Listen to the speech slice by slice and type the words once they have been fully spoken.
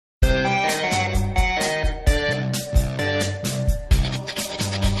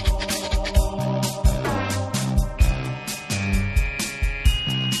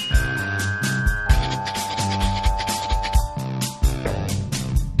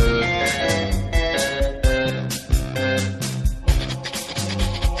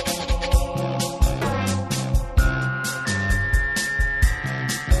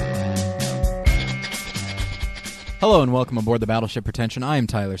Hello and welcome aboard the Battleship Pretension. I am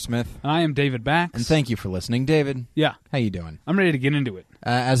Tyler Smith. I am David Bax. And thank you for listening. David, yeah, how you doing? I'm ready to get into it.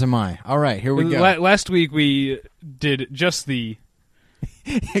 As am I. All right, here we go. Last week we did just the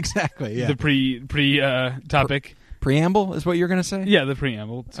exactly, yeah. the pre topic. Preamble is what you're going to say? Yeah, the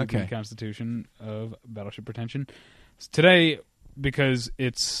preamble to the Constitution of Battleship Pretension. Today, because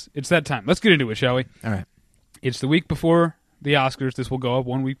it's that time. Let's get into it, shall we? All right. It's the week before the Oscars. This will go up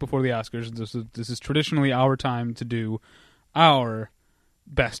 1 week before the Oscars. This is traditionally our time to do our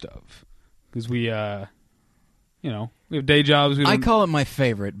best of, because we have day jobs. I call it my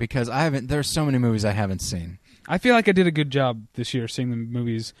favorite because there's so many movies I haven't seen. I feel like I did a good job this year seeing the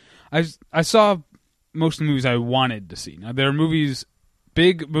movies. I saw most of the movies I wanted to see. Now there are movies,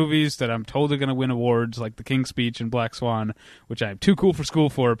 big movies that I'm told are going to win awards, like The King's Speech and Black Swan, which I'm too cool for school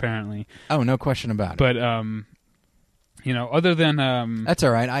for, apparently. Oh, no question about it. But other than that's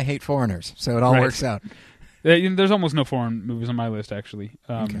all right. I hate foreigners, so it all works out. There's almost no foreign movies on my list, actually.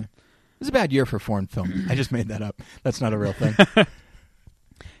 Okay. It was a bad year for foreign film. I just made that up. That's not a real thing.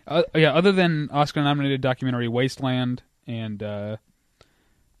 Other than Oscar-nominated documentary Wasteland and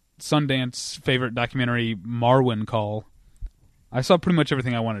Sundance favorite documentary Marwin Call, I saw pretty much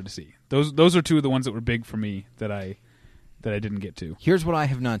everything I wanted to see. Those are two of the ones that were big for me that I didn't get to. Here's what I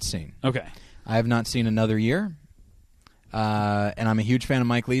have not seen. Okay. I have not seen Another Year, and I'm a huge fan of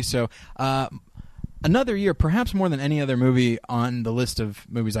Mike Leigh, so Another Year, perhaps more than any other movie on the list of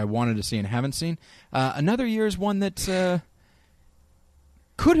movies I wanted to see and haven't seen, Another Year is one that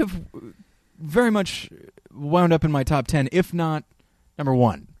could have very much wound up in my top 10, if not number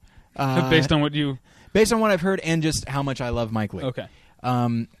one. Based on what I've heard and just how much I love Mike Leigh. Okay.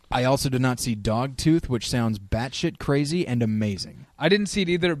 I also did not see Dogtooth, which sounds batshit crazy and amazing. I didn't see it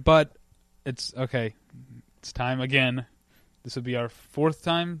either, but it's okay. It's time again. This would be our fourth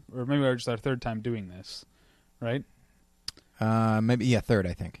time, or maybe just our third time doing this, right? Third,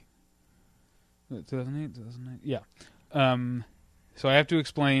 I think. 2008, 2009, yeah. So I have to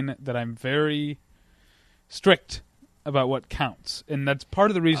explain that I'm very strict about what counts, and that's part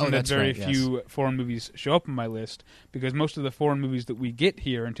of the reason that very few foreign movies show up on my list, because most of the foreign movies that we get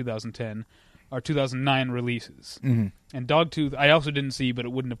here in 2010 are 2009 releases. Mm-hmm. And Dogtooth I also didn't see, but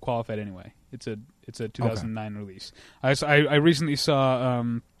it wouldn't have qualified anyway. It's a 2009 release. I recently saw,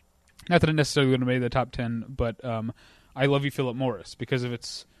 not that it necessarily would have made the top 10, but I Love You, Philip Morris, because of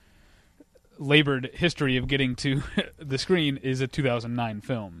its labored history of getting to the screen, is a 2009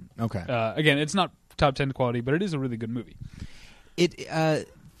 film. Okay. Again, it's not top 10 quality, but it is a really good movie.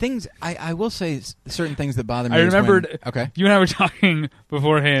 I will say certain things that bother me. I remembered okay. You and I were talking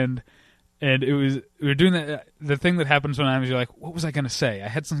beforehand, and we were doing the thing that happens when you're like, what was I going to say? I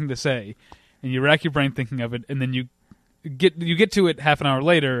had something to say, and you rack your brain thinking of it, and then you get to it half an hour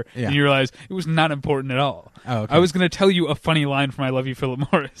later, and you realize it was not important at all. Oh, okay. I was going to tell you a funny line from I Love You,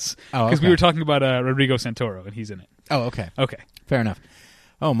 Philip Morris, because we were talking about Rodrigo Santoro, and he's in it. Oh, okay. Okay. Fair enough.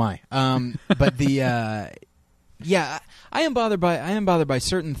 Oh my. But the I am bothered by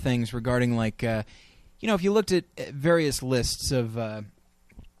certain things regarding, like, if you looked at various lists of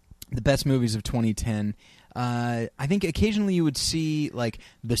the best movies of 2010, I think occasionally you would see, like,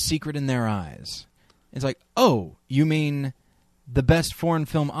 The Secret in Their Eyes. It's like, oh, you mean the best foreign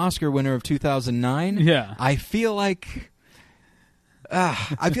film Oscar winner of 2009? Yeah. I feel like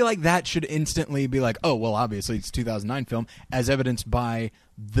that should instantly be like, oh, well, obviously it's a 2009 film, as evidenced by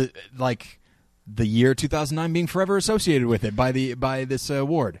the year 2009 being forever associated with it by this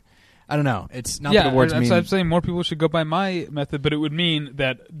award. I don't know. It's not that awards mean. I'm saying more people should go by my method, but it would mean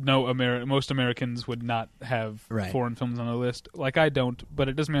that most Americans would not have foreign films on their list. Like I don't, but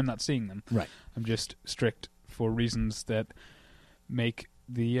it doesn't mean I'm not seeing them. Right. I'm just strict for reasons that make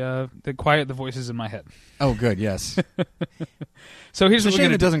that quiet the voices in my head. Oh, good. Yes. So here's it's a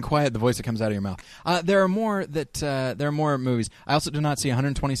shame it doesn't quiet the voice that comes out of your mouth. There are more movies. I also did not see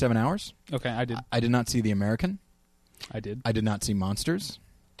 127 Hours. Okay, I did. I did not see The American. I did. I did not see Monsters.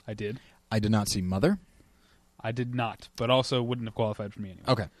 I did. I did not see Mother. I did not, but also wouldn't have qualified for me anyway.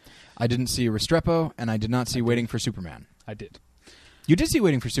 Okay. I didn't see Restrepo, and I did not see Waiting for Superman. I did. You did see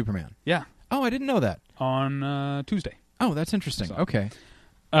Waiting for Superman? Yeah. Oh, I didn't know that. On Tuesday. Oh, that's interesting. So, okay.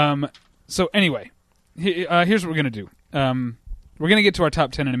 So anyway, here's what we're going to do. We're going to get to our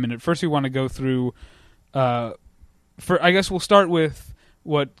top 10 in a minute. First, we want to go through, I guess we'll start with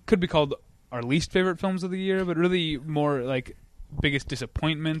what could be called our least favorite films of the year, but really more like biggest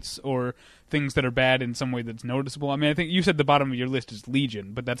disappointments or things that are bad in some way that's noticeable. I mean, I think you said the bottom of your list is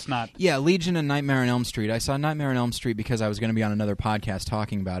Legion, but that's not... Yeah, Legion and Nightmare on Elm Street. I saw Nightmare on Elm Street because I was going to be on another podcast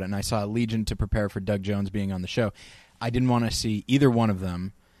talking about it, and I saw Legion to prepare for Doug Jones being on the show. I didn't want to see either one of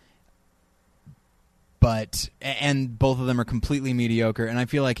them. and both of them are completely mediocre, and I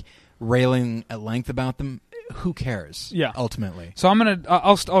feel like railing at length about them, who cares? Yeah. Ultimately. So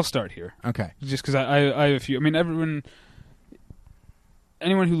I'll start here. Okay. Just because I have a few. I mean,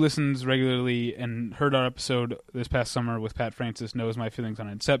 anyone who listens regularly and heard our episode this past summer with Pat Francis knows my feelings on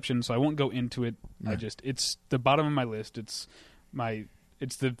Inception, so I won't go into it. Yeah. It's the bottom of my list. It's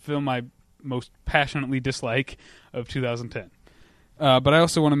the film I most passionately dislike of 2010. But I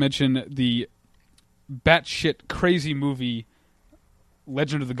also want to mention the batshit-crazy movie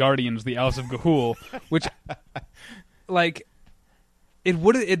Legend of the Guardians: The Owls of Ga'Hoole, which, like,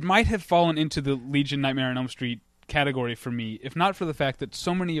 it might have fallen into the Legion Nightmare on Elm Street category for me, if not for the fact that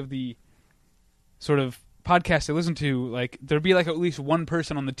so many of the sort of podcasts I listen to, like, there'd be like at least one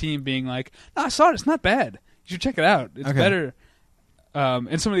person on the team being like, "No, I saw it. It's not bad. You should check it out. It's better."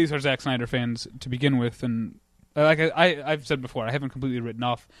 And some of these are Zack Snyder fans to begin with, and like I've said before, I haven't completely written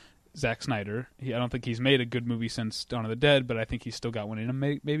off Zack Snyder. I don't think he's made a good movie since Dawn of the Dead, but I think he's still got one in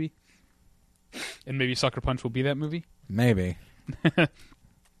him, maybe. And maybe Sucker Punch will be that movie. Maybe.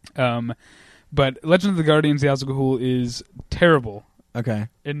 But Legend of the Guardians: The Owls of Ga'Hoole is terrible. Okay.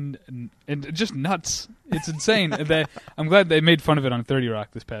 And just nuts. It's insane. I'm glad they made fun of it on 30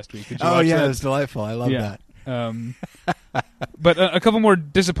 Rock this past week. Oh yeah, it was delightful. I love that. But a couple more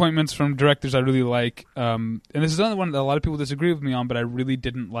disappointments from directors I really like. And this is another one that a lot of people disagree with me on, but I really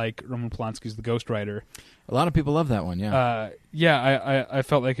didn't like Roman Polanski's The Ghost Rider. A lot of people love that one, yeah. I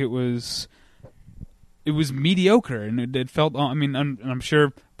felt like it was mediocre, and it felt. I mean, I'm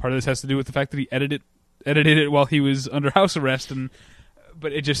sure part of this has to do with the fact that he edited it while he was under house arrest,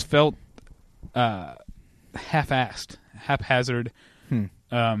 but it just felt half-assed, haphazard,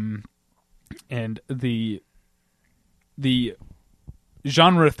 and the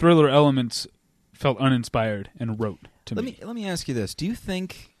genre thriller elements felt uninspired and rote to me. Let me ask you this: do you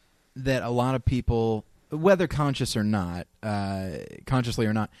think that a lot of people, whether consciously or not,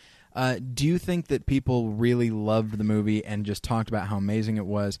 do you think that people really loved the movie and just talked about how amazing it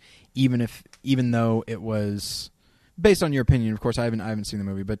was, even though it was based on your opinion? Of course, I haven't seen the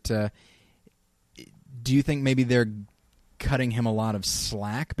movie, but do you think maybe they're cutting him a lot of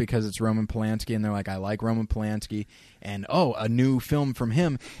slack because it's Roman Polanski, and they're like, I like Roman Polanski, and a new film from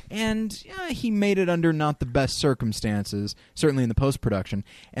him, and he made it under not the best circumstances, certainly in the post-production,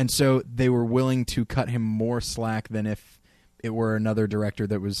 and so they were willing to cut him more slack than if it were another director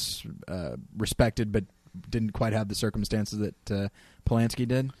that was respected but didn't quite have the circumstances that Polanski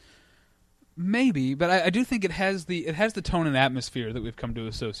did? Maybe, but I do think it has the tone and atmosphere that we've come to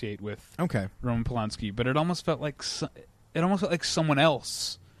associate with Roman Polanski, but it almost felt like someone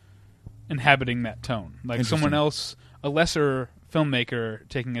else inhabiting that tone, like someone else, a lesser filmmaker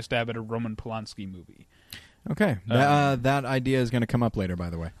taking a stab at a Roman Polanski movie. Okay, that idea is going to come up later, by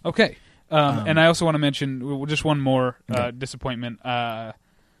the way. Okay. And I also want to mention just one more disappointment.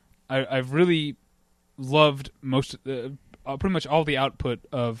 I've really loved pretty much all the output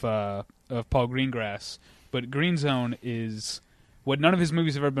of Paul Greengrass, but Green Zone is what none of his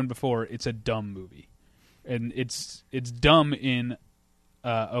movies have ever been before. It's a dumb movie, and it's dumb in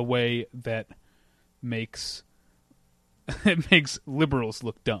a way that makes liberals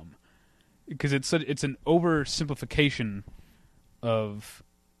look dumb, because it's an oversimplification of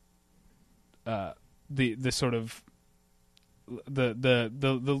the sort of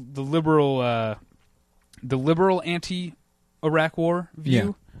the liberal anti-Iraq War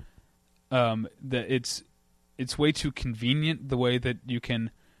view. That it's way too convenient the way that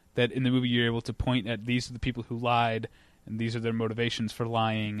that in the movie you're able to point at these are the people who lied and these are their motivations for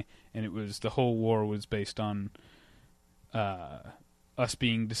lying, and it was the whole war was based on us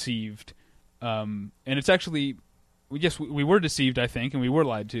being deceived, and it's actually. Yes, we were deceived, I think, and we were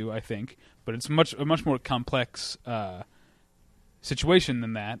lied to, I think, but it's a much more complex situation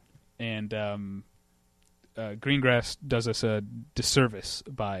than that, and Greengrass does us a disservice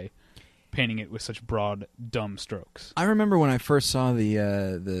by painting it with such broad, dumb strokes. I remember when I first saw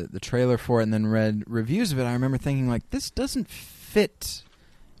the trailer for it and then read reviews of it, I remember thinking, like, this doesn't fit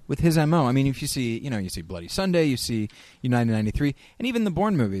with his MO. I mean, if you see Bloody Sunday, you see United 93, and even the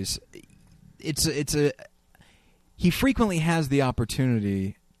Bourne movies, he frequently has the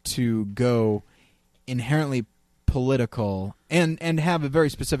opportunity to go inherently political and have a very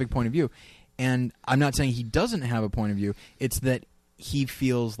specific point of view. And I'm not saying he doesn't have a point of view. It's that he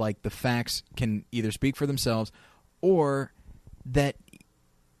feels like the facts can either speak for themselves or that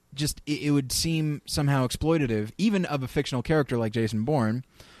just it would seem somehow exploitative, even of a fictional character like Jason Bourne,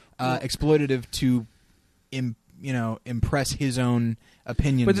 exploitative to impress his own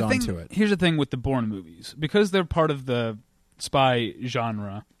opinions onto it. Here's the thing with the Bourne movies. Because they're part of the spy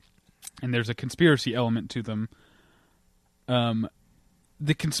genre, and there's a conspiracy element to them.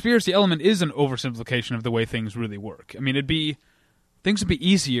 The conspiracy element is an oversimplification of the way things really work. I mean, things would be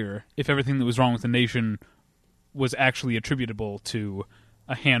easier if everything that was wrong with the nation was actually attributable to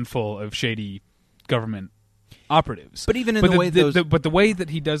a handful of shady government operatives. But even in the way but the way that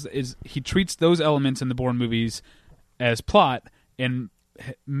he does is he treats those elements in the Bourne movies as plot, and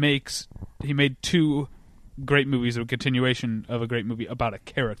he made two great movies, a continuation of a great movie about a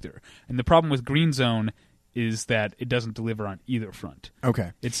character. And the problem with Green Zone is that it doesn't deliver on either front.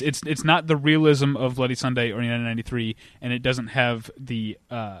 Okay. It's not the realism of Bloody Sunday or 1993, and it doesn't have the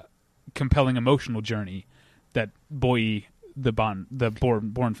compelling emotional journey that buoy the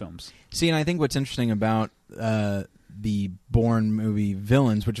Bourne films. See, and I think what's interesting about the Bourne movie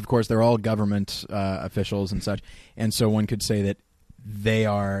villains, which of course they're all government officials and such, and so one could say that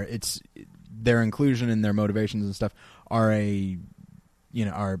their inclusion and their motivations and stuff are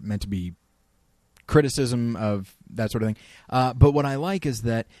meant to be criticism of that sort of thing. But what I like is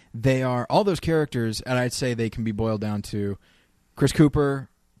that they are all those characters, and I'd say they can be boiled down to Chris Cooper,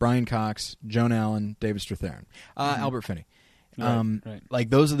 Brian Cox, Joan Allen, David Strathairn, Albert Finney. Right. Like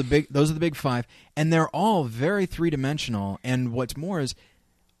those are the big five, and they're all very three-dimensional. And what's more is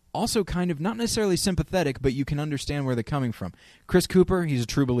also kind of not necessarily sympathetic, but you can understand where they're coming from. Chris Cooper, he's a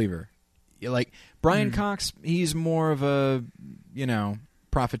true believer. Like Brian Cox, he's more of a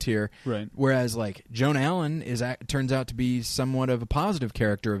profiteer, right? Whereas like Joan Allen turns out to be somewhat of a positive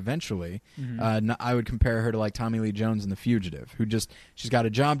character eventually. I would compare her to like Tommy Lee Jones in The Fugitive, who she's got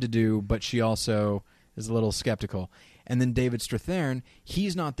a job to do, but she also is a little skeptical. And then David Strathairn,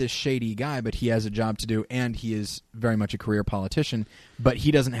 he's not this shady guy, but he has a job to do, and he is very much a career politician, but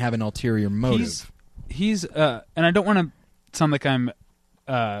he doesn't have an ulterior motive. He's and I don't want to sound like I'm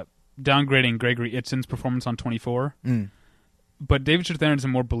downgrading Gregory Itzon's performance on 24, but David Strathairn is a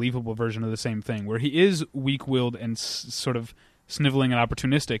more believable version of the same thing, where he is weak-willed and sort of sniveling and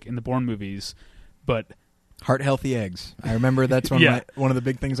opportunistic in the Bourne movies, but heart-healthy eggs. I remember that's one of the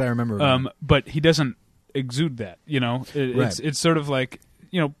big things I remember about. But he doesn't exude that, It's sort of like,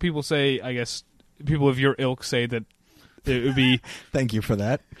 people say, I guess, people of your ilk say that it would be... Thank you for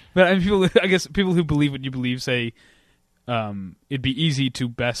that. But I guess people who believe what you believe say it'd be easy to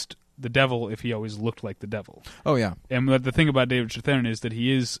best the devil if he always looked like the devil. Oh, yeah. And the thing about David Strathairn is that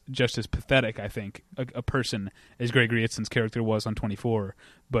he is just as pathetic, I think, a person as Gregory Itzon's character was on 24,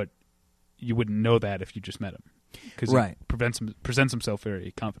 but you wouldn't know that if you just met him. Because he presents himself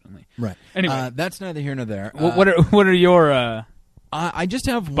very confidently. Right. Anyway, that's neither here nor there. What are your I just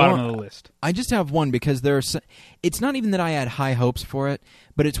have bottom of the list? I just have one because it's not even that I had high hopes for it,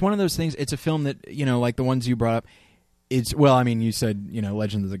 but it's one of those things. It's a film that like the ones you brought up. You said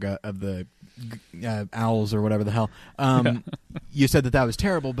Legend of the Owls or whatever the hell. You said that was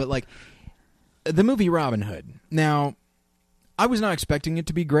terrible, but like the movie Robin Hood. Now, I was not expecting it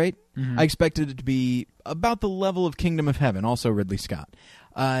to be great. I expected it to be about the level of Kingdom of Heaven, also Ridley Scott.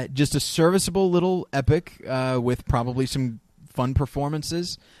 Just a serviceable little epic with probably some fun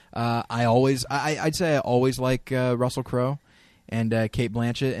performances. I'd say I always like Russell Crowe and Cate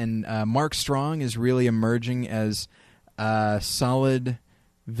Blanchett, and Mark Strong is really emerging as a solid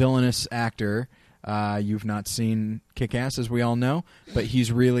villainous actor. You've not seen Kick-Ass, as we all know, but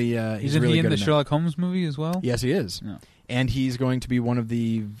he's really Isn't really he in good the Sherlock Holmes movie as well? Yes, he is. Yeah. And he's going to be one of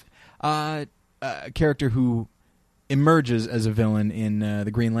the character who emerges as a villain in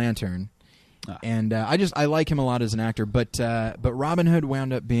the Green Lantern. And I like him a lot as an actor, but Robin Hood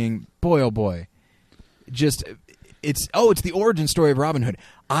wound up being, boy oh boy, just it's the origin story of Robin Hood.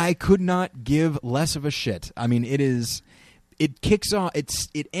 I could not give less of a shit. I mean, it kicks off,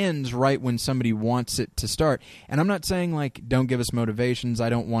 it ends right when somebody wants it to start. And I'm not saying like don't give us motivations. I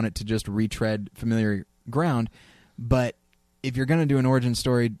don't want it to just retread familiar ground, but if you're going to do an origin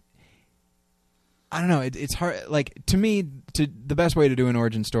story, I don't know. It's hard. Like to me, the best way to do an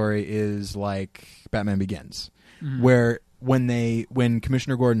origin story is like Batman Begins, where when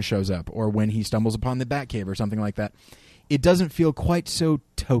Commissioner Gordon shows up, or when he stumbles upon the Batcave or something like that, it doesn't feel quite so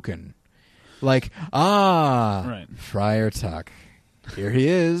token. Like Friar Tuck, here he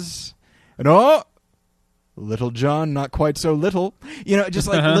is, and Little John, not quite so little. Just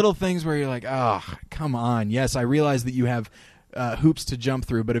like little things where you're like, come on. Yes, I realize that you have hoops to jump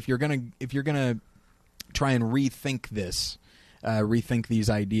through, but if you're gonna try and rethink these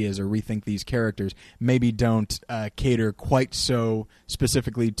ideas or rethink these characters, maybe don't cater quite so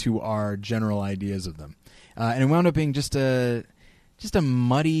specifically to our general ideas of them. And it wound up being just a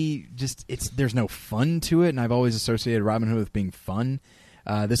muddy. There's no fun to it, and I've always associated Robin Hood with being fun.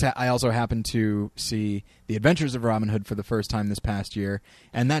 I also happened to see The Adventures of Robin Hood for the first time this past year,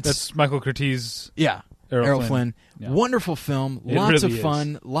 and that's Michael Curtiz. Yeah, Errol Flynn. Yeah. Wonderful film, lots of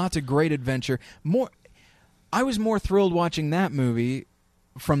fun, lots of great adventure. I was more thrilled watching that movie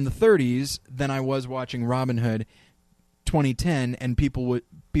from the 30s than I was watching Robin Hood 2010, and people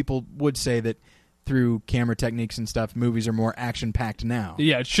would say that through camera techniques and stuff, movies are more action-packed now.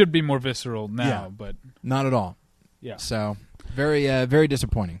 Yeah, it should be more visceral now, but not at all. Yeah. So, very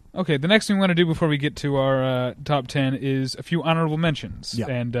disappointing. Okay, the next thing we want to do before we get to our top 10 is a few honorable mentions. Yeah.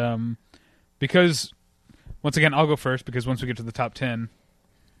 And because, once again, I'll go first, because once we get to the top 10,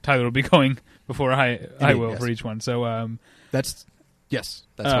 Tyler will be going before I will for each one. So that's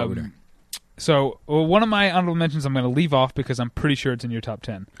what we're doing. So one of my honorable mentions I'm going to leave off because I'm pretty sure it's in your top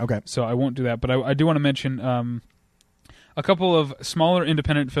 10. Okay. So I won't do that, but I do want to mention a couple of smaller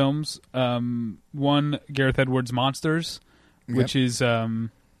independent films. One, Gareth Edwards' Monsters, which is I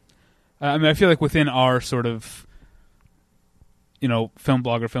feel like within our sort of film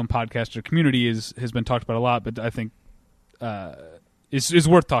blogger, film podcaster community has been talked about a lot, but I think is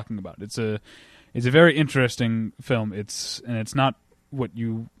worth talking about. It's a very interesting film. It's not what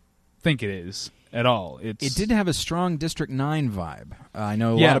you think it is at all. It did have a strong District 9 vibe. I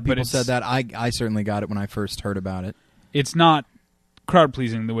know a lot of people said that. I certainly got it when I first heard about it. It's not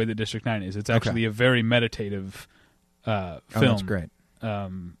crowd-pleasing the way that District 9 is. It's actually a very meditative film. Oh, that's great.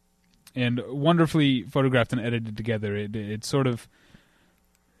 And wonderfully photographed and edited together. It sort of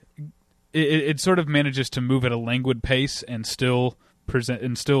manages to move at a languid pace and still present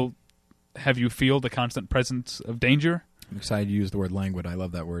and still have you feel the constant presence of danger. I'm excited to use the word languid. I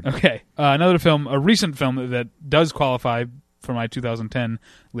love that word. Okay. Another film, a recent film that does qualify for my 2010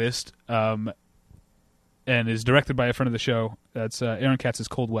 list, and is directed by a friend of the show. That's Aaron Katz's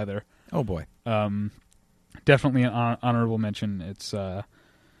Cold Weather. Oh, boy. Definitely an honorable mention. It's, I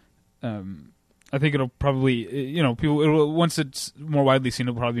think it'll probably, people, once it's more widely seen,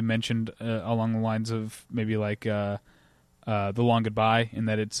 it'll probably be mentioned along the lines of maybe like The Long Goodbye, in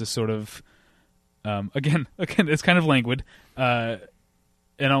that it's a sort of, again, it's kind of languid, and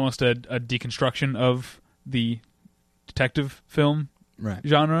almost a deconstruction of the detective film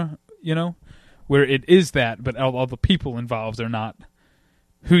genre, where it is that, but all the people involved are not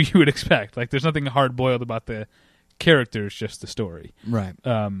who you would expect. Like, there's nothing hard-boiled about the characters, just the story. Right.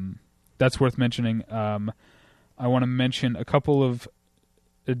 That's worth mentioning. I want to mention a couple of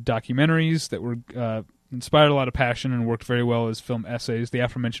documentaries that were inspired a lot of passion and worked very well as film essays. The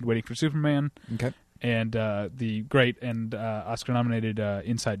aforementioned Waiting for Superman. Okay. And the great and Oscar-nominated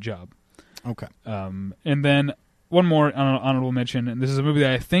Inside Job. Okay. And then one more honorable mention, and this is a movie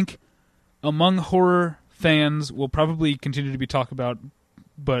that I think among horror fans will probably continue to be talked about,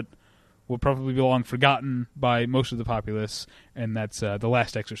 but will probably be long forgotten by most of the populace, and that's The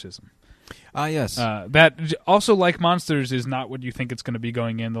Last Exorcism. Yes. That also, like Monsters, is not what you think it's going to be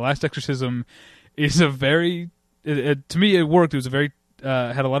going in. The Last Exorcism is a very, to me it worked. It was a very,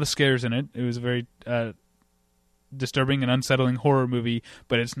 had a lot of scares in it. It was a very disturbing and unsettling horror movie,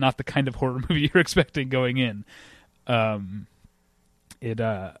 but it's not the kind of horror movie you're expecting going in.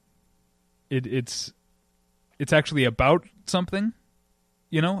 It's actually about something,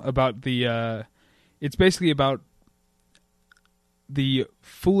 about the, it's basically about the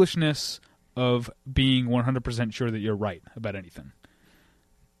foolishness of being 100% sure that you're right about anything.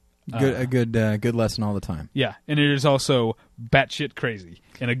 A good lesson all the time. Yeah, and it is also batshit crazy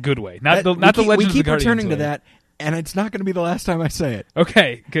in a good way. Not the Legends of the Guardians. We keep returning to that, and it's not going to be the last time I say it.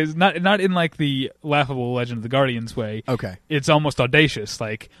 Okay, because not in like the laughable Legend of the Guardians way. Okay, it's almost audacious.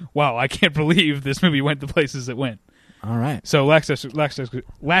 Like, wow, I can't believe this movie went the places it went. All right. So, Last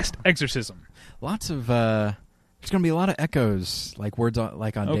Exorcism. Lots of. There's going to be a lot of echoes, like words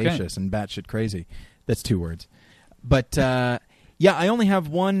like audacious and batshit crazy. That's 2 words. But yeah, I only have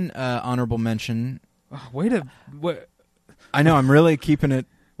one honorable mention. I know, I'm really keeping it.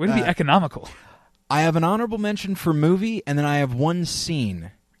 Way to be economical. I have an honorable mention for movie, and then I have one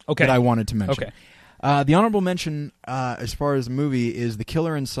scene that I wanted to mention. Okay. The honorable mention, as far as the movie, is The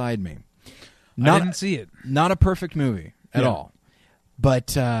Killer Inside Me. I didn't see it. Not a perfect movie at all.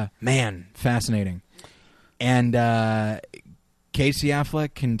 But, man, fascinating. And Casey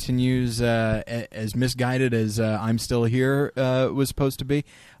Affleck continues as misguided as I'm Still Here was supposed to be.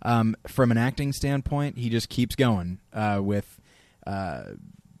 From an acting standpoint, he just keeps going with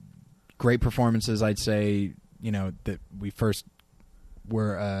great performances, I'd say, that we first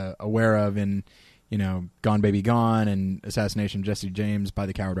were aware of in, Gone Baby Gone and Assassination of Jesse James by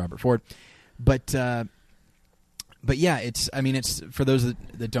the coward Robert Ford. But yeah, it's for those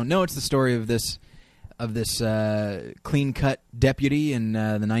that don't know, it's the story of this clean-cut deputy in the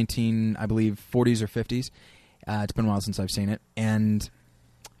 40s or 50s. It's been a while since I've seen it, and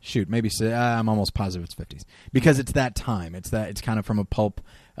maybe I'm almost positive it's 50s because it's that time. It's kind of from a pulp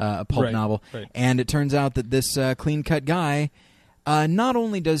novel, right. And it turns out that this clean-cut guy, not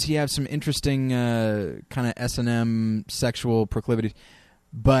only does he have some interesting kind of S&M sexual proclivities,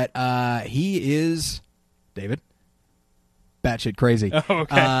 but he is David batshit crazy. Oh,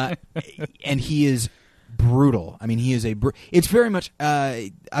 okay. And he is brutal. I mean, he is it's very much.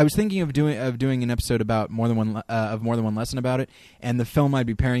 I was thinking of doing an episode about more than one lesson about it, and the film I'd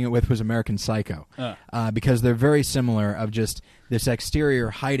be pairing it with was American Psycho, because they're very similar. Of just this exterior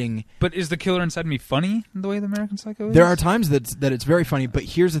hiding. But is the killer inside me funny the way the American Psycho is? There are times that it's very funny, but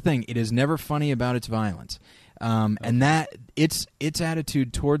here's the thing: it is never funny about its violence, and that its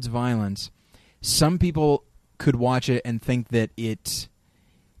attitude towards violence. Some people could watch it and think that it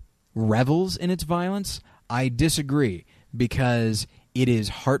revels in its violence. I disagree, because it is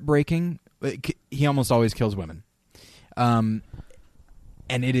heartbreaking. He almost always kills women, and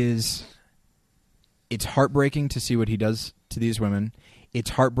it's heartbreaking to see what he does to these women. It's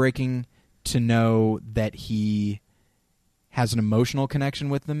heartbreaking to know that he has an emotional connection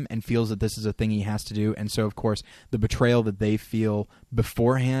with them and feels that this is a thing he has to do. And so, of course, the betrayal that they feel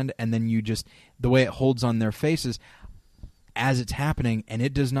beforehand, and then the way it holds on their faces as it's happening, and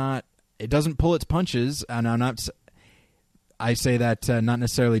it doesn't pull its punches. And I say that not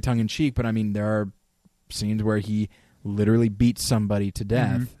necessarily tongue-in-cheek, but I mean, there are scenes where he literally beats somebody to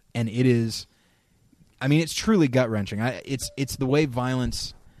death, and it is, I mean, it's truly gut-wrenching. It's the way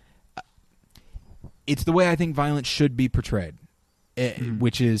violence... It's the way I think violence should be portrayed,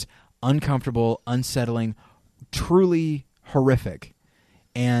 which is uncomfortable, unsettling, truly horrific,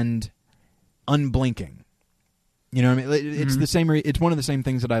 and unblinking. You know what I mean? It's the same. It's one of the same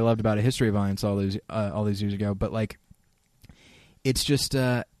things that I loved about A History of Violence all these years ago. But like, it's just,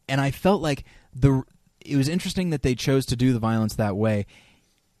 and I felt like it was interesting that they chose to do the violence that way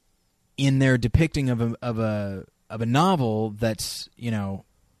in their depicting of a novel that's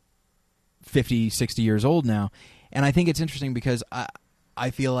 50, 60 years old now. And I think it's interesting because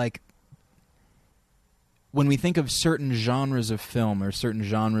I feel like when we think of certain genres of film or certain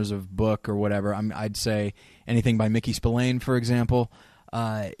genres of book or whatever, I'd say anything by Mickey Spillane, for example,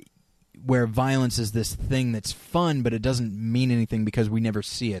 where violence is this thing that's fun, but it doesn't mean anything because we never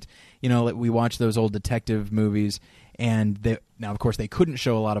see it. We watch those old detective movies, and now, of course, they couldn't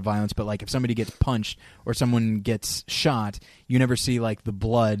show a lot of violence, but like if somebody gets punched or someone gets shot, you never see like the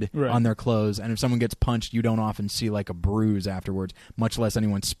blood on their clothes, and if someone gets punched, you don't often see like a bruise afterwards, much less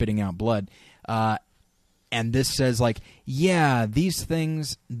anyone spitting out blood. And this says like, yeah, these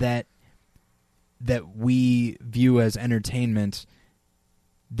things that we view as entertainment,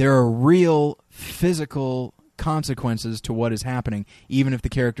 there are real physical consequences to what is happening, even if the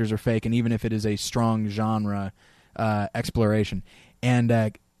characters are fake and even if it is a strong genre exploration.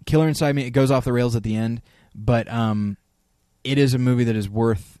 And Killer Inside Me, it goes off the rails at the end, but it is a movie that is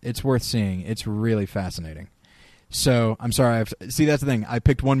worth seeing. It's really fascinating. So I'm sorry. See, that's the thing. I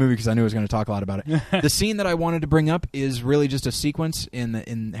picked one movie because I knew I was going to talk a lot about it. The scene that I wanted to bring up is really just a sequence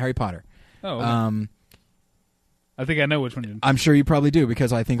in Harry Potter. Oh. Okay. I think I know which one you're... I'm sure you probably do,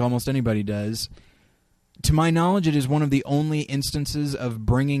 because I think almost anybody does. To my knowledge, it is one of the only instances of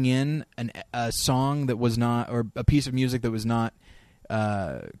bringing in a song that was not, or a piece of music that was not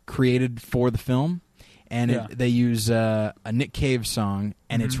created for the film. And they use a Nick Cave song,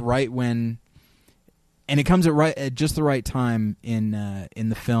 and it's right when... And it comes at just the right time in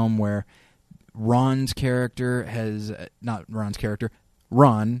the film where Ron's character has... not Ron's character...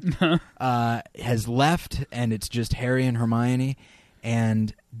 Ron has left, and it's just Harry and Hermione,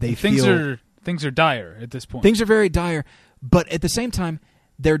 and things are dire at this point. Things are very dire, but at the same time,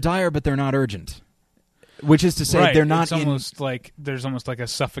 they're dire, but they're not urgent. Which is to say, they're not. It's like there's almost like a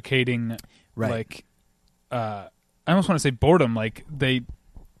suffocating, like I almost want to say boredom. Like there's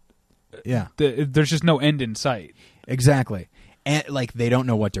just no end in sight. Exactly. And like they don't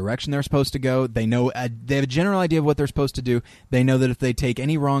know what direction they're supposed to go. They know they have a general idea of what they're supposed to do. They know that if they take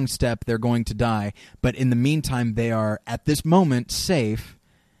any wrong step, they're going to die. But in the meantime, they are at this moment safe.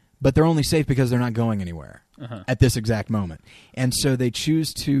 But they're only safe because they're not going anywhere at this exact moment. And so they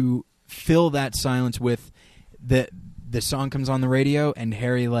choose to fill that silence with the song comes on the radio, and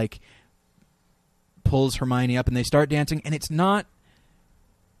Harry like pulls Hermione up, and they start dancing. And it's not.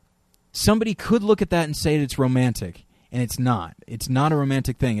 Somebody could look at that and say it's romantic. And it's not. It's not a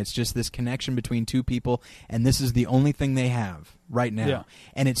romantic thing. It's just this connection between two people, and this is the only thing they have right now. Yeah.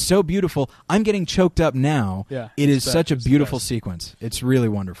 And it's so beautiful. I'm getting choked up now. Yeah, it is such a beautiful sequence. It's really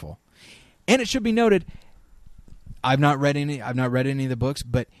wonderful. And it should be noted, I've not read any of the books,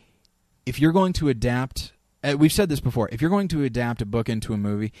 but if you're going to adapt, we've said this before, if you're going to adapt a book into a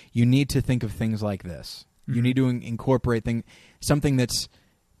movie, you need to think of things like this. Mm-hmm. You need to incorporate something that's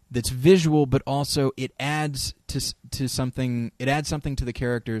visual, but also it adds to something. It adds something to the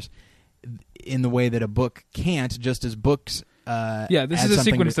characters in the way that a book can't. Just as books. This is a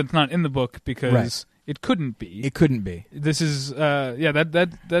sequence that's not in the book because it couldn't be. It couldn't be. This is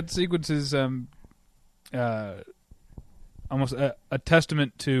that sequence is almost a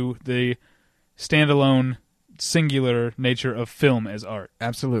testament to the standalone, singular nature of film as art.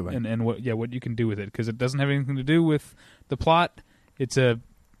 Absolutely, and what you can do with it, because it doesn't have anything to do with the plot. It's a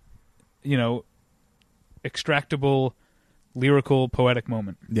extractable, lyrical, poetic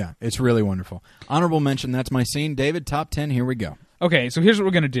moment. Yeah, it's really wonderful. Honorable mention, that's my scene. David, top 10, here we go. Okay, so here's what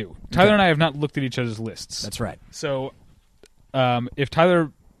we're going to do. Tyler and I have not looked at each other's lists. That's right. So if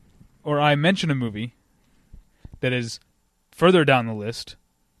Tyler or I mention a movie that is further down the list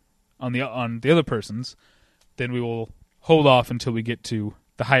on the other person's, then we will hold off until we get to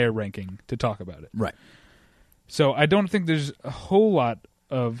the higher ranking to talk about it. Right. So I don't think there's a whole lot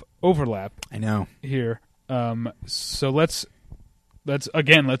of overlap. I know. Here. So let's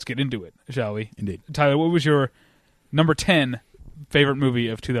get into it, shall we? Indeed. Tyler, what was your number 10 favorite movie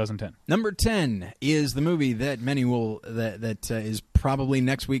of 2010? Number 10 is the movie that many will that is probably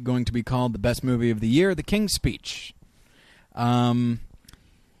next week going to be called the best movie of the year, The King's Speech. It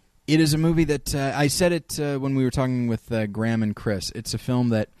is a movie that I said it when we were talking with Graham and Chris. It's a film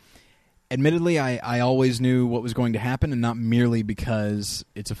that, admittedly, I always knew what was going to happen, and not merely because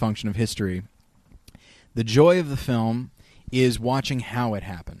it's a function of history. The joy of the film is watching how it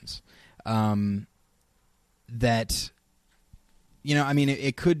happens. It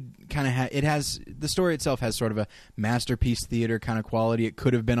could kind of it has, the story itself has sort of a masterpiece theater kind of quality. It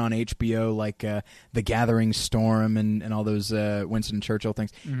could have been on HBO, like The Gathering Storm and all those Winston Churchill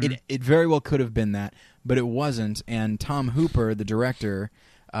things. Mm-hmm. It very well could have been that, but it wasn't. And Tom Hooper, the director,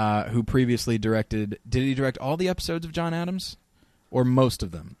 who previously did he direct all the episodes of John Adams, or most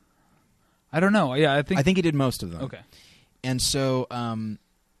of them? I don't know. Yeah, I think he did most of them. Okay. And so,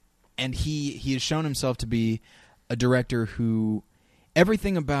 and he has shown himself to be a director who,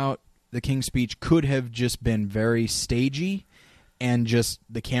 everything about The King's Speech could have just been very stagey, and just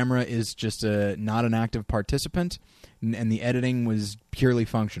the camera is just not an active participant, and the editing was purely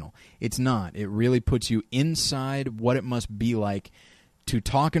functional. It's not. It really puts you inside what it must be like to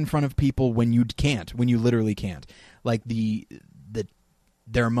talk in front of people when you literally can't. Like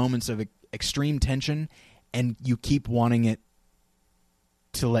there are moments of extreme tension, and you keep wanting it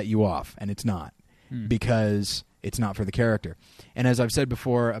to let you off, and it's not, because it's not for the character. And as I've said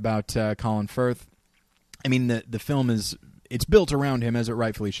before about Colin Firth, I mean, the film it's built around him, as it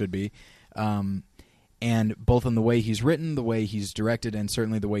rightfully should be, and both in the way he's written, the way he's directed, and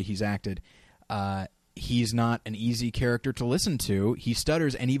certainly the way he's acted, he's not an easy character to listen to. He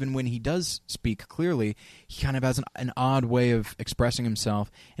stutters, and even when he does speak clearly, he kind of has an odd way of expressing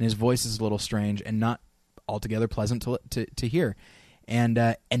himself, and his voice is a little strange and not altogether pleasant to hear.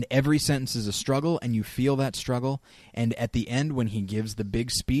 And every sentence is a struggle, and you feel that struggle. And at the end, when he gives the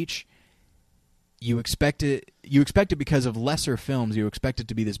big speech, you expect it because of lesser films. You expect it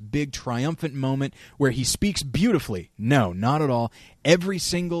to be this big triumphant moment where he speaks beautifully. No, not at all. Every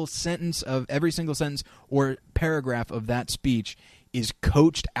single sentence or paragraph of that speech is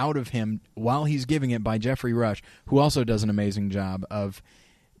coached out of him while he's giving it by Jeffrey Rush, who also does an amazing job of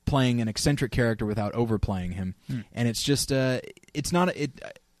playing an eccentric character without overplaying him. And it's just it's not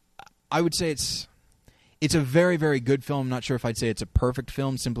I would say it's a very, very good film. I'm not sure if I'd say it's a perfect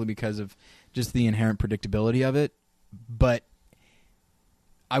film, simply because of just the inherent predictability of it, but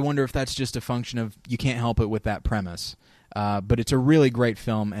I wonder if that's just a function of you can't help it with that premise. But it's a really great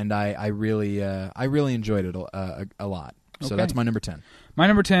film, and I really enjoyed it a lot. So that's my number 10. My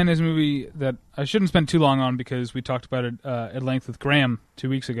number 10 is a movie that I shouldn't spend too long on because we talked about it at length with Graham 2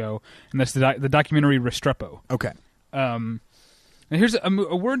 weeks ago, and that's the documentary Restrepo. Okay. And here's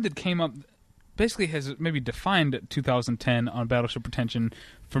a word that came up, basically has maybe defined 2010 on Battleship Pretension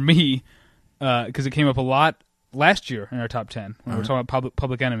for me, because it came up a lot last year in our top 10 when we were talking about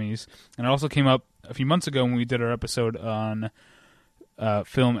Public Enemies, and it also came up a few months ago when we did our episode on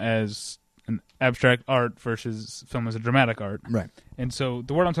film as an abstract art versus film as a dramatic art. Right. And so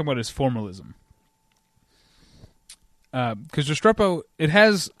the word I'm talking about is formalism. Because Restrepo, it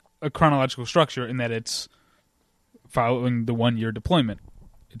has a chronological structure in that it's following the 1-year deployment.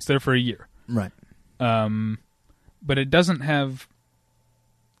 It's there for a year. Right. But it doesn't have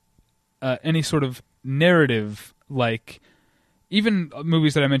any sort of narrative like even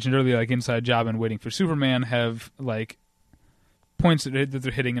movies that I mentioned earlier, like Inside Job and Waiting for Superman, have like points that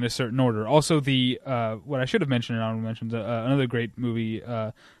they're hitting in a certain order. Also, the what I should have mentioned and I mentioned another great movie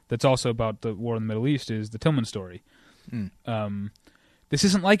that's also about the war in the Middle East is The Tillman Story. This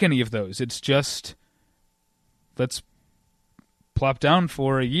isn't like any of those. It's just let's plop down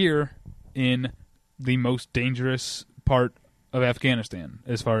for a year in the most dangerous part of Afghanistan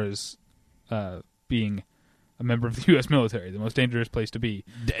as far as being a member of the U.S. military, the most dangerous place to be.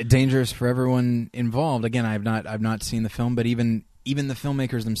 Dangerous for everyone involved. Again, I've not seen the film, but even the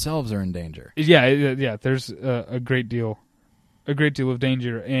filmmakers themselves are in danger. Yeah. There's a great deal of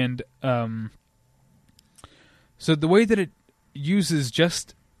danger, and so the way that it uses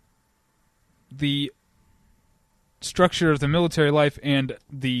just the structure of the military life and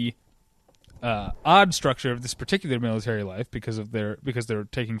the odd structure of this particular military life because they're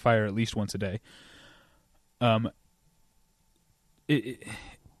taking fire at least once a day. The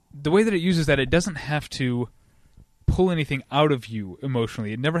way that it uses that, it doesn't have to pull anything out of you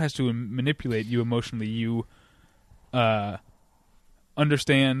emotionally. It never has to manipulate you emotionally. You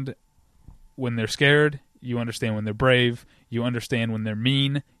understand when they're scared. You understand when they're brave. You understand when they're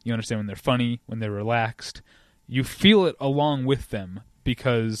mean. You understand when they're funny, when they're relaxed. You feel it along with them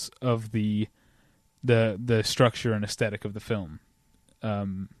because of the structure and aesthetic of the film.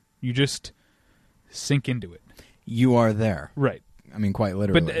 You just sink into it. You are there. Right. I mean, quite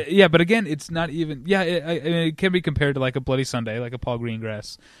literally. But again, it's not even... Yeah, it can be compared to like a Bloody Sunday, like a Paul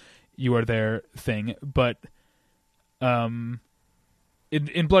Greengrass You Are There thing. But in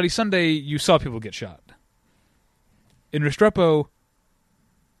Bloody Sunday, you saw people get shot. In Restrepo,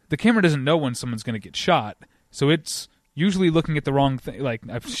 the camera doesn't know when someone's going to get shot, so it's usually looking at the wrong thing. Like,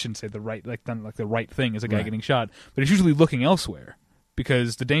 I shouldn't say the right thing is a guy getting shot, but it's usually looking elsewhere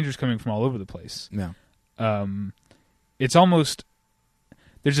because the danger's coming from all over the place. Yeah. It's almost...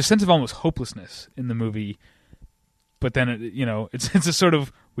 There's a sense of almost hopelessness in the movie, but then, it's a sort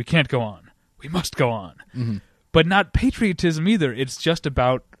of, we can't go on. We must go on. Mm-hmm. But not patriotism either. It's just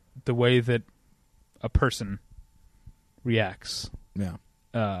about the way that a person reacts. Yeah.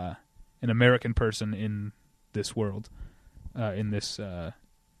 An American person in this world, in this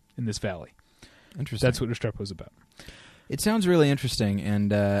valley. Interesting. That's what Restrepo's about. It sounds really interesting,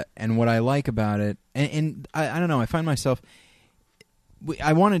 and what I like about it, and I don't know, I find myself...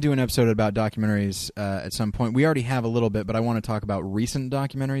 I want to do an episode about documentaries at some point. We already have a little bit, but I want to talk about recent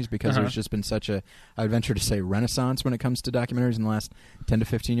documentaries because there's just been such a, I would venture to say, renaissance when it comes to documentaries in the last 10 to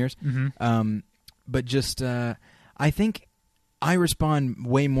 15 years. Mm-hmm. But just, I think I respond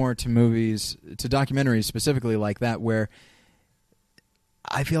way more to movies, to documentaries specifically like that, where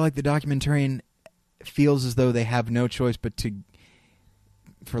I feel like the documentarian feels as though they have no choice but to,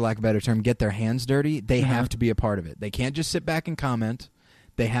 for lack of a better term, get their hands dirty. They have to be a part of it. They can't just sit back and comment.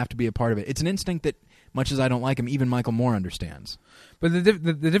 They have to be a part of it. It's an instinct that, much as I don't like him, even Michael Moore understands. But the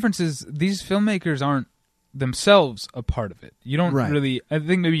difference is these filmmakers aren't themselves a part of it. You don't really... I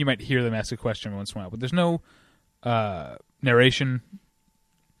think maybe you might hear them ask a question once in a while, but there's no narration.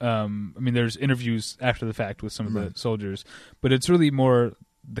 I mean, there's interviews after the fact with some of the soldiers, but it's really more...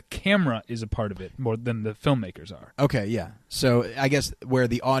 The camera is a part of it more than the filmmakers are. Okay, yeah. So I guess where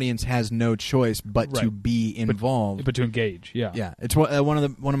the audience has no choice but to be involved, but to engage. Yeah, yeah. It's one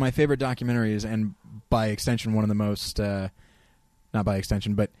of my favorite documentaries, and by extension, one of the most not by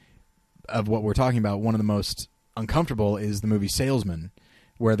extension, but of what we're talking about, one of the most uncomfortable is the movie Salesman,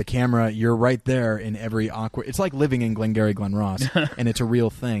 where the camera, you're right there in every awkward. It's like living in Glengarry Glen Ross, and it's a real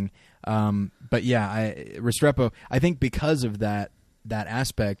thing. But yeah, Restrepo. I think because of that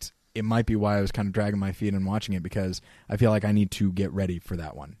aspect, it might be why I was kind of dragging my feet and watching it, because I feel like I need to get ready for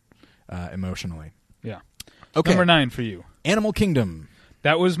that one emotionally. Yeah. Okay. Number 9 for you. Animal Kingdom.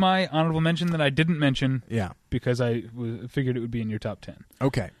 That was my honorable mention that I didn't mention. Yeah. Because I figured it would be in your top 10.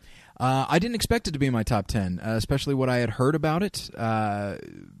 Okay. I didn't expect it to be in my top 10, especially what I had heard about it.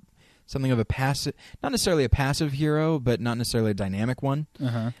 Something of a passive, not necessarily a passive hero, but not necessarily a dynamic one.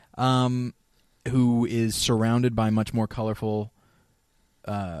 Who is surrounded by much more colorful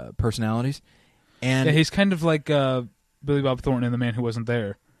personalities, and he's kind of like Billy Bob Thornton in The Man Who Wasn't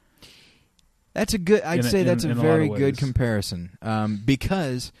There. That's a good. I'd say that's a very good comparison,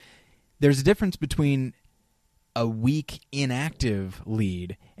 because there's a difference between a weak, inactive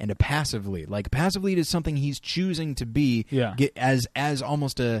lead and a passive lead. Like a passive lead is something he's choosing to be, as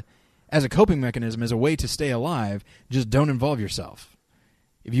almost as a coping mechanism, as a way to stay alive. Just don't involve yourself.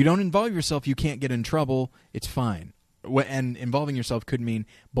 If you don't involve yourself, you can't get in trouble. It's fine. And involving yourself could mean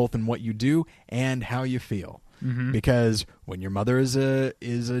both in what you do and how you feel. Because when your mother is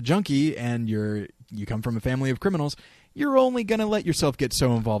a junkie and you come from a family of criminals, you're only going to let yourself get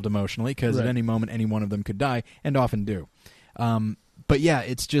so involved emotionally because at any moment any one of them could die, and often do. But yeah,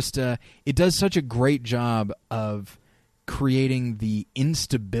 it's just it does such a great job of creating the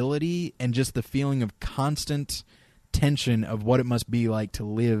instability and just the feeling of constant tension of what it must be like to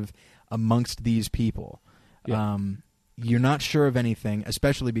live amongst these people. Yeah. You're not sure of anything,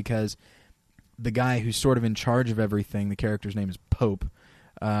 especially because the guy who's sort of in charge of everything, the character's name is Pope,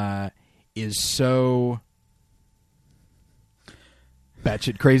 is so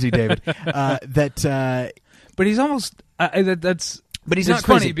batshit crazy, David. But he's almost that's. But he's not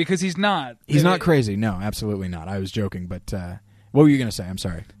crazy. Funny because he's not. He's not crazy. No, absolutely not. I was joking, but what were you going to say? I'm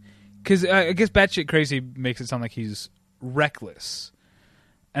sorry. Because I guess batshit crazy makes it sound like he's reckless,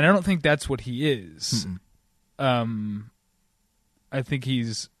 and I don't think that's what he is. I think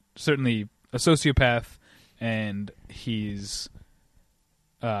he's certainly a sociopath, and he's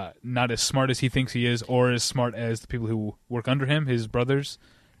not as smart as he thinks he is, or as smart as the people who work under him, his brothers,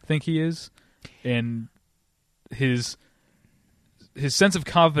 think he is, and his sense of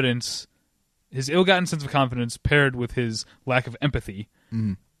confidence, his ill-gotten sense of confidence, paired with his lack of empathy,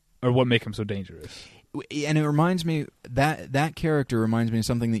 are what make him so dangerous. And it reminds me, that character reminds me of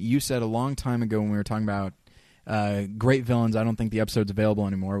something that you said a long time ago when we were talking about great villains. I don't think the episode's available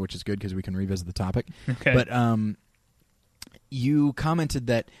anymore, which is good because we can revisit the topic. Okay. But you commented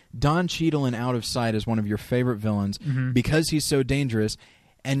that Don Cheadle in Out of Sight is one of your favorite villains because he's so dangerous.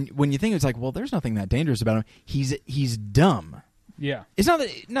 And when you think it's like, well, there's nothing that dangerous about him. He's dumb. Yeah. It's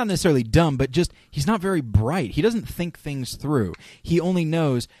not necessarily dumb, but just he's not very bright. He doesn't think things through. He only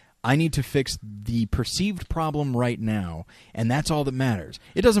knows, I need to fix the perceived problem right now, and that's all that matters.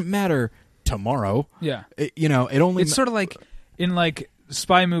 It doesn't matter tomorrow. Yeah. It only... It's sort of like in like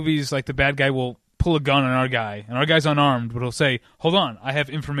spy movies, like the bad guy will pull a gun on our guy, and our guy's unarmed, but he'll say, hold on, I have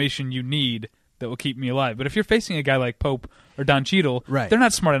information you need that will keep me alive. But if you're facing a guy like Pope or Don Cheadle, they're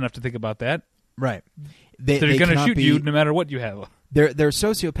not smart enough to think about that. Right. They're going to shoot you no matter what you have. They're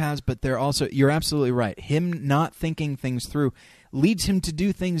sociopaths, but they're also... You're absolutely right. Him not thinking things through leads him to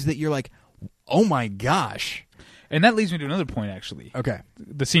do things that you're like, oh my gosh. And that leads me to another point, actually. Okay.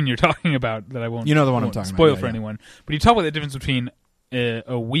 The scene you're talking about that I won't... You know the one I'm talking spoil about. for anyone. But you talk about the difference between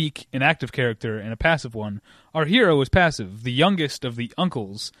a weak, inactive character and a passive one. Our hero is passive. The youngest of the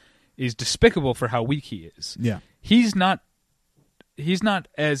uncles is despicable for how weak he is. Yeah. He's not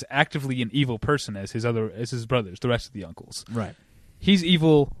as actively an evil person as his brothers, the rest of the uncles. Right. He's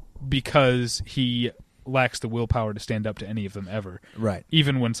evil because he lacks the willpower to stand up to any of them ever. Right.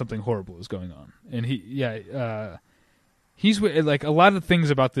 Even when something horrible is going on. And he's like, a lot of things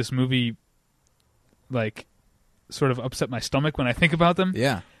about this movie like sort of upset my stomach when I think about them.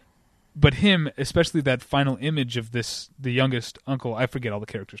 Yeah. But him, especially that final image of the youngest uncle, I forget all the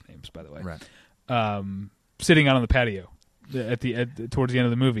characters' names, by the way. Right. Sitting out on the patio towards the end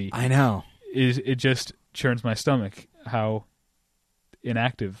of the movie. I know. It just churns my stomach how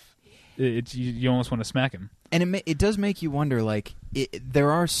inactive. You almost want to smack him. And it does make you wonder, like,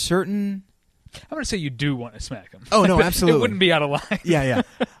 there are certain... I'm going to say you do want to smack him. Oh, no, absolutely. It wouldn't be out of line. Yeah.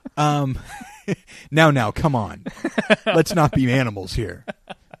 Now, come on. Let's not be animals here.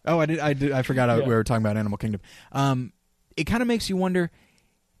 Oh, I forgot we were talking about Animal Kingdom. It kind of makes you wonder,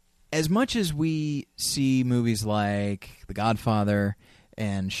 as much as we see movies like The Godfather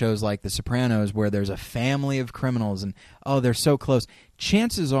and shows like The Sopranos where there's a family of criminals and, they're so close,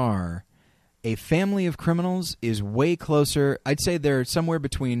 chances are a family of criminals is way closer. I'd say they're somewhere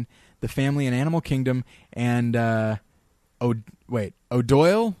between the family in Animal Kingdom and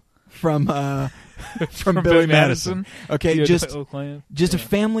O'Doyle from Billy Madison. Okay, just a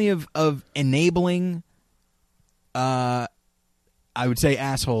family of enabling, I would say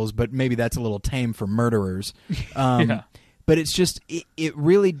assholes, but maybe that's a little tame for murderers. But it's just it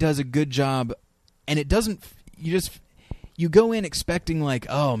really does a good job, and it doesn't. You go in expecting like,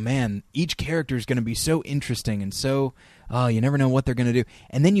 oh man, each character is going to be so interesting and so you never know what they're going to do,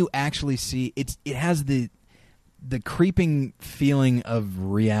 and then you actually see it has the creeping feeling of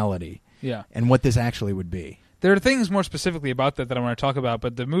reality. Yeah. And what this actually would be. There are things more specifically about that I want to talk about,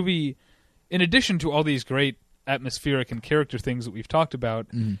 but the movie, in addition to all these great atmospheric and character things that we've talked about,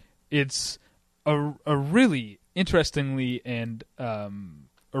 it's a really interestingly and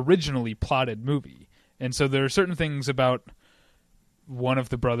originally plotted movie. And so there are certain things about one of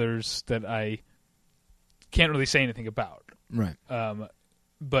the brothers that I can't really say anything about. Right.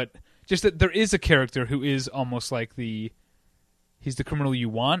 But just that there is a character who is almost like he's the criminal you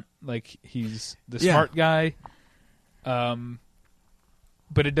want, like he's the smart guy. But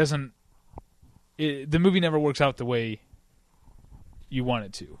the movie never works out the way you want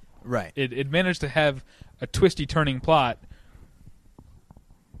it to. Right. It managed to have a twisty turning plot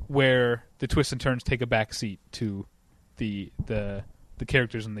where the twists and turns take a back seat to the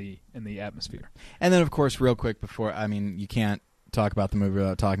characters in the atmosphere. And then, of course, real quick before, you can't talk about the movie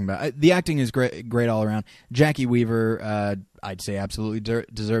without talking about the acting is great all around. Jackie Weaver, I'd say absolutely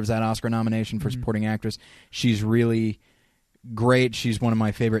deserves that Oscar nomination for supporting actress. She's really great. She's one of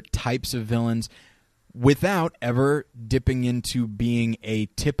my favorite types of villains without ever dipping into being a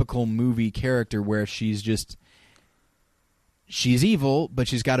typical movie character where she's evil, but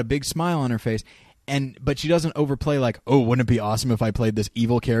she's got a big smile on her face. But she doesn't overplay like, oh, wouldn't it be awesome if I played this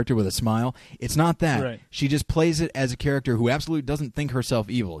evil character with a smile? It's not that. Right. She just plays it as a character who absolutely doesn't think herself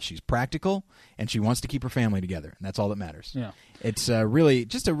evil. She's practical, and she wants to keep her family together, and that's all that matters. Yeah. It's really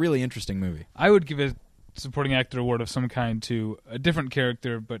just a really interesting movie. I would give a supporting actor award of some kind to a different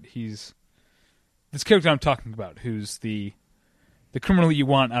character, but he's this character I'm talking about, who's the criminal you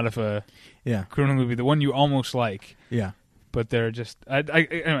want out of a criminal movie, the one you almost like. Yeah. But they're just...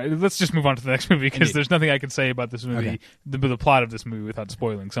 anyway, let's just move on to the next movie, because there's nothing I can say about this movie, the plot of this movie, without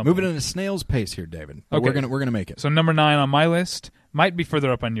spoiling something. Moving at a snail's pace here, David. But we're gonna make it. So number 9 on my list might be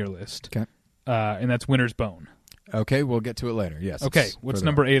further up on your list. Okay. And that's Winter's Bone. Okay, we'll get to it later. Yes. Okay, what's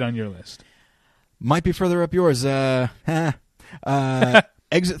number 8 on your list? Might be further up yours.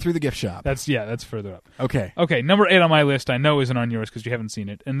 Exit Through the Gift Shop. That's further up. Okay, number 8 on my list I know isn't on yours because you haven't seen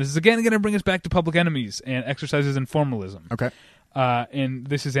it. And this is again going to bring us back to Public Enemies and Exercises in Formalism. Okay. And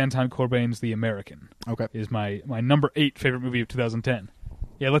this is Anton Corbijn's The American. Okay. Is my number 8 favorite movie of 2010.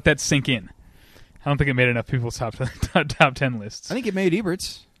 Yeah, let that sink in. I don't think it made enough people's top 10 lists. I think it made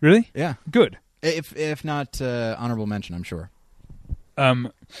Ebert's. Really? Yeah. Good. If not honorable mention, I'm sure.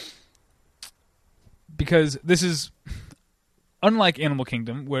 Because this is... unlike Animal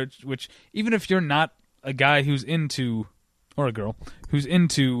Kingdom, which even if you're not a guy who's into, or a girl, who's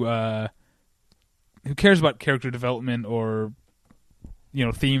into, who cares about character development or,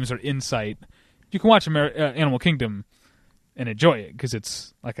 themes or insight, you can watch Animal Kingdom and enjoy it, because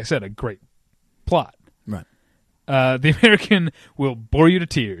it's, like I said, a great plot. Right. The American will bore you to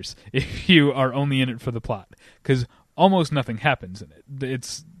tears if you are only in it for the plot, because almost nothing happens in it.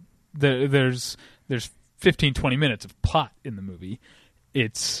 There's 15-20 minutes of plot in the movie.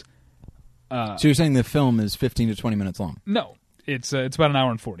 It's so you're saying the film is 15 to 20 minutes long? No, it's about an hour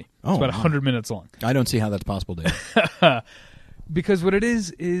and 40. It's about 100 minutes long. I don't see how that's possible, Dave. Because what it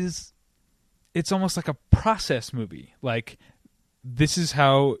is it's almost like a process movie. Like, this is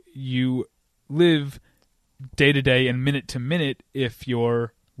how you live day to day and minute to minute if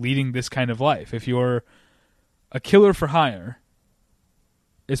you're leading this kind of life. If you're a killer for hire,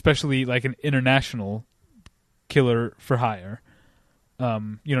 especially like an international killer for hire,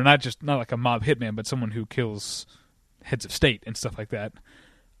 not like a mob hitman, but someone who kills heads of state and stuff like that.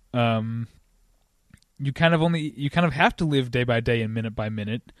 You kind of have to live day by day and minute by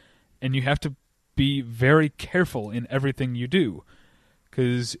minute, and you have to be very careful in everything you do,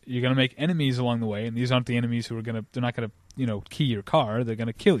 because you're going to make enemies along the way, and these aren't the enemies they're not going to key your car, they're going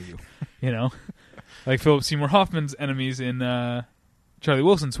to kill you. Like Philip Seymour Hoffman's enemies in Charlie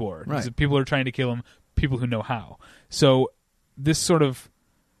Wilson's War. Right. People are trying to kill him, people who know how. So this sort of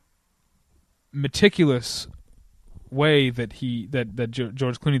meticulous way that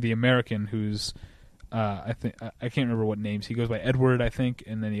George Clooney, the American, who's I can't remember what names he goes by, Edward, I think,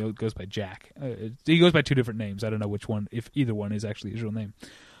 and then he goes by Jack. He goes by 2 different names. I don't know which one, if either one is actually his real name.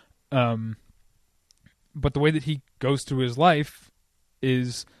 But the way that he goes through his life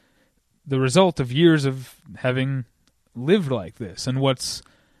is the result of years of having lived like this. And what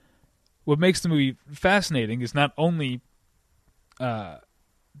makes the movie fascinating is not only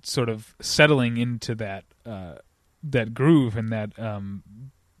sort of settling into that groove and that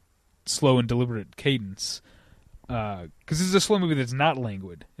slow and deliberate cadence, because this is a slow movie that's not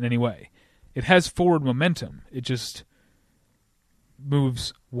languid in any way. It has forward momentum. It just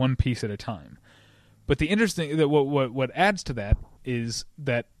moves one piece at a time. But the interesting what adds to that is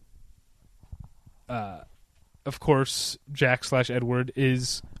that, of course, Jack/Edward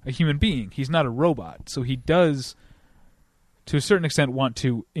is a human being. He's not a robot, so he does, to a certain extent, want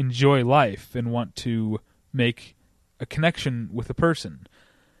to enjoy life and want to make a connection with a person.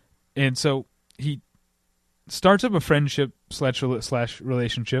 And so he starts up a friendship slash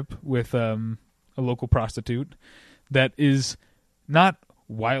relationship with a local prostitute that is not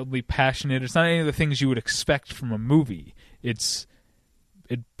wildly passionate. It's not any of the things you would expect from a movie. It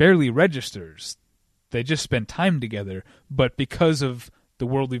barely registers. They just spend time together, but because of the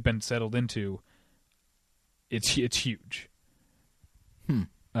world we've been settled into, it's huge.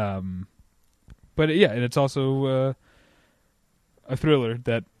 But yeah, and it's also a thriller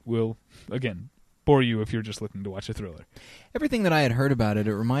that will, again, bore you if you're just looking to watch a thriller. Everything that I had heard about it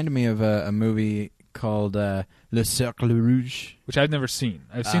reminded me of a movie called Le Cercle Rouge, which I've never seen.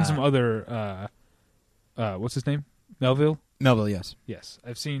 I've seen some other. What's his name? Melville. Melville, yes. Yes,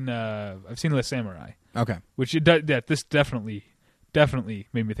 I've seen Le Samurai. Okay. Which this definitely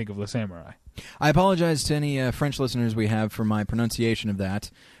made me think of Le Samurai. I apologize to any French listeners we have for my pronunciation of that.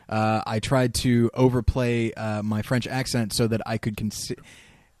 I tried to overplay my French accent so that I could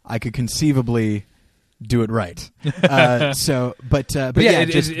conceivably do it right. But yeah,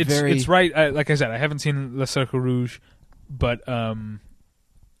 it's right. Like I said, I haven't seen Le Cercle Rouge, but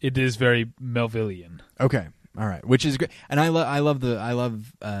it is very Melvillian. Okay. All right, which is great, and I love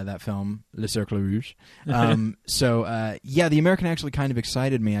that film, Le Cercle Rouge. The American actually kind of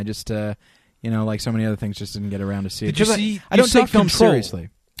excited me. I just, like so many other things, just didn't get around to see it. Did you see? I don't take films Control, seriously.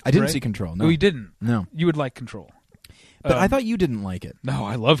 I didn't right? see Control. No, you didn't. No, you would like Control, but I thought you didn't like it. No,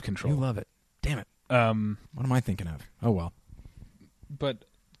 I love Control. You love it. Damn it. What am I thinking of? Oh well. But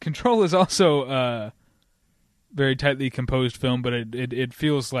Control is also a very tightly composed film, but it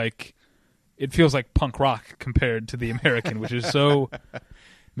feels like. It feels like punk rock compared to the American, which is so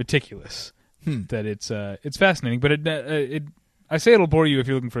meticulous that it's fascinating. But I say it'll bore you if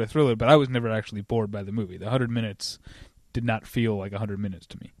you're looking for a thriller, but I was never actually bored by the movie. The 100 minutes did not feel like 100 minutes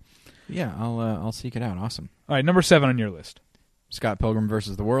to me. Yeah, I'll seek it out. Awesome. All right, number 7 on your list. Scott Pilgrim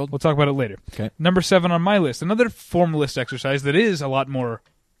versus the World. We'll talk about it later. Okay. Number 7 on my list. Another formalist exercise that is a lot more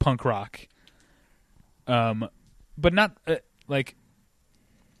punk rock, but not like.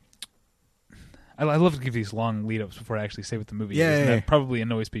 I love to give these long lead-ups before I actually say what the movie is. And that probably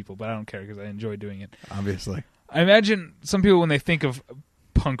annoys people, but I don't care because I enjoy doing it. Obviously. I imagine some people, when they think of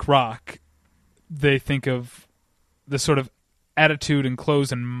punk rock, they think of the sort of attitude and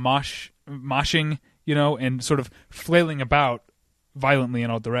clothes and moshing, and sort of flailing about violently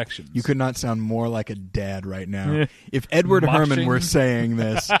in all directions. You could not sound more like a dad right now. If Edward Herman were saying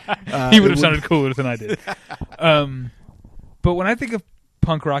this... he would have sounded cooler than I did. But when I think of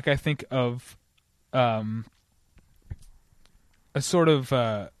punk rock, I think of... a sort of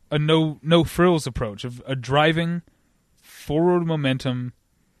a no frills approach of a driving forward momentum,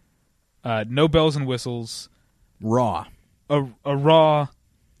 no bells and whistles, raw, a raw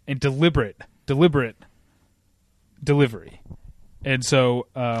and deliberate delivery, and so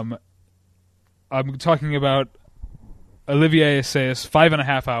I'm talking about Olivier Assayas'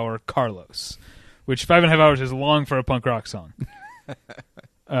 5.5 hour Carlos, which 5.5 hours is long for a punk rock song.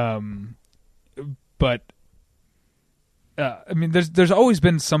 But there's always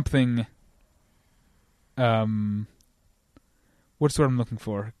been something. What's the word I'm looking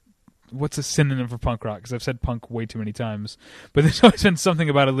for? What's a synonym for punk rock? Because I've said punk way too many times. But there's always been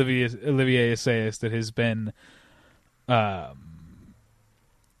something about Olivier Assayas that has been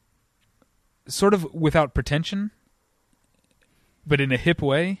sort of without pretension, but in a hip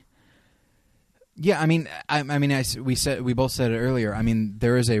way. Yeah, we both said it earlier. I mean,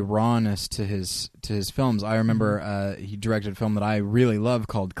 there is a rawness to his films. I remember he directed a film that I really love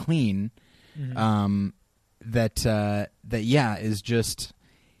called Clean. Mm-hmm. Is just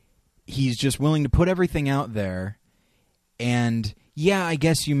he's just willing to put everything out there, and I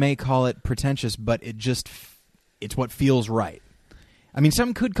guess you may call it pretentious, but it's what feels right. I mean,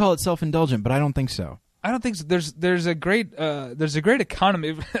 some could call it self-indulgent, but I don't think so. I don't think so. There's a great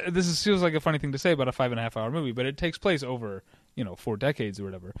economy. This feels like a funny thing to say about a 5.5 hour movie, but it takes place over 4 decades or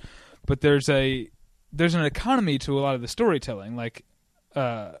whatever. But there's an economy to a lot of the storytelling. Like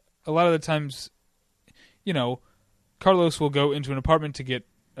a lot of the times, Carlos will go into an apartment to get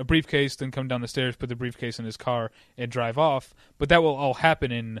a briefcase, then come down the stairs, put the briefcase in his car, and drive off. But that will all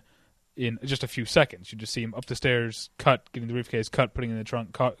happen in just a few seconds. You just see him up the stairs, cut, getting the briefcase, cut, putting it in the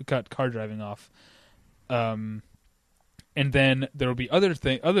trunk, cut, car driving off. And then there will be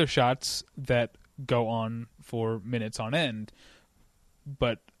other shots that go on for minutes on end,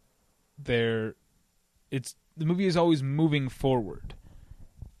 but the movie is always moving forward.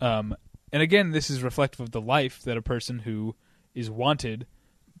 And again, this is reflective of the life that a person who is wanted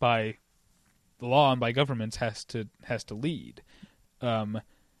by the law and by governments has to lead.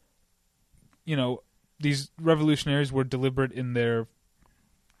 These revolutionaries were deliberate in their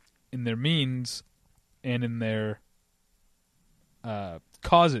means and in their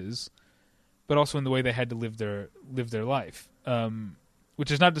causes, but also in the way they had to live their life.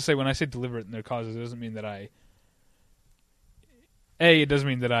 Which is not to say, when I say deliberate in their causes, it doesn't mean that it doesn't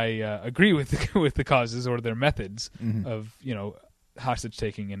mean that I agree with the causes or their methods of hostage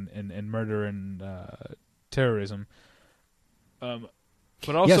taking and murder and terrorism.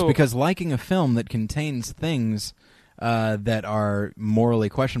 But also, yes, because liking a film that contains things that are morally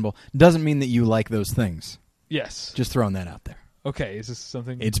questionable doesn't mean that you like those things. Yes. Just throwing that out there. Okay, is this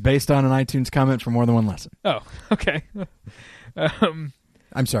something... It's based on an iTunes comment for More Than One Lesson. Oh, okay. I'm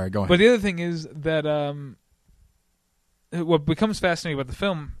sorry, go ahead. But the other thing is that what becomes fascinating about the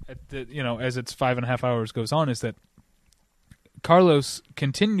film, as its 5.5 hours goes on, is that Carlos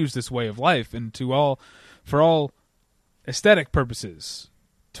continues this way of life, and for all aesthetic purposes,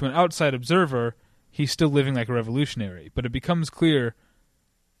 to an outside observer, he's still living like a revolutionary. But it becomes clear,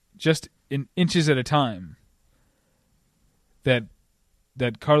 just in inches at a time, that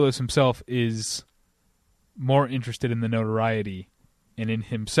Carlos himself is more interested in the notoriety and in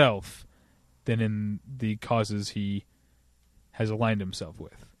himself than in the causes he has aligned himself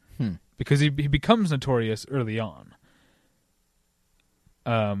with. Because he becomes notorious early on.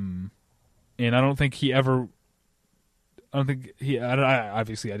 And I don't think he ever...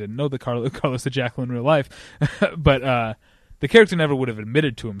 obviously I didn't know the Carlos the Jackal in real life, but the character never would have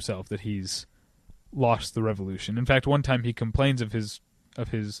admitted to himself that he's lost the revolution. In fact, one time he complains of his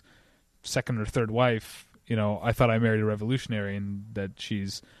second or third wife. I thought I married a revolutionary and that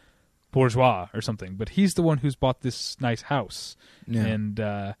she's bourgeois or something. But he's the one who's bought this nice house, and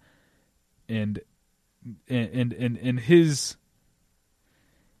his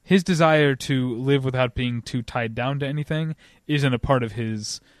desire to live without being too tied down to anything isn't a part of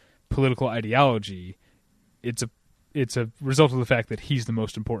his political ideology. It's a result of the fact that he's the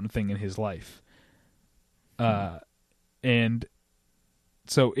most important thing in his life. And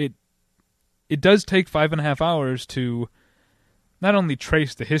so it does take 5.5 hours to not only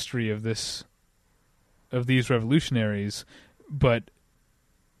trace the history of these revolutionaries, but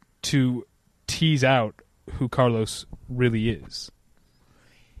to tease out who Carlos really is.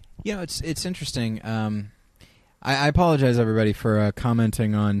 It's interesting. I apologize, everybody, for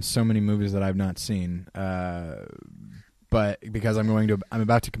commenting on so many movies that I've not seen. But because I'm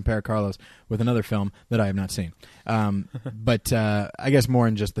about to compare Carlos with another film that I have not seen. But I guess more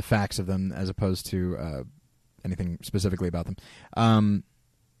in just the facts of them as opposed to anything specifically about them.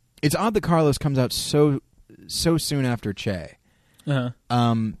 It's odd that Carlos comes out so soon after Che.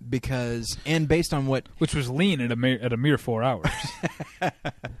 Uh-huh. Because, and based on what... Which was lean at a mere 4 hours.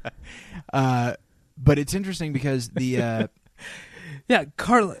 But it's interesting because the... Yeah,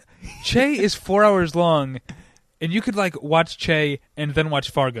 Che is 4 hours long, and you could watch Che and then watch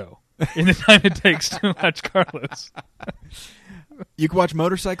Fargo in the time it takes to watch Carlos. You could watch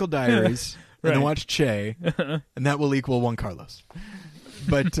Motorcycle Diaries and then watch Che, Uh-huh. and that will equal one Carlos.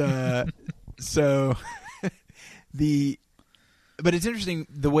 But so but it's interesting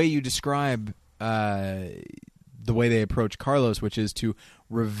the way you describe the way they approach Carlos, which is to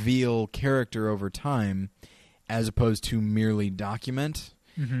reveal character over time as opposed to merely document.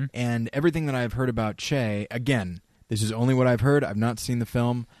 Mm-hmm. And everything that I've heard about Che, again, this is only what I've heard. I've not seen the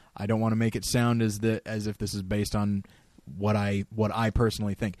film. I don't want to make it sound as if this is based on what I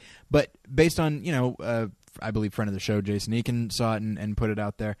personally think. But based on, I believe friend of the show, Jason Eakin, saw it and put it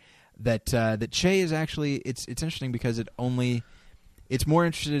out there, that Che is actually, it's interesting because it's more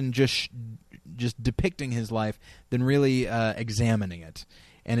interested in just depicting his life than really examining it.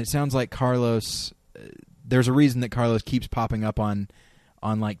 And it sounds like Carlos, there's a reason that Carlos keeps popping up on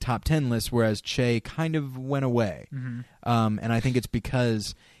top 10 lists, whereas Che kind of went away. Mm-hmm. And I think it's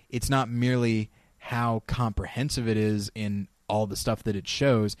because it's not merely how comprehensive it is in all the stuff that it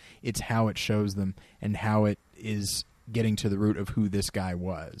shows, it's how it shows them and how it is getting to the root of who this guy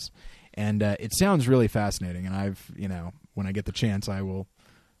was. And it sounds really fascinating, and when I get the chance, I will...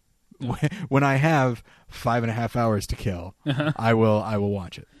 When I have 5.5 hours to kill, uh-huh. I will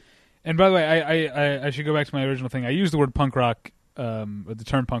watch it. And by the way, I should go back to my original thing. I used the word punk rock, or the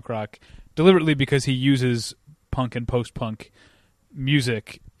term punk rock, deliberately because he uses punk and post-punk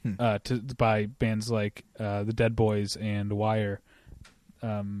music by bands like the Dead Boys and Wire.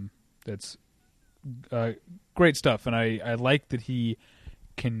 That's great stuff, and I like that he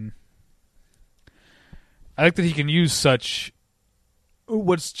can. I like that he can use such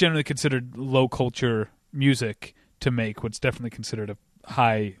what's generally considered low culture music to make what's definitely considered a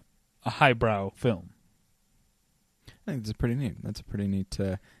highbrow film. I think that's pretty neat. That's a pretty neat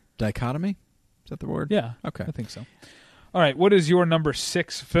dichotomy. Is that the word? Yeah. Okay. I think so. All right. What is your number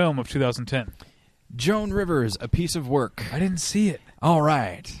 6 film of 2010? Joan Rivers, A Piece of Work. I didn't see it. All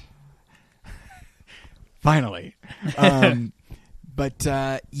right. Finally. But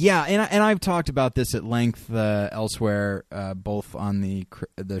and I've talked about this at length elsewhere, both on the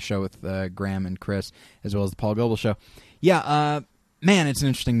show with Graham and Chris, as well as the Paul Goebel show. Yeah, man, it's an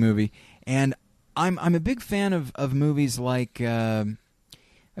interesting movie, and I'm a big fan of movies like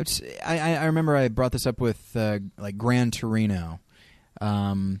I remember I brought this up with like Gran Torino,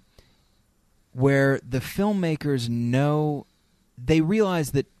 where the filmmakers they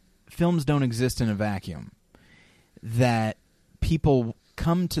realize that films don't exist in a vacuum, that people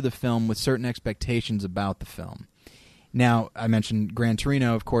come to the film with certain expectations about the film. Now, I mentioned Gran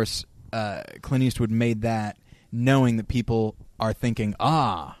Torino, of course. Clint Eastwood made that knowing that people are thinking,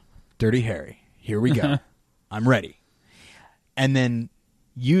 Dirty Harry, here we go. I'm ready. And then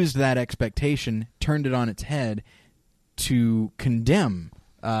used that expectation, turned it on its head to condemn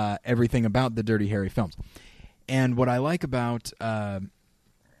everything about the Dirty Harry films. And what I like about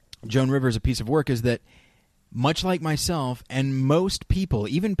Joan Rivers, A Piece of Work, is that much like myself and most people,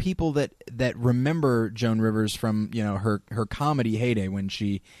 even people that remember Joan Rivers from her comedy heyday when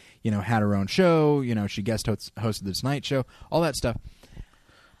she had her own show, she guest hosted the Tonight Show, all that stuff.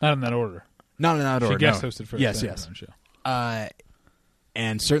 Not in that order. Not in that order. She guest hosted first. Yes. Show.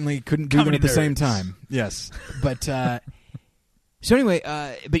 And certainly couldn't do Comedy them at the nerds. same time. Yes, but so anyway,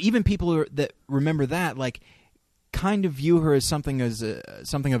 but even people that remember that, like, kind of view her as something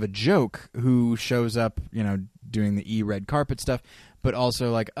of a joke who shows up, doing the red carpet stuff, but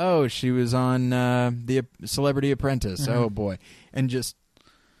also like, oh, she was on the Celebrity Apprentice. Mm-hmm. Oh boy, and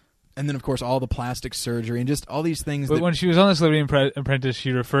then of course all the plastic surgery and just all these things. But when she was on the Celebrity Apprentice,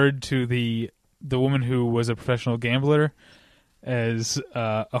 she referred to the woman who was a professional gambler as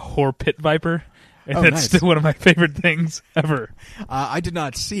a whore pit viper. And that's nice. still one of my favorite things ever. I did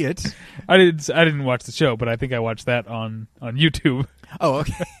not see it. I didn't watch the show, but I think I watched that on YouTube. Oh,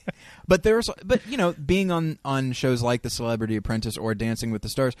 okay. But being on shows like The Celebrity Apprentice or Dancing with the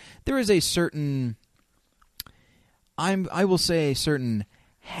Stars, there is a certain, I will say, a certain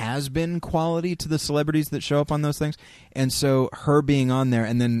has-been quality to the celebrities that show up on those things. And so her being on there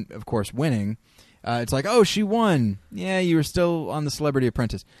and then, of course, winning, it's like, oh, she won. Yeah, you were still on The Celebrity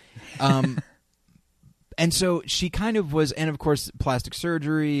Apprentice. And so she kind of was, and of course, plastic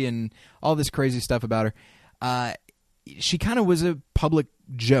surgery and all this crazy stuff about her. She kind of was a public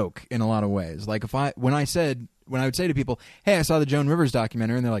joke in a lot of ways. Like when I would say to people, "Hey, I saw the Joan Rivers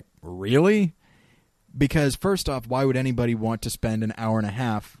documentary," and they're like, "Really?" Because first off, why would anybody want to spend an hour and a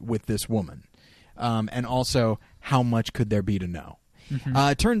half with this woman? And also, how much could there be to know?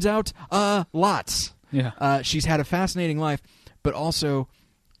 Mm-hmm. Turns out, lots. Yeah. She's had a fascinating life, but also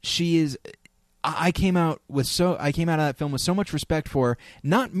she is. I came out of that film with so much respect for her,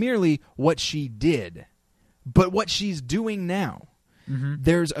 not merely what she did, but what she's doing now.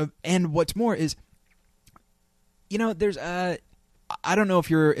 Mm-hmm. And what's more is, there's I don't know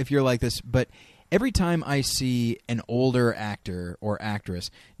if you're like this, but every time I see an older actor or actress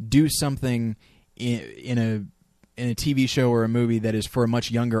do something in a TV show or a movie that is for a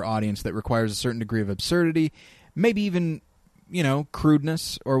much younger audience that requires a certain degree of absurdity, maybe even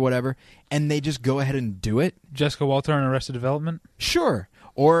crudeness or whatever, and they just go ahead and do it. Jessica Walter on Arrested Development? Sure.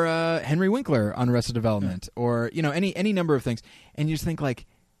 Or Henry Winkler on Arrested Development. Yeah. Or, any number of things. And you just think, like,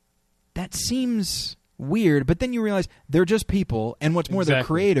 that seems weird, but then you realize they're just people, and what's more, they're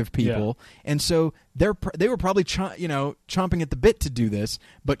creative people, and so they were probably chomping at the bit to do this,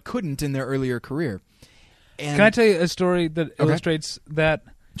 but couldn't in their earlier career. And can I tell you a story that illustrates that?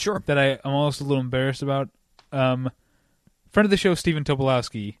 Sure. That I'm almost a little embarrassed about? Friend of the show, Stephen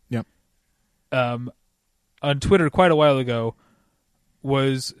Tobolowsky, yep. On Twitter quite a while ago,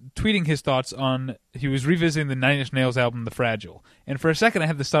 was tweeting his thoughts on, he was revisiting the Nine Inch Nails album, The Fragile. And for a second I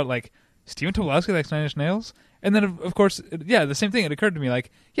had this thought, like, Stephen Tobolowsky likes Nine Inch Nails? And then, of course, the same thing. It occurred to me, like,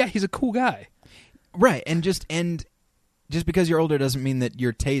 yeah, he's a cool guy. Right, and just because you're older doesn't mean that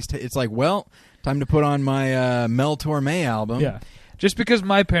your taste, it's like, well, time to put on my Mel Torme album. Yeah. Just because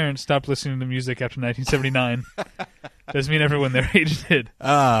my parents stopped listening to music after 1979 doesn't mean everyone their age did.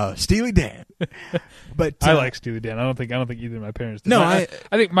 Steely Dan. But I like Steely Dan. I don't think either of my parents did. No, I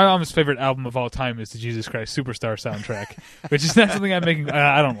think my mom's favorite album of all time is the Jesus Christ Superstar soundtrack, which is not something I'm making.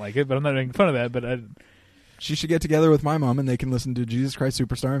 I don't like it, but I'm not making fun of that. But she should get together with my mom and they can listen to Jesus Christ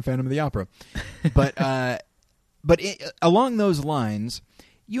Superstar and Phantom of the Opera. But along those lines,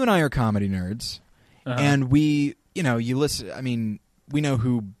 you and I are comedy nerds, and we, you listen. I mean, we know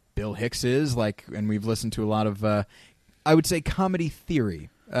who Bill Hicks is, and we've listened to a lot of, I would say, comedy theory,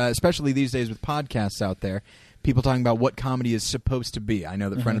 especially these days with podcasts out there, people talking about what comedy is supposed to be. I know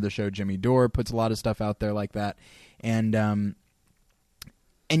that friend of the show, Jimmy Dore, puts a lot of stuff out there like that. And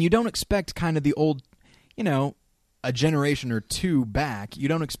you don't expect kind of the old, a generation or two back, you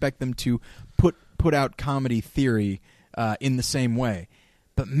don't expect them to put out comedy theory in the same way.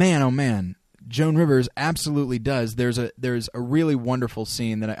 But man, oh man, Joan Rivers absolutely does. There's a really wonderful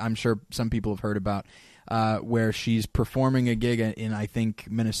scene that I'm sure some people have heard about where she's performing a gig in, I think,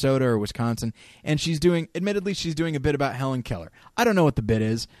 Minnesota or Wisconsin, and she's doing a bit about Helen Keller. I don't know what the bit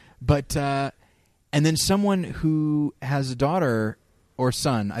is, but and then someone who has a daughter or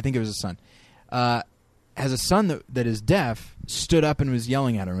son, I think it was a son, has a son that is deaf, stood up and was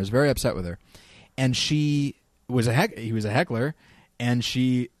yelling at her and was very upset with her, and he was a heckler, and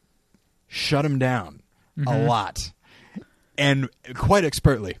she shut him down a lot. And quite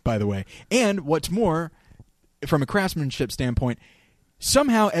expertly, by the way. And what's more, from a craftsmanship standpoint,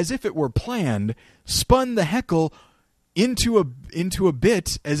 somehow, as if it were planned, spun the heckle into a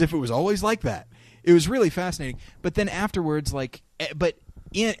bit as if it was always like that. It was really fascinating. But then afterwards,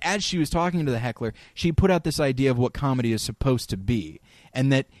 as she was talking to the heckler, she put out this idea of what comedy is supposed to be,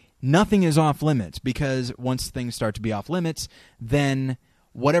 and that nothing is off limits, because once things start to be off limits, then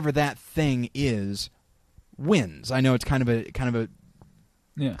whatever that thing is wins. I know it's kind of a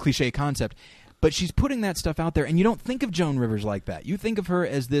cliche concept, but she's putting that stuff out there, and you don't think of Joan Rivers like that. You think of her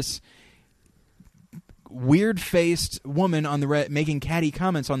as this weird-faced woman on the making catty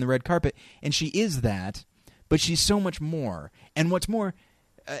comments on the red carpet, and she is that, but she's so much more. And what's more,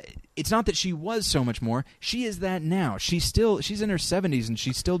 it's not that she was so much more. She is that now. She's in her 70s, and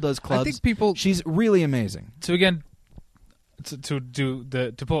she still does clubs. I think she's really amazing. So again, to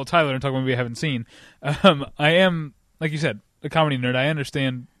pull a Tyler and talk about a movie I haven't seen, I am, like you said, a comedy nerd. I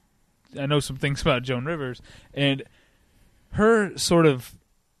know some things about Joan Rivers, and her sort of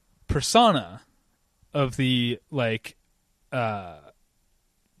persona of the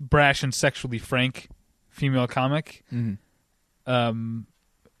brash and sexually frank female comic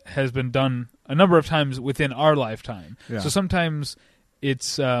has been done a number of times within our lifetime. Yeah. So sometimes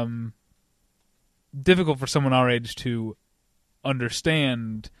it's difficult for someone our age to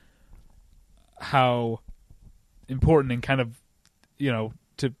understand how important and kind of,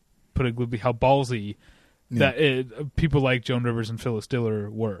 to put it glibly, how ballsy that people like Joan Rivers and Phyllis Diller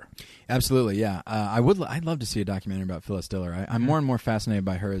were. Absolutely, yeah. I'd love to see a documentary about Phyllis Diller. I'm more and more fascinated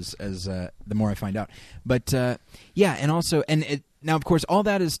by her as the more I find out. But and also, now of course, all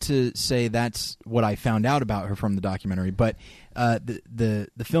that is to say that's what I found out about her from the documentary. But the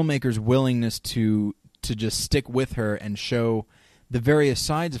filmmaker's willingness to just stick with her and show the various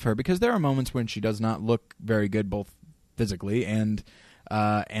sides of her, because there are moments when she does not look very good, both physically and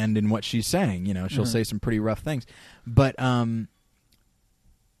in what she's saying. She'll say some pretty rough things, but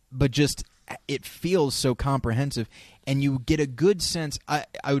just it feels so comprehensive, and you get a good sense. I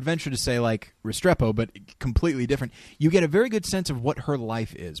would venture to say like Restrepo, but completely different. You get a very good sense of what her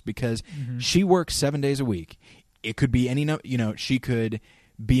life is, because she works 7 days a week. It could be she could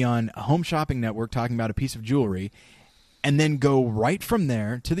be on a home shopping network talking about a piece of jewelry, and then go right from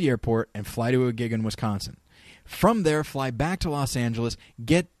there to the airport and fly to a gig in Wisconsin. From there, fly back to Los Angeles,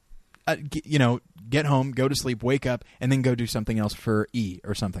 get home, go to sleep, wake up, and then go do something else for E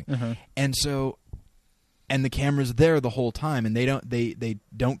or something. And so, and the camera's there the whole time, and they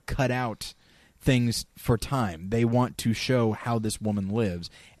don't cut out things for time. They want to show how this woman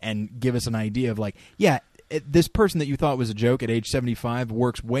lives and give us an idea of this person that you thought was a joke at age 75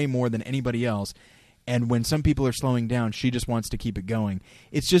 works way more than anybody else. And when some people are slowing down, she just wants to keep it going.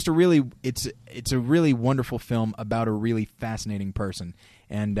 It's just a really wonderful film about a really fascinating person,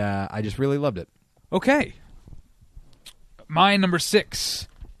 and I just really loved it. Okay, my number 6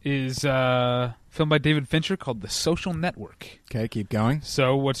 is a film by David Fincher called The Social Network. Okay, keep going.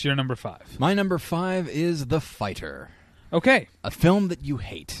 So, what's your number 5? My number 5 is The Fighter. Okay, a film that you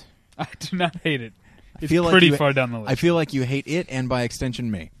hate. I do not hate it. It's pretty far down the list. I feel like you hate it, and by extension,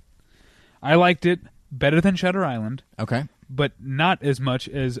 me. I liked it better than Shutter Island. Okay. But not as much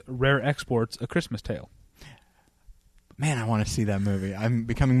as Rare Export's A Christmas Tale. Man, I want to see that movie. I'm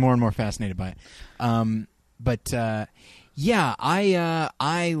becoming more and more fascinated by it. I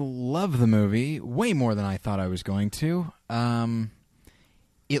love the movie way more than I thought I was going to.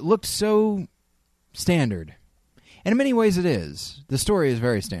 It looked so standard. And in many ways it is. The story is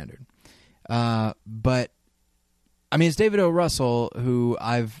very standard. But I mean, it's David O. Russell, who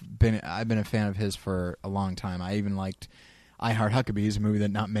I've been a fan of his for a long time. I even liked I Heart Huckabees, a movie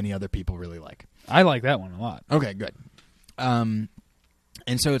that not many other people really like. I like that one a lot. Okay, good. And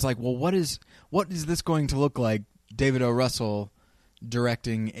so it's like, well, what is this going to look like? David O. Russell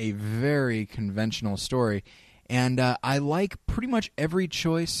directing a very conventional story, and I like pretty much every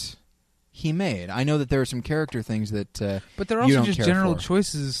choice he made. I know that there are some character things that, but there are also just general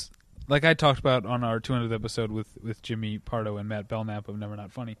choices. Like I talked about on our 200th episode with Jimmy Pardo and Matt Belknap of Never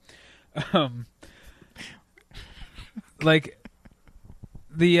Not Funny.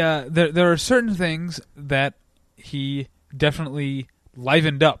 There are certain things that he definitely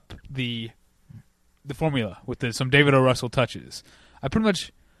livened up the the formula with some David O. Russell touches. I pretty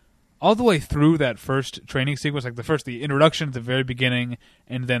much all the way through that first training sequence, like the introduction at the very beginning,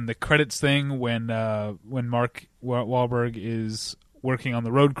 and then the credits thing when Mark Wahlberg is working on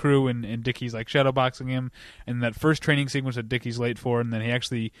the road crew and Dickie's like shadowboxing him, and that first training sequence that Dickie's late for, and then he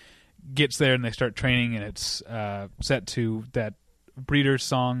actually gets there and they start training, and it's set to that Breeders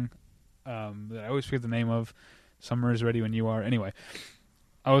song that I always forget the name of, Summer is Ready When You Are. Anyway,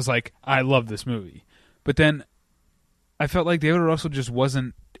 I was like, I love this movie. But then I felt like David O. Russell just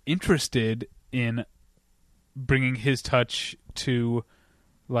wasn't interested in bringing his touch to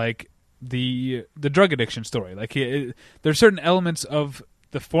like the drug addiction story. Like there's certain elements of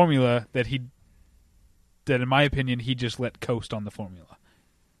the formula that in my opinion he just let coast on the formula.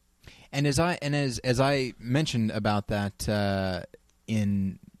 And as I mentioned about that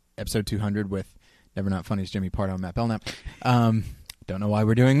in episode 200 with Never Not Funny's Jimmy Pardo and Matt Belknap, don't know why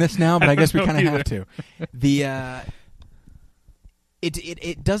we're doing this now, but I guess we kind of have to.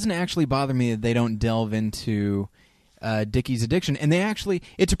 It doesn't actually bother me that they don't delve into Dickie's addiction, and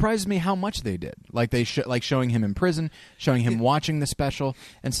it surprises me how much they did. Like showing him in prison, showing him watching the special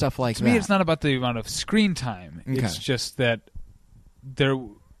and stuff like that. To me, it's not about the amount of screen time. Okay. It's just that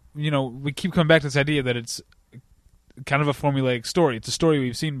we keep coming back to this idea that it's kind of a formulaic story. It's a story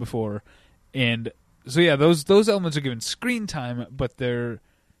we've seen before, and so yeah, those elements are given screen time, but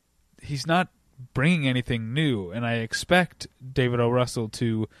he's not bringing anything new, and I expect David O. Russell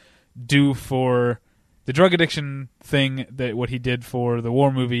to do for the drug addiction thing that what he did for the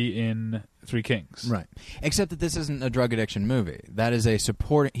war movie in Three Kings. Right. Except that this isn't a drug addiction movie. That is a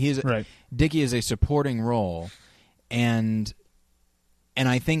supporting. Right. Dickie is a supporting role, and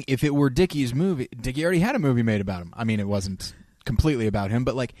I think if it were Dickie's movie, Dickie already had a movie made about him. I mean, it wasn't completely about him,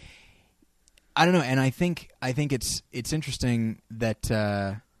 but like, I don't know. And I think it's interesting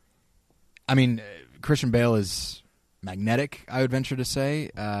that. Christian Bale is magnetic, I would venture to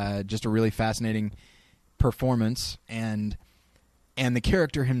say. Just a really fascinating performance, and the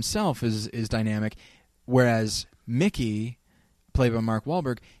character himself is dynamic. Whereas Mickey, played by Mark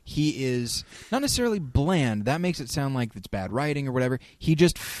Wahlberg, he is not necessarily bland. That makes it sound like it's bad writing or whatever. He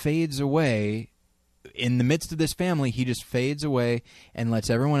just fades away in the midst of this family. He just fades away and lets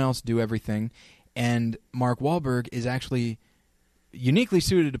everyone else do everything. And Mark Wahlberg is actually uniquely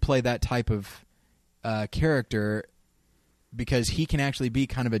suited to play that type of character because he can actually be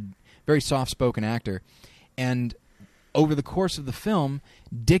kind of a very soft-spoken actor. And over the course of the film,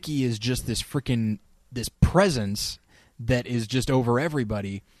 Dickie is just this presence that is just over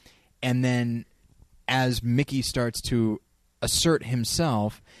everybody. And then as Mickey starts to assert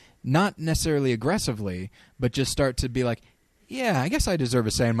himself, not necessarily aggressively, but just start to be like, yeah, I guess I deserve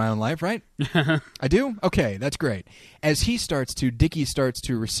a say in my own life, right? I do? Okay, that's great. As Dickie starts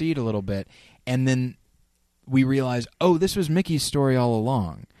to recede a little bit, and then we realize, oh, this was Mickey's story all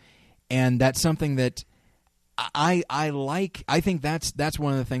along. And that's something that I like. I think that's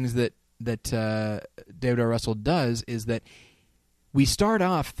one of the things that David O. Russell does, is that we start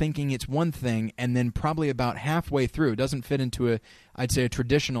off thinking it's one thing, and then probably about halfway through, it doesn't fit into I'd say a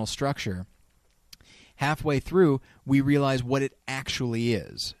traditional structure. Halfway through, we realize what it actually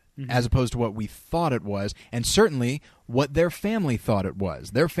is, as opposed to what we thought it was, and certainly what their family thought it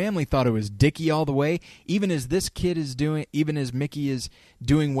was. Their family thought it was Dickie all the way, even as this kid is doing, even as Mickey is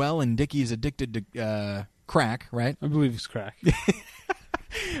doing well, and Dickie is addicted to crack, right? I believe it's crack.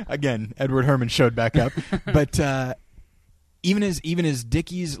 Again, Edward Herman showed back up. But even as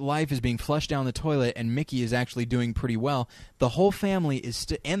Dickie's life is being flushed down the toilet and Mickey is actually doing pretty well, the whole family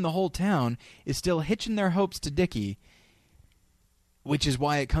and the whole town is still hitching their hopes to Dickie, which is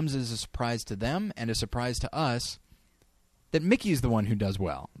why it comes as a surprise to them and a surprise to us that Mickey's the one who does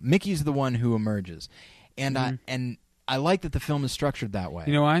well. Mickey's the one who emerges. And I like that the film is structured that way.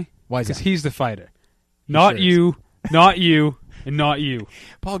 You know why? Why is that? Because he's the fighter. Not you, not you, and not you.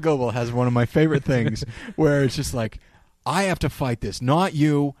 Paul Goebel has one of my favorite things where it's just like, I have to fight this. Not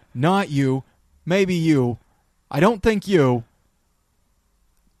you, maybe you. I don't think you.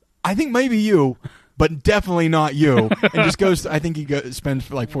 I think maybe you, but definitely not you. And just goes, I think he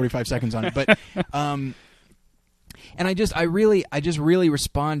spends like 45 seconds on it. But, and I just really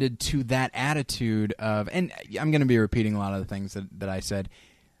responded to that attitude of, and I'm going to be repeating a lot of the things that I said.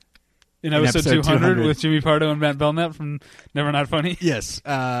 In episode 200 with Jimmy Pardo and Matt Belknap from Never Not Funny? Yes,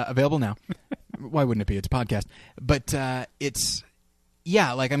 available now. Why wouldn't it be? It's a podcast. But it's,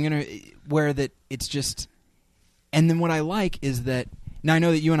 yeah, like I'm going to, where that it's just, and then what I like is that, now I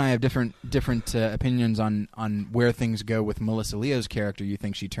know that you and I have different opinions on where things go with Melissa Leo's character. You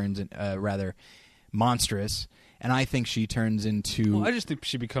think she turns rather monstrous, and I think she turns into... Well, I just think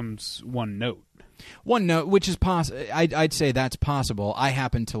she becomes one note. One note, which is I'd say that's possible. I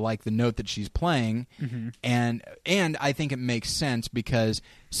happen to like the note that she's playing, and I think it makes sense because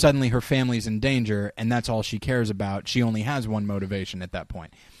suddenly her family's in danger, and that's all she cares about. She only has one motivation at that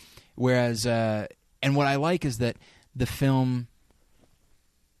point. Whereas, and what I like is that the film,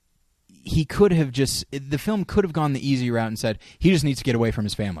 the film could have gone the easy route and said he just needs to get away from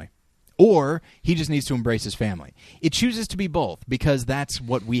his family. Or he just needs to embrace his family. It chooses to be both because that's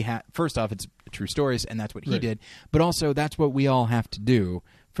what we have. First off, it's true stories, and that's what he did. But also, that's what we all have to do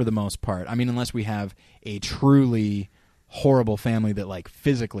for the most part. I mean, unless we have a truly horrible family that like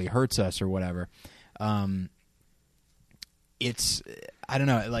physically hurts us or whatever. It's, I don't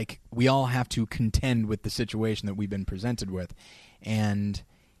know, like we all have to contend with the situation that we've been presented with, and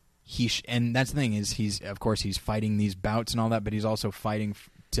and that's the thing is he's fighting these bouts and all that, but he's also fighting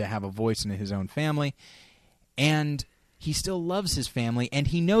to have a voice in his own family, and he still loves his family, and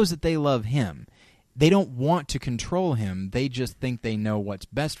he knows that they love him. They don't want to control him. They just think they know what's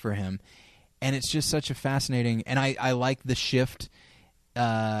best for him, and it's just such a fascinating, and I like the shift,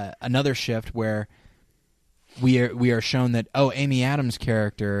 another shift where we are shown that, Amy Adams'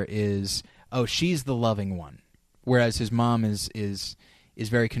 character is, she's the loving one, whereas his mom is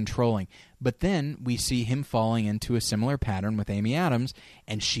very controlling. But then we see him falling into a similar pattern with Amy Adams,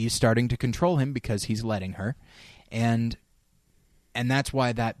 and she's starting to control him because he's letting her. And that's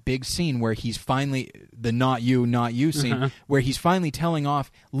why that big scene where he's finally, the not you scene, where he's finally telling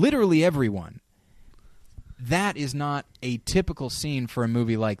off literally everyone, that is not a typical scene for a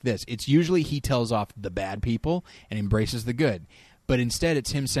movie like this. It's usually he tells off the bad people and embraces the good. But instead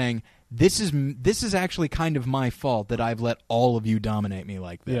it's him saying, this is actually kind of my fault that I've let all of you dominate me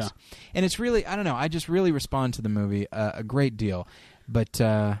like this. Yeah. And it's really, I don't know, I just really respond to the movie a great deal. But,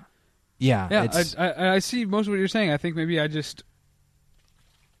 I see most of what you're saying. I think maybe I guess...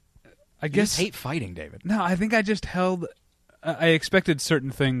 You just hate fighting, David. No, I think I just I expected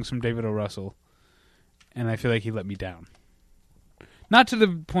certain things from David O. Russell, and I feel like he let me down. Not to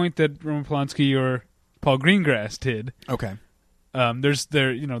the point that Roman Polanski or Paul Greengrass did. Okay. There's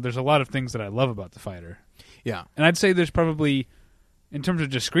a lot of things that I love about The Fighter. Yeah. And I'd say there's probably, in terms of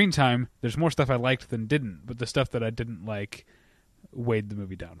just screen time, there's more stuff I liked than didn't, but the stuff that I didn't like weighed the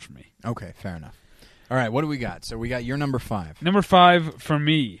movie down for me. Okay, fair enough. All right, what do we got? So we got your number 5. Number 5 for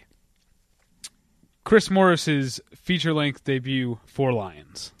me, Chris Morris's feature-length debut, Four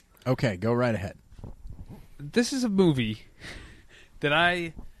Lions. Okay, go right ahead. This is a movie that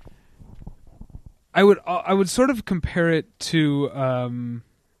I would sort of compare it to,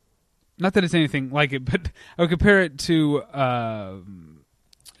 not that it's anything like it, but I would compare it to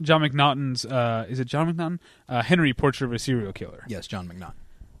John McNaughton's, is it John McNaughton? Henry, Portrait of a Serial Killer. Yes, John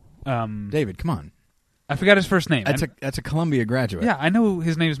McNaughton. David, come on. I forgot his first name. That's a Columbia graduate. Yeah, I know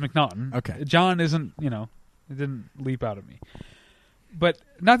his name is McNaughton. Okay. John isn't, it didn't leap out at me. But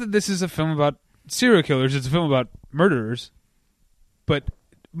not that this is a film about serial killers, it's a film about murderers, but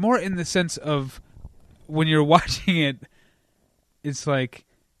more in the sense of when you're watching it, it's like,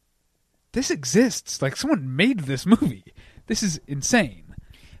 this exists. Like, someone made this movie. This is insane.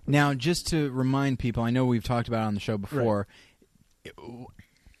 Now, just to remind people, I know we've talked about it on the show before,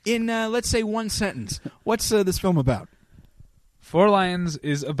 in, let's say, one sentence, what's this film about? Four Lions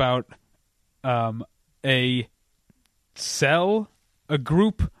is about a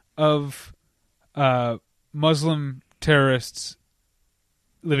group of Muslim terrorists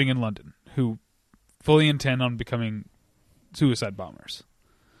living in London who fully intend on becoming suicide bombers.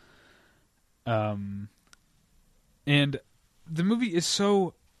 And the movie is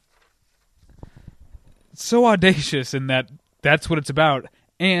so audacious in that that's what it's about,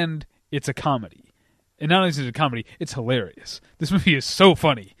 and it's a comedy. And not only is it a comedy, it's hilarious. This movie is so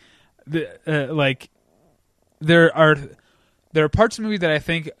funny. There are parts of the movie that I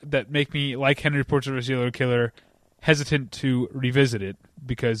think that make me, like Henry, Portrait of a Serial Killer, hesitant to revisit it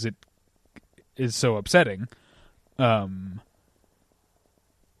because it is so upsetting. And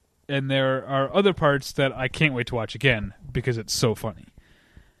there are other parts that I can't wait to watch again because it's so funny.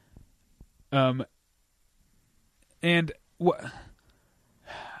 And what?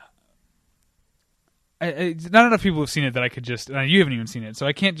 Not enough people have seen it that I could just... you haven't even seen it, so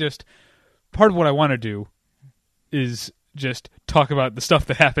I can't just... Part of what I want to do is just talk about the stuff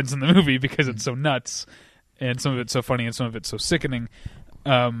that happens in the movie because it's so nuts, and some of it's so funny and some of it's so sickening.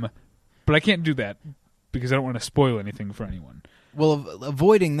 But I can't do that because I don't want to spoil anything for anyone. Well,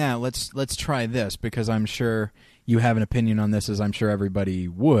 avoiding that, let's try this, because I'm sure you have an opinion on this, as I'm sure everybody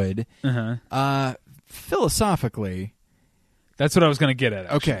would. Philosophically... That's what I was going to get at,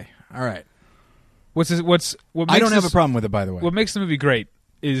 actually. Okay, all right. What makes I don't have a problem with it, by the way. What makes the movie great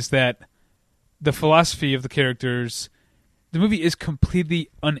is that the philosophy of the characters. The movie is completely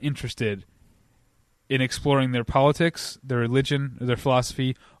uninterested in exploring their politics, their religion, or their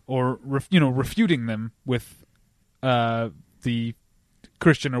philosophy, or refuting them with the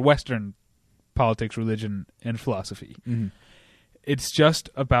Christian or Western politics, religion, and philosophy. Mm-hmm. It's just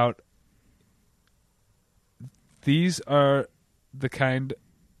about these are the kind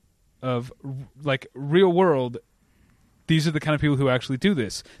of like real world. These are the kind of people who actually do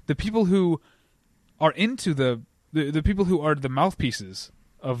this. The people who are into the people who are the mouthpieces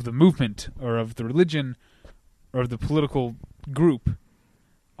of the movement or of the religion or of the political group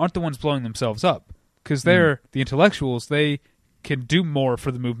aren't the ones blowing themselves up, because they're the intellectuals. They can do more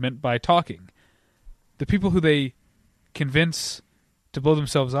for the movement by talking. The people who they convince to blow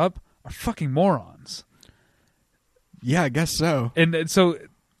themselves up are fucking morons. Yeah, I guess so. And so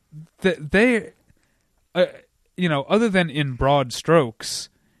they, other than in broad strokes,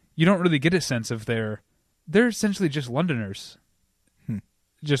 you don't really get a sense of they're essentially just Londoners.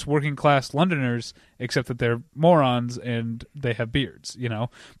 Just working class Londoners, except that they're morons and they have beards,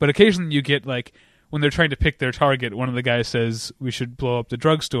 But occasionally you get, like, when they're trying to pick their target, one of the guys says, we should blow up the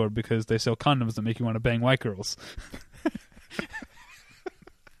drugstore because they sell condoms that make you want to bang white girls.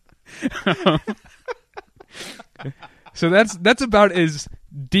 So that's about as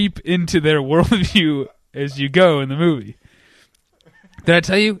deep into their worldview as you go in the movie. Did I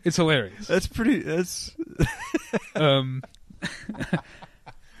tell you? It's hilarious. That's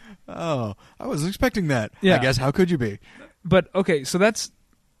Oh, I was expecting that. Yeah. I guess, how could you be? But, okay, so that's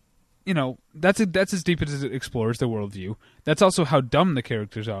as deep as it explores their worldview. That's also how dumb the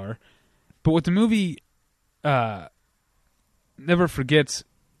characters are. But what the movie never forgets,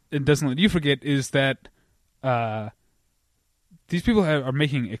 and doesn't let you forget, is that these people are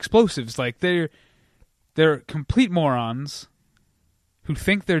making explosives. Like, they're complete morons who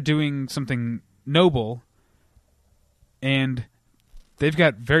think they're doing something noble, and they've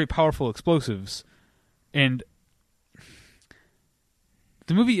got very powerful explosives. And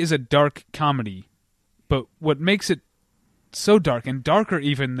the movie is a dark comedy, but what makes it so dark, and darker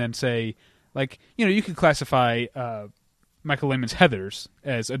even than, say, like, you could classify Michael Lehmann's Heathers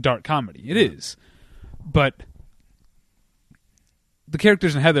as a dark comedy. It is. But the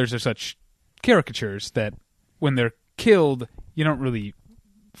characters in Heathers are such caricatures that when they're killed, you don't really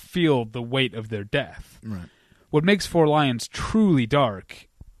feel the weight of their death. Right. What makes Four Lions truly dark,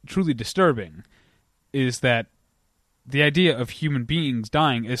 truly disturbing, is that the idea of human beings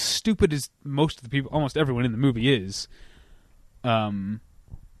dying, as stupid as most of the people, almost everyone in the movie is,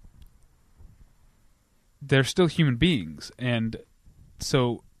 they're still human beings. And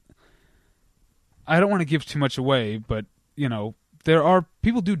so I don't want to give too much away, but,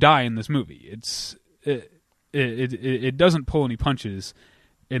 people do die in this movie. It doesn't pull any punches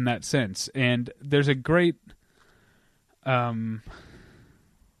in that sense. And there's a great part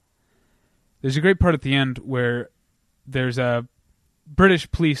at the end where there's a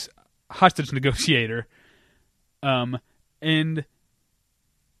British police hostage negotiator, and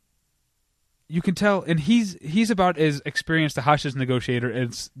you can tell, and he's about as experienced a hostage negotiator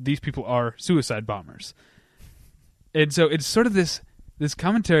as these people are suicide bombers. And so it's sort of this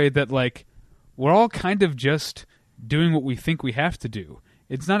commentary that, like, we're all kind of just doing what we think we have to do.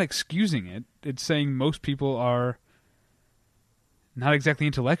 It's not excusing it. It's saying most people are not exactly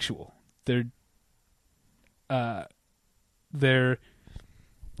intellectual. They're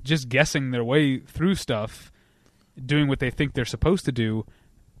just guessing their way through stuff, doing what they think they're supposed to do.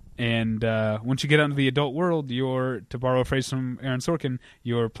 And once you get out into the adult world, to borrow a phrase from Aaron Sorkin,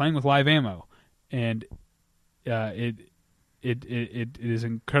 you're playing with live ammo, and it is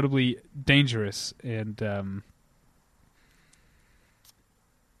incredibly dangerous. And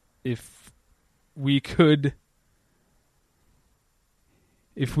if we could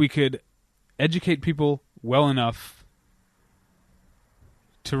educate people well enough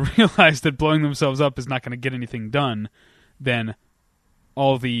to realize that blowing themselves up is not going to get anything done, then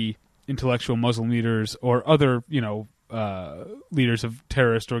all the intellectual Muslim leaders or other, leaders of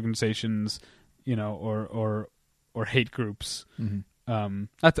terrorist organizations, or hate groups. Mm-hmm.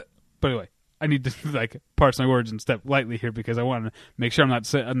 By the way, I need to parse my words and step lightly here because I want to make sure I'm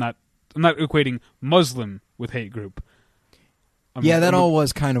not equating Muslim with hate group. That all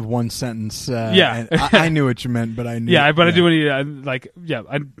was kind of one sentence. Yeah, I knew what you meant, but I knew. Yeah, but I do want to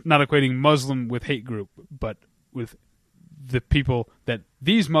I'm not equating Muslim with hate group, but with the people that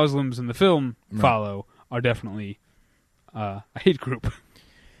these Muslims in the film follow are definitely a hate group.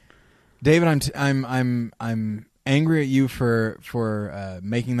 David, I'm angry at you for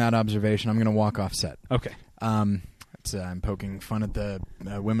making that observation. I'm going to walk off set. Okay. I'm poking fun at the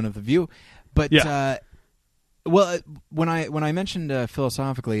women of the View. But when I mentioned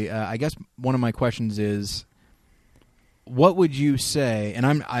philosophically, I guess one of my questions is, what would you say? And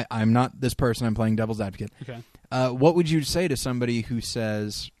I'm not this person. I'm playing devil's advocate. Okay. What would you say to somebody who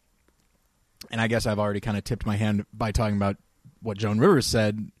says? And I guess I've already kind of tipped my hand by talking about what Joan Rivers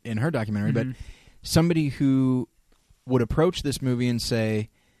said in her documentary, but somebody who would approach this movie and say,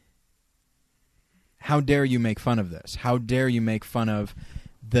 how dare you make fun of this? How dare you make fun of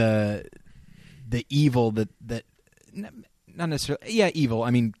the evil that not necessarily, evil.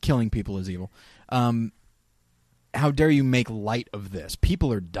 I mean, killing people is evil. How dare you make light of this?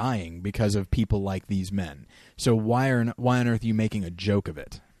 People are dying because of people like these men. So why on earth are you making a joke of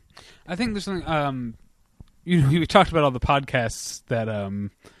it? I think there's something. We talked about all the podcasts that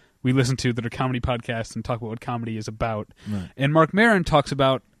we listen to that are comedy podcasts and talk about what comedy is about. Right. And Mark Maron talks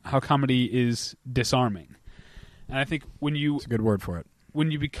about how comedy is disarming. And I think it's a good word for it.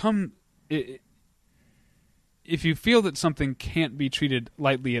 When you become, if you feel that something can't be treated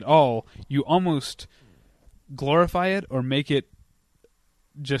lightly at all, you almost glorify it or make it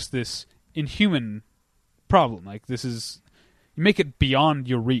just this inhuman problem. Like you make it beyond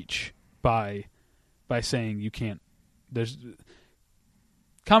your reach by saying you can't.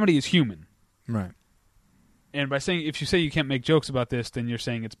 Comedy is human, right? And by saying, if you say you can't make jokes about this, then you're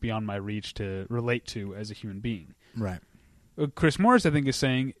saying it's beyond my reach to relate to as a human being, right? What Chris Morris, I think, is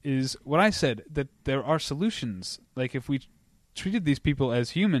saying is what I said, that there are solutions. Like if we treated these people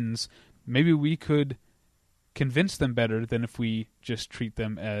as humans, maybe we could convince them better than if we just treat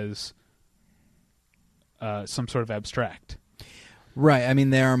them as some sort of abstract. Right. I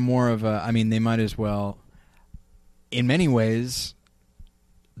mean, they are more of a... I mean, they might as well... In many ways,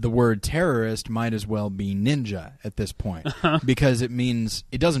 the word terrorist might as well be ninja at this point. Because it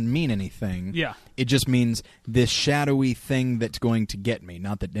doesn't mean anything. Yeah. It just means this shadowy thing that's going to get me.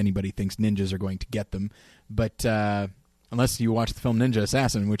 Not that anybody thinks ninjas are going to get them. But unless you watch the film Ninja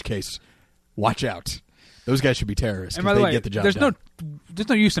Assassin, in which case, watch out. Those guys should be terrorists. And by the way, get the job there's done. there's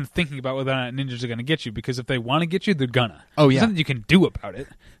no use in thinking about whether or not ninjas are going to get you, because if they want to get you, they're gonna. Oh yeah, there's nothing you can do about it.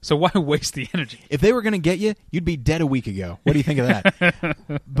 So why waste the energy? If they were going to get you, you'd be dead a week ago. What do you think of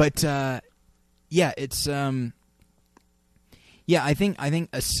that? But yeah, it's I think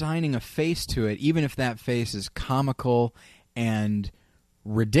assigning a face to it, even if that face is comical and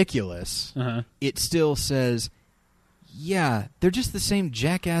ridiculous, it still says, yeah, they're just the same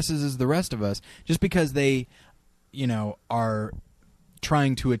jackasses as the rest of us. Just because they, are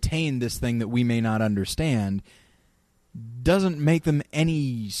trying to attain this thing that we may not understand doesn't make them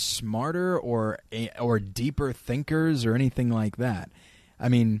any smarter or deeper thinkers or anything like that. I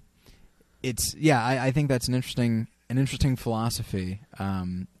mean, I think that's an interesting philosophy,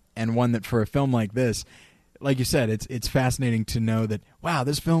 and one that for a film like this, like you said, it's fascinating to know that, wow,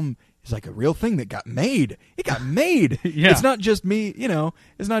 this film is like a real thing that got made. It got made. Yeah. It's not just me,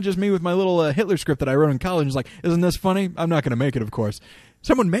 it's not just me with my little Hitler script that I wrote in college. It's like, isn't this funny? I'm not going to make it, of course.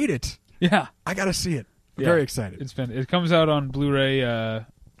 Someone made it. Yeah. I got to see it. I'm very excited. It comes out on Blu-ray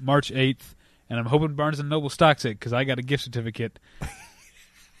March 8th, and I'm hoping Barnes & Noble stocks it, because I got a gift certificate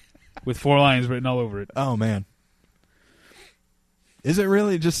with 4 lines written all over it. Oh, man. Is it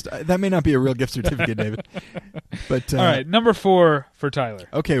really just... that may not be a real gift certificate, David. But all right, number 4 for Tyler.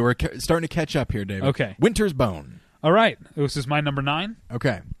 Okay, we're starting to catch up here, David. Okay. Winter's Bone. All right. This is my number 9.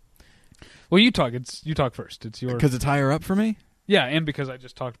 Okay. Well, you talk. You talk first. It's your... Because it's higher up for me? Yeah, and because I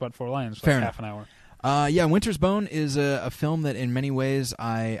just talked about 4 Lions for like half an hour. Yeah, Winter's Bone is a film that in many ways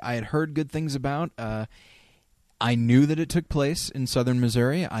I had heard good things about. I knew that it took place in southern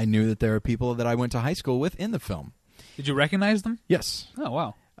Missouri. I knew that there are people that I went to high school with in the film. Did you recognize them? Yes. Oh,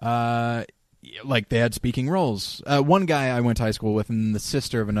 wow. Like they had speaking roles. One guy I went to high school with, and the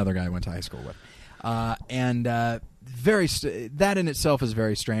sister of another guy I went to high school with. And that in itself is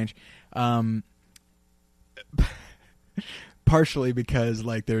very strange. Partially because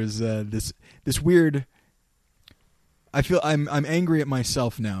like there's this weird... I feel I'm angry at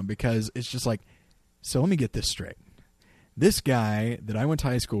myself now, because it's just like, so let me get this straight. This guy that I went to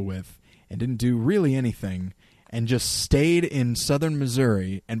high school with and didn't do really anything and just stayed in southern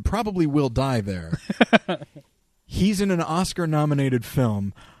Missouri and probably will die there. He's in an Oscar-nominated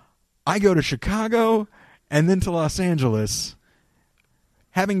film. I go to Chicago and then to Los Angeles,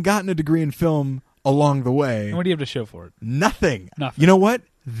 having gotten a degree in film along the way. And what do you have to show for it? Nothing. You know what?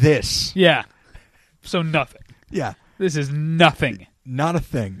 This. Yeah. So nothing. Yeah. This is nothing. Not a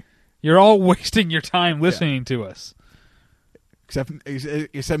thing. You're all wasting your time listening to us.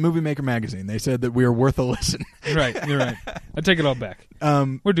 Except Movie Maker Magazine. They said that we are worth a listen. Right. You're right. I take it all back.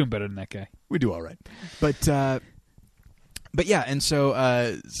 We're doing better than that guy. We do all right. But But yeah, and so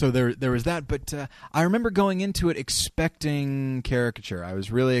there was that. But I remember going into it expecting caricature. I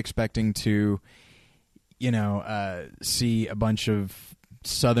was really expecting to, see a bunch of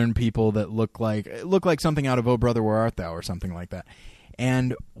Southern people that look like something out of Oh Brother Where Art Thou or something like that.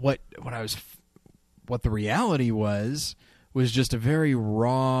 And what the reality was just a very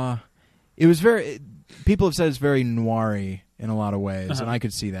raw. It was people have said it's very noir-y in a lot of ways, and I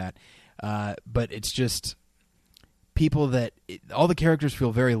could see that. But it's just people that all the characters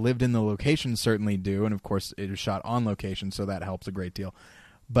feel very lived in. The locations certainly do, and of course it was shot on location, so that helps a great deal.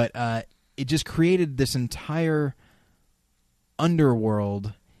 But it just created this entire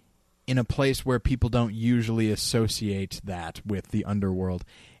underworld in a place where people don't usually associate that with the underworld,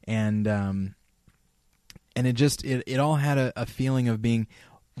 and it all had a feeling of being,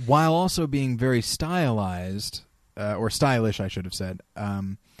 while also being very stylized or stylish, I should have said.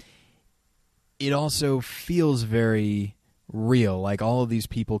 It also feels very real, like all of these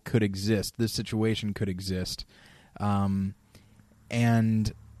people could exist. This situation could exist. And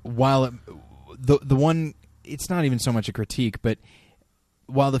while the one, it's not even so much a critique, but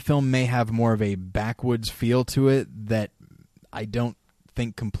while the film may have more of a backwoods feel to it that I don't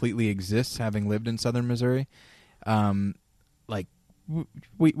think completely exists, having lived in southern Missouri, like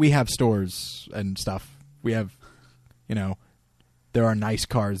we have stores and stuff. We have, there are nice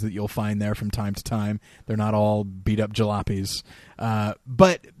cars that you'll find there from time to time. They're not all beat up jalopies.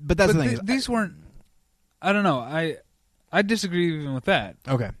 But that's the thing. These weren't. I don't know. I disagree even with that.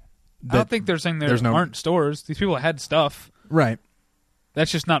 Okay. I don't think they're saying there aren't stores. These people had stuff. Right.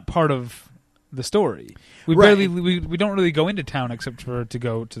 That's just not part of the story. We don't really go into town except for to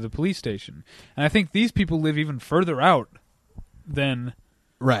go to the police station. And I think these people live even further out than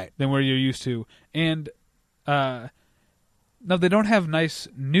where you're used to. And no, they don't have nice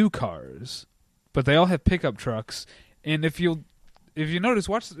new cars, but they all have pickup trucks. And if you notice,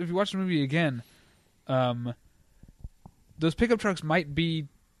 if you watch the movie again, those pickup trucks might be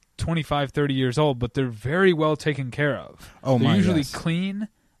 25, 30 years old, but they're very well taken care of. Oh, they're usually clean.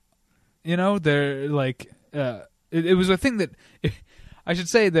 They're like it was a thing that I should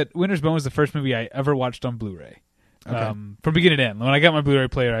say that Winter's Bone was the first movie I ever watched on Blu-ray. Okay. From beginning to end. When I got my Blu-ray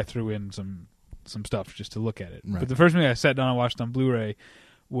player, I threw in some stuff just to look at it. Right. But the first movie I sat down and watched on Blu-ray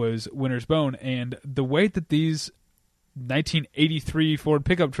was Winter's Bone, and the way that these 1983 Ford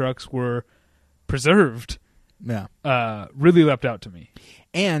pickup trucks were preserved, really leapt out to me.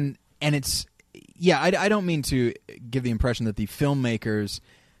 And it's I don't mean to give the impression that the filmmakers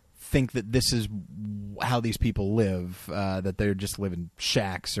think that this is how these people live, that they're just living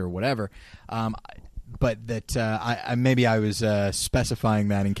shacks or whatever. But that I was specifying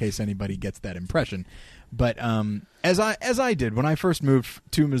that in case anybody gets that impression. But as I did when I first moved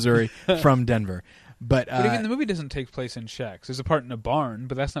to Missouri from Denver. But again, the movie doesn't take place in shacks. There's a part in a barn,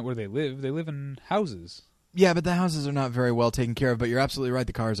 but that's not where they live. They live in houses. Yeah, but the houses are not very well taken care of. But you're absolutely right;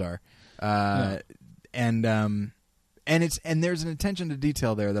 the cars are, and there's an attention to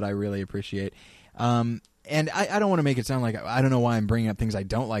detail there that I really appreciate. And I don't want to make it sound like I don't know why I'm bringing up things I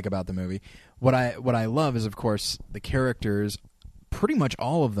don't like about the movie. What I love is, of course, the characters, pretty much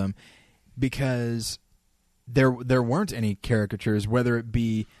all of them, because there weren't any caricatures, whether it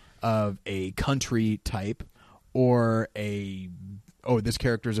be of a country type or this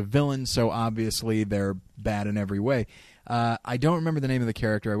character is a villain, so obviously they're bad in every way. I don't remember the name of the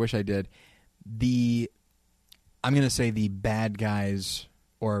character. I wish I did. I'm going to say the bad guys,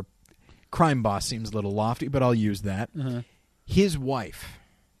 or crime boss seems a little lofty, but I'll use that. His wife.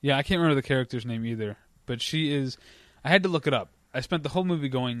 Yeah, I can't remember the character's name either, but she is... I had to look it up. I spent the whole movie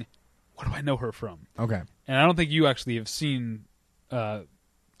going, what do I know her from? Okay. And I don't think you actually have seen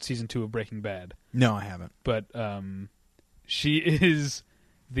Season 2 of Breaking Bad. No, I haven't. But she is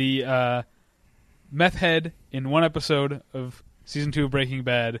the meth head in one episode of Season 2 of Breaking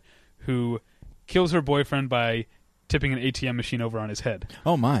Bad who kills her boyfriend by tipping an ATM machine over on his head.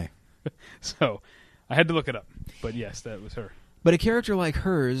 Oh, my. So, I had to look it up. But yes, that was her. But a character like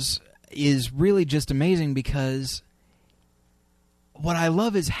hers is really just amazing because what I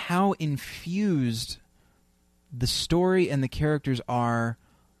love is how infused the story and the characters are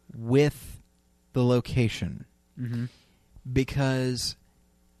with the location. Mm-hmm. Because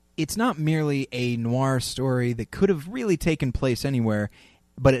it's not merely a noir story that could have really taken place anywhere,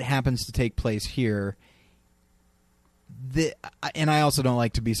 but it happens to take place here. And I also don't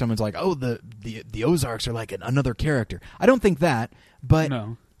like to be someone's like, oh, the Ozarks are like another character. I don't think that, but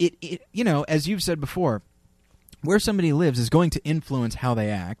no. It as you've said before, where somebody lives is going to influence how they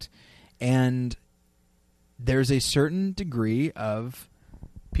act, and there's a certain degree of,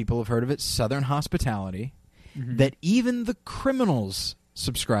 people have heard of it, Southern hospitality, that even the criminals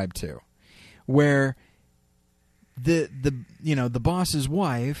subscribe to, where the boss's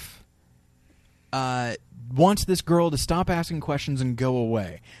wife wants this girl to stop asking questions and go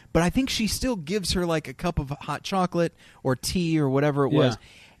away. But I think she still gives her like a cup of hot chocolate or tea or whatever it was.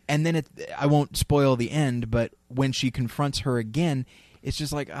 And then I won't spoil the end, but when she confronts her again, it's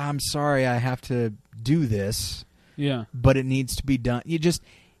just like, I'm sorry, I have to do this. Yeah. But it needs to be done. It just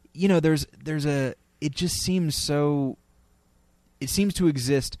seems so, it seems to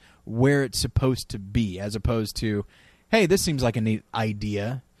exist where it's supposed to be, as opposed to, hey, this seems like a neat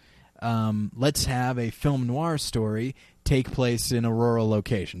idea. Let's have a film noir story take place in a rural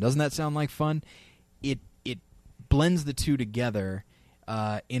location. Doesn't that sound like fun? It blends the two together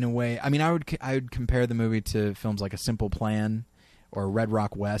in a way. I mean, I would compare the movie to films like A Simple Plan or Red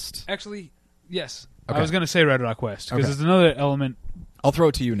Rock West. Actually, yes. Okay. I was going to say Red Rock West because there's another element. I'll throw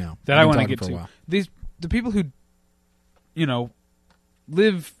it to you now. That I want to get to. The people who,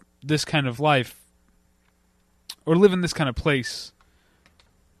 live this kind of life or live in this kind of place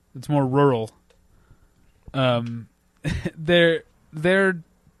that's more rural. They're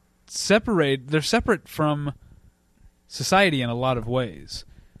separate from society in a lot of ways,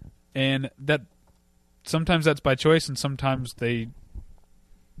 and that sometimes that's by choice, and sometimes they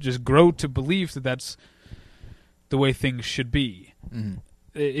just grow to believe that that's the way things should be. Mm-hmm.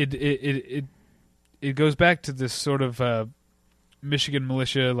 It goes back to this sort of Michigan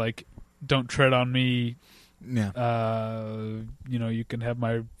militia, like, don't tread on me. Yeah. You can have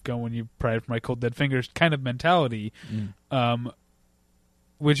my gun when you pry it from my cold dead fingers kind of mentality.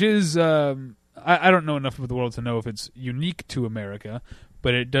 Which is, I don't know enough of the world to know if it's unique to America,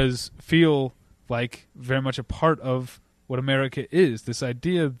 but it does feel like very much a part of what America is. This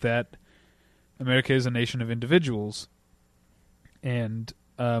idea that America is a nation of individuals, and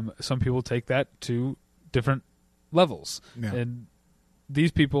some people take that to different levels. Yeah. And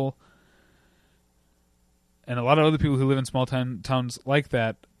these people, and a lot of other people who live in small towns like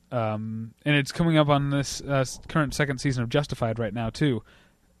that, and it's coming up on this current second season of Justified right now too,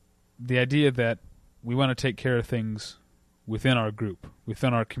 the idea that we want to take care of things within our group,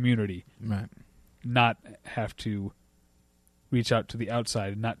 within our community, right? Not have to reach out to the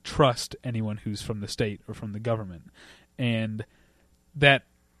outside and not trust anyone who's from the state or from the government. And that,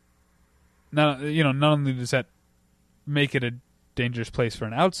 not only does that make it a dangerous place for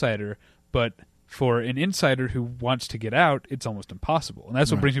an outsider, but for an insider who wants to get out, it's almost impossible. And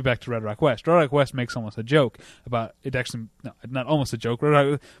that's what brings me back to Red Rock West. Red Rock West makes almost a joke about it. Actually, no, not almost a joke.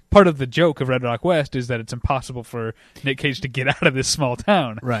 Part of the joke of Red Rock West is that it's impossible for Nick Cage to get out of this small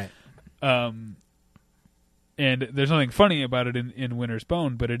town. Right. And there's nothing funny about it in Winter's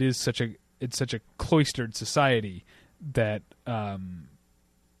Bone, but it's such a cloistered society that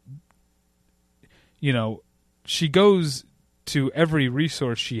she goes to every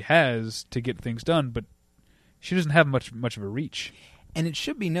resource she has to get things done, but she doesn't have much of a reach. And it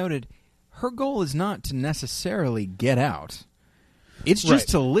should be noted, her goal is not to necessarily get out. It's just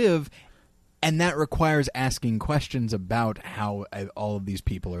to live, and that requires asking questions about how all of these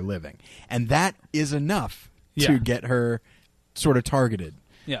people are living. And that is enough to get her sort of targeted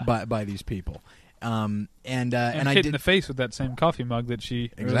by these people. And I hit in the face with that same coffee mug that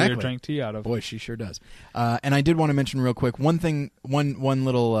she earlier drank tea out of. Boy, she sure does. And I did want to mention real quick one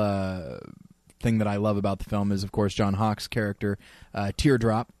little thing that I love about the film is, of course, John Hawkes' character,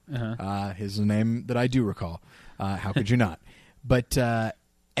 Teardrop. His name that I do recall. How could you not? But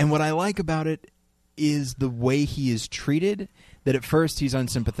and what I like about it is the way he is treated. That at first he's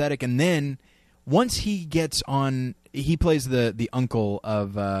unsympathetic, and then once he gets on. He plays the uncle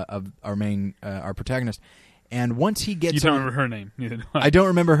of our main our protagonist, and once he gets, you don't remember her name. Neither do I. I don't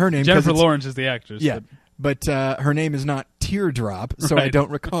remember her name. Jennifer Lawrence is the actress. Yeah, but her name is not Teardrop, so I don't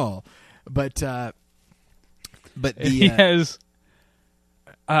recall. But he has.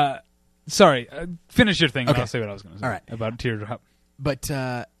 Sorry, finish your thing. Okay. I'll say what I was going to say. All right. About Teardrop. But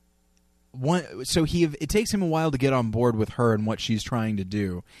it takes him a while to get on board with her and what she's trying to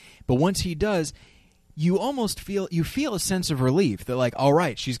do, but once he does. You almost feel a sense of relief that, like, all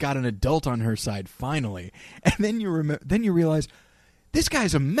right, she's got an adult on her side finally, and then you realize this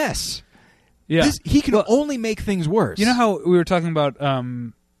guy's a mess. Yeah, he can only make things worse. You know how we were talking about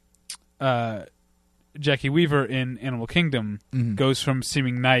Jackie Weaver in Animal Kingdom goes from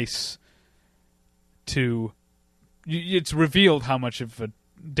seeming nice to it's revealed how much of a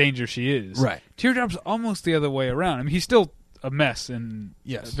danger she is. Right. Teardrop's almost the other way around. I mean, he's still a mess and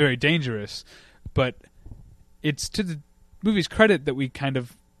very dangerous. But it's to the movie's credit that we kind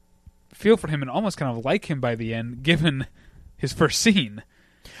of feel for him and almost kind of like him by the end, given his first scene.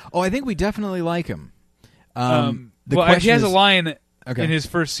 Oh, I think we definitely like him. He has a line in his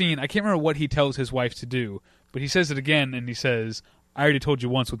first scene. I can't remember what he tells his wife to do, but he says it again, and he says, "I already told you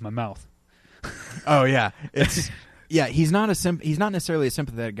once with my mouth." Oh yeah, he's not necessarily a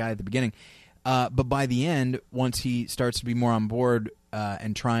sympathetic guy at the beginning, but by the end, once he starts to be more on board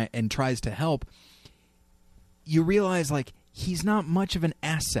and tries to help, you realize like he's not much of an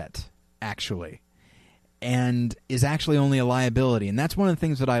asset actually, and is actually only a liability. And that's one of the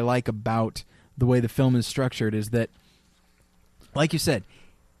things that I like about the way the film is structured, is that, like you said,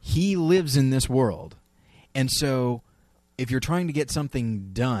 he lives in this world, and so if you're trying to get something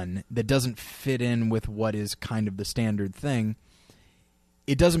done that doesn't fit in with what is kind of the standard thing,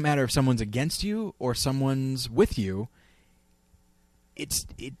 it doesn't matter if someone's against you or someone's with you.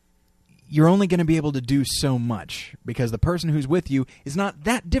 You're only going to be able to do so much, because the person who's with you is not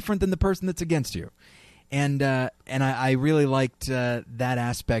that different than the person that's against you. And I really liked that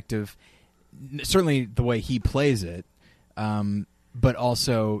aspect of certainly the way he plays it, but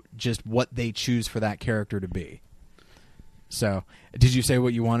also just what they choose for that character to be. So, did you say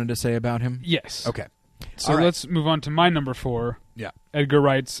what you wanted to say about him? Yes. Okay. So let's move on to my number 4. Yeah. Edgar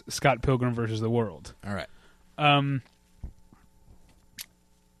Wright's Scott Pilgrim vs. the World. All right.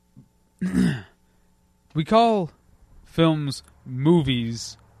 We call films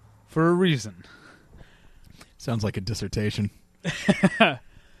movies for a reason. Sounds like a dissertation.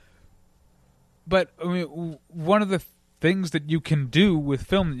 But I mean, one of the things that you can do with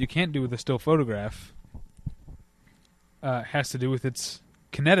film that you can't do with a still photograph has to do with its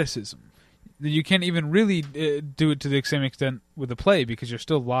kineticism. You can't even really do it to the same extent with a play, because you're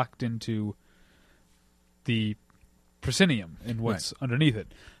still locked into the proscenium and what's underneath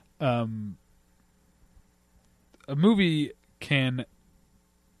it. A movie can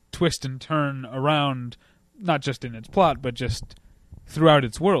twist and turn around, not just in its plot, but just throughout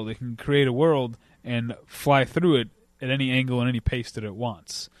its world. It can create a world and fly through it at any angle and any pace that it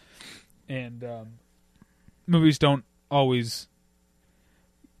wants. And movies don't always,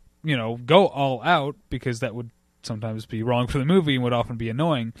 go all out, because that would sometimes be wrong for the movie and would often be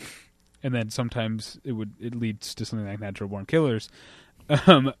annoying. And then sometimes it leads to something like Natural Born Killers.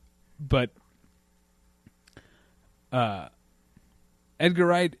 But Edgar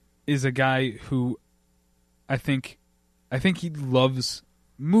Wright is a guy who I think he loves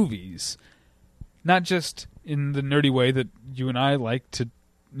movies, not just in the nerdy way that you and I like to.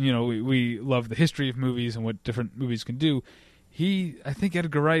 We love the history of movies and what different movies can do. I think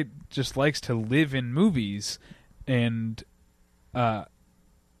Edgar Wright just likes to live in movies, and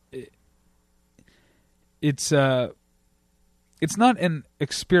it's not an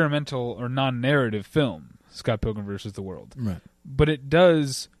experimental or non-narrative film, Scott Pilgrim vs. the World. Right. But it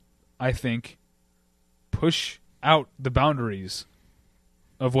does, I think, push out the boundaries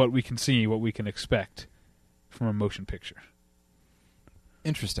of what we can see, what we can expect from a motion picture.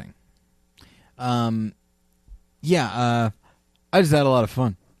 Interesting. I just had a lot of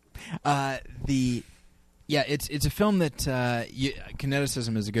fun. It's a film that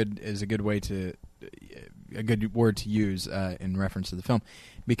kineticism is a good way to a good word to use in reference to the film,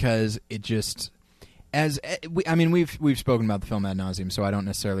 because it just we've spoken about the film ad nauseum, so I don't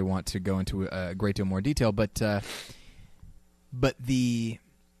necessarily want to go into a great deal more detail, but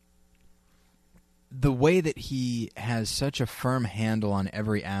the way that he has such a firm handle on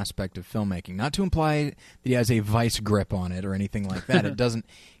every aspect of filmmaking, not to imply that he has a vice grip on it or anything like that. It doesn't,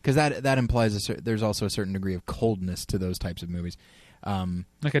 because that implies there's also a certain degree of coldness to those types of movies.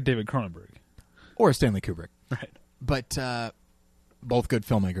 Like a David Cronenberg. Or a Stanley Kubrick. Right. But both good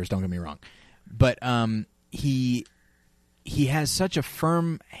filmmakers, don't get me wrong. But he has such a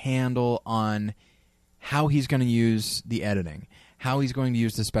firm handle on how he's going to use the editing, how he's going to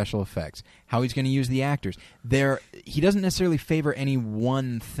use the special effects, how he's going to use the actors. He doesn't necessarily favor any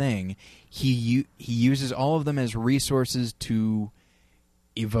one thing. He uses all of them as resources to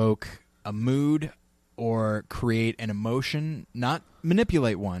evoke a mood or create an emotion, not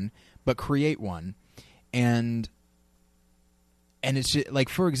manipulate one, but create one. And it's just, like,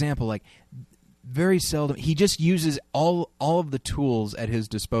 for example, like, very seldom he just uses all of the tools at his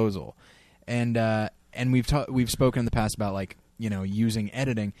disposal. And we've spoken in the past about, like, using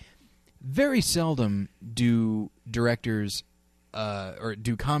editing. Very seldom do directors or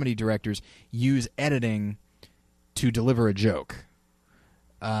do comedy directors use editing to deliver a joke.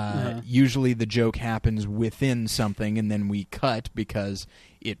 Usually the joke happens within something, and then we cut because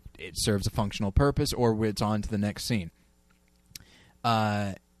it serves a functional purpose, or it's on to the next scene.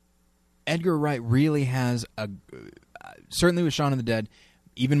 Edgar Wright really has certainly with Shaun of the Dead,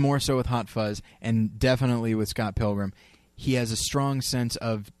 even more so with Hot Fuzz, and definitely with Scott Pilgrim, he has a strong sense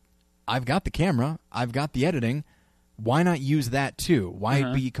of, I've got the camera, I've got the editing. Why not use that too?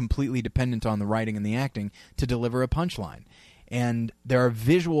 Why be completely dependent on the writing and the acting to deliver a punchline? And there are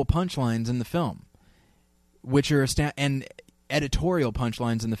visual punchlines in the film, which are and editorial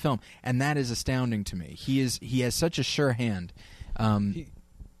punchlines in the film, and that is astounding to me. He has such a sure hand.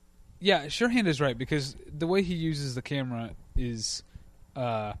 Sure hand is right, because the way he uses the camera is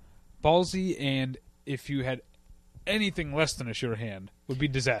ballsy, and if you had anything less than a sure hand, would be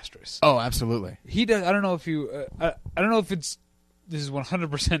disastrous. Oh, absolutely. He does. I don't know if you. I don't know if this is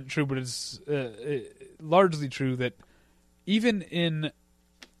 100% true, but it's largely true that even in,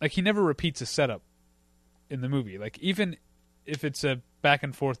 like, he never repeats a setup in the movie. Like, even if it's a back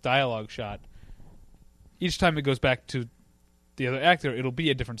and forth dialogue shot, each time it goes back to the other actor, it'll be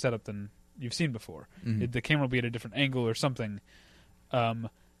a different setup than you've seen before. Mm-hmm. The camera will be at a different angle or something.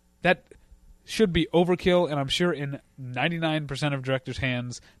 That should be overkill, and I'm sure in 99% of directors'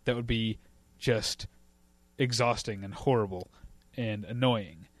 hands that would be just exhausting and horrible and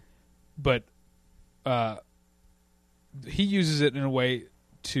annoying. But he uses it in a way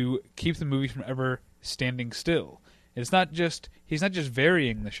to keep the movie from ever standing still. It's not just he's not just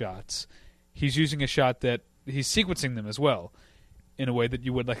varying the shots. He's using a shot that he's sequencing them as well in a way that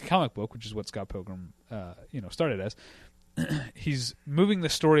you would like a comic book, which is what Scott Pilgrim started as. He's moving the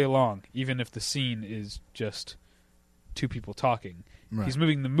story along, even if the scene is just two people talking. Right. He's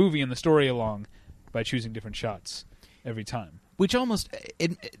moving the movie and the story along by choosing different shots every time. Which almost...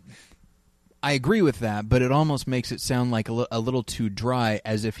 I agree with that, but it almost makes it sound like a little too dry,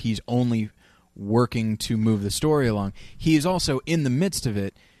 as if he's only working to move the story along. He is also, in the midst of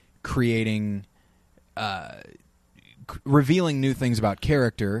it, creating... revealing new things about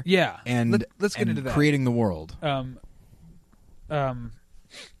character. Yeah. And let's get into that. Creating the world. I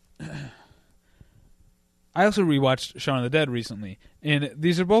also rewatched Shaun of the Dead recently, and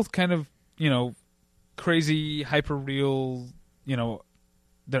these are both kind of, crazy, hyper-real,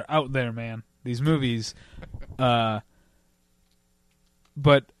 they're out there, man, these movies. But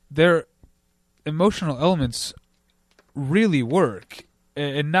their emotional elements really work,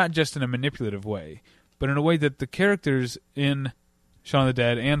 and not just in a manipulative way, but in a way that the characters in Shaun of the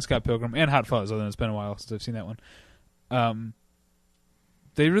Dead and Scott Pilgrim and Hot Fuzz, although it's been a while since I've seen that one,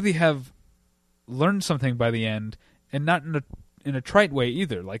 they really have learned something by the end, and not in a trite way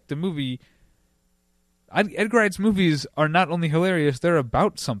either. Like the movie, Edgar Wright's movies are not only hilarious; they're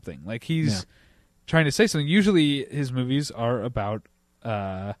about something. Like he's trying to say something. Usually, his movies are about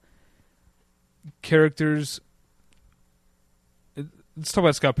characters. Let's talk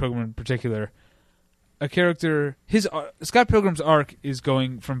about Scott Pilgrim in particular. A character, Scott Pilgrim's arc is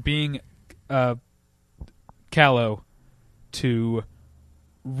going from being callow to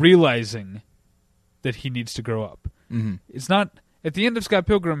realizing that he needs to grow up. Mm-hmm. It's not at the end of Scott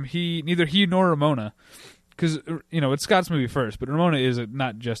Pilgrim. Neither he nor Ramona, because it's Scott's movie first, but Ramona is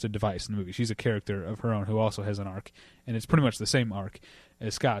not just a device in the movie. She's a character of her own who also has an arc, and it's pretty much the same arc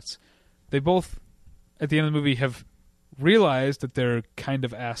as Scott's. They both, at the end of the movie, have realized that they're kind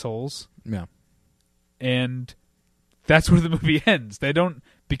of assholes. Yeah. And that's where the movie ends. They don't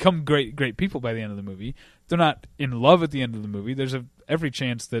become great people by the end of the movie. They're not in love at the end of the movie. There's every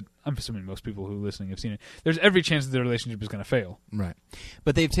chance that, I'm assuming most people who are listening have seen it, there's every chance that their relationship is going to fail. Right.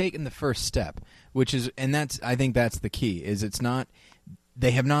 But they've taken the first step, I think that's the key, is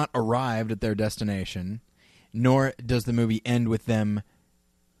they have not arrived at their destination, nor does the movie end with them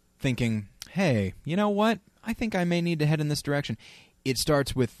thinking, hey, you know what? I think I may need to head in this direction.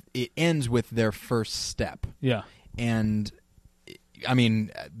 It ends with their first step. Yeah. And, I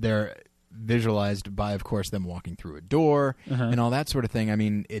mean, they're visualized by, of course, them walking through a door and all that sort of thing. I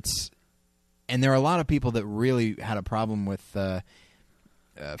mean, and there are a lot of people that really had a problem with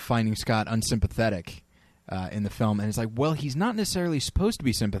finding Scott unsympathetic in the film. And it's like, well, he's not necessarily supposed to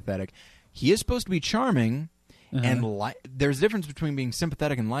be sympathetic. He is supposed to be charming. And there's a difference between being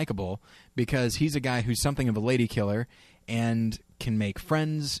sympathetic and likable, because he's a guy who's something of a lady killer and can make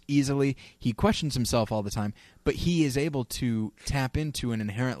friends easily. He questions himself all the time, but he is able to tap into an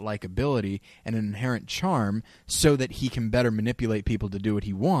inherent likability and an inherent charm so that he can better manipulate people to do what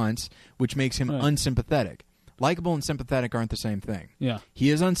he wants, which makes him unsympathetic. Likable and sympathetic aren't the same thing. Yeah. He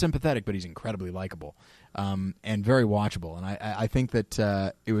is unsympathetic, but he's incredibly likable and very watchable. And I think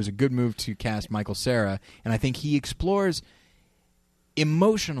that it was a good move to cast Michael Cera, and I think he explores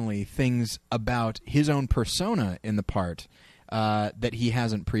emotionally things about his own persona in the part that he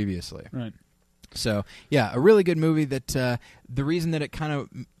hasn't previously. Right. So, yeah, a really good movie that the reason that it kind of...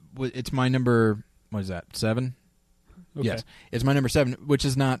 It's my number... What is that, 7? Okay. Yes. It's my number 7, which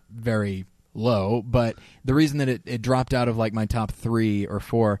is not very low, but the reason that it dropped out of like my top 3 or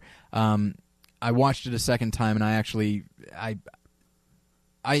 4, I watched it a second time, and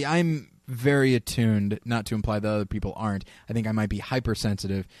I'm very attuned, not to imply that other people aren't. I think I might be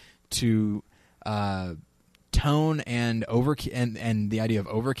hypersensitive to tone and and the idea of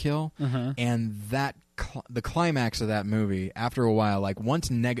overkill, and that the climax of that movie. After a while, like when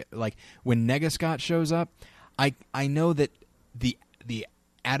Nega Scott shows up, I know that the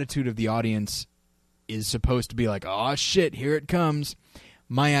attitude of the audience is supposed to be like, oh shit, here it comes.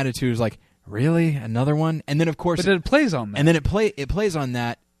 My attitude is like, really, another one? And then of course, but it plays on that, and then it plays on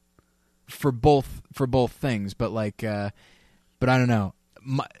that for both things. But like, but I don't know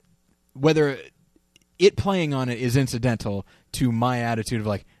whether it playing on it is incidental to my attitude of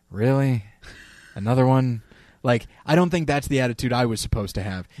like, really, another one. Like, I don't think that's the attitude I was supposed to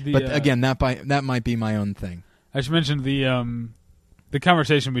have. But again, that might be my own thing. I should mention the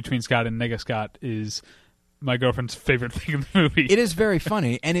conversation between Scott and Nega Scott is my girlfriend's favorite thing in the movie. It is very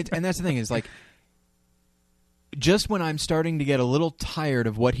funny, and that's the thing is like, just when I'm starting to get a little tired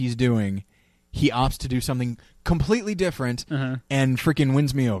of what he's doing, he opts to do something completely different and freaking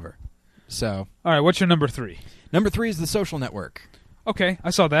wins me over. So, all right, what's your number 3? Number 3 is The Social Network. Okay, I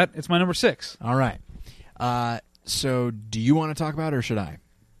saw that. It's my number 6. All right. So do you want to talk about it, or should I?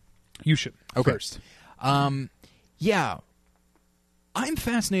 You should. Okay. First. Yeah. I'm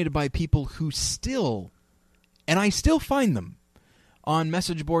fascinated by people who still, and I still find them on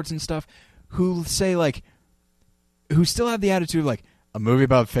message boards and stuff, who say like, who still have the attitude of like, a movie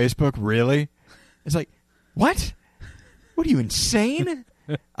about Facebook? Really? It's like, what? What are you, insane?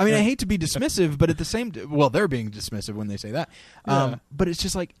 I mean, I hate to be dismissive, but at the same well, they're being dismissive when they say that. But it's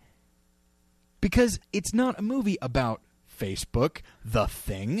just like, because it's not a movie about Facebook, the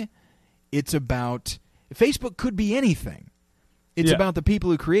thing. It's about, Facebook could be anything. It's about the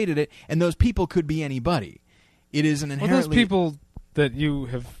people who created it, and those people could be anybody. It is an inherently... Well, those people that you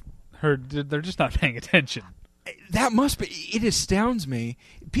have heard, they're just not paying attention. That must be... It astounds me.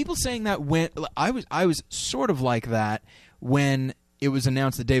 People saying that when... I was sort of like that when it was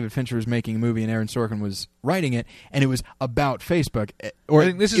announced that David Fincher was making a movie and Aaron Sorkin was writing it, and it was about Facebook. Or I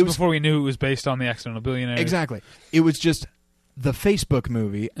think this is before we knew it was based on The Accidental Billionaire. Exactly. It was just the Facebook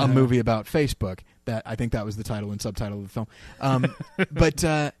movie, a movie about Facebook. That I think that was the title and subtitle of the film. But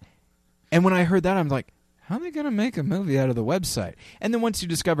and when I heard that, I'm like, how are they going to make a movie out of the website? And then once you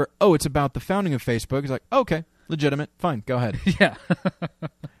discover, oh, it's about the founding of Facebook, it's like, okay, legitimate, fine, go ahead. Yeah.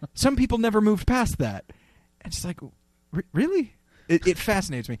 Some people never moved past that. It's just like, really? It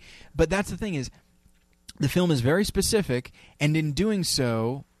fascinates me. But that's the thing is, the film is very specific, and in doing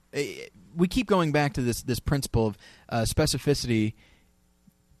so, we keep going back to this principle of specificity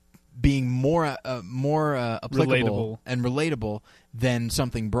being more applicable and relatable than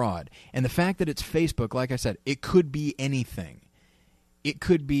something broad. And the fact that it's Facebook, like I said, it could be anything. It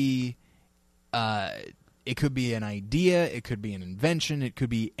could be an idea, it could be an invention, it could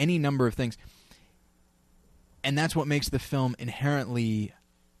be any number of things. And that's what makes the film inherently,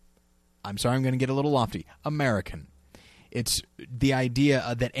 I'm sorry, I'm going to get a little lofty, American. It's the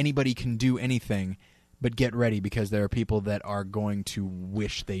idea that anybody can do anything, but get ready, because there are people that are going to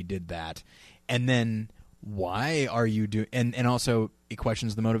wish they did that. And then, why are you doing... And also, it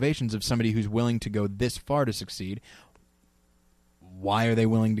questions the motivations of somebody who's willing to go this far to succeed. Why are they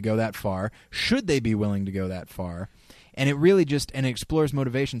willing to go that far? Should they be willing to go that far? And it really just... And it explores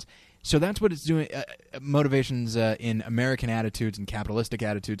motivations. So that's what it's doing, motivations in American attitudes and capitalistic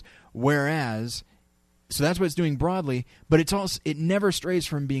attitudes, whereas... So that's what it's doing broadly, but it's also, it never strays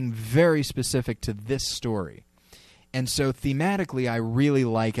from being very specific to this story. And so thematically, I really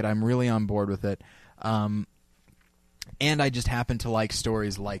like it. I'm really on board with it. And I just happen to like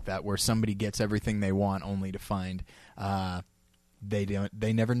stories like that, where somebody gets everything they want only to find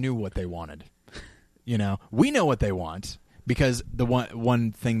they never knew what they wanted. You know, we know what they want, because the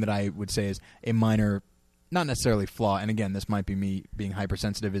one thing that I would say is a minor, not necessarily flaw, and again, this might be me being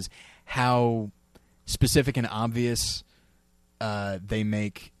hypersensitive, is how specific and obvious they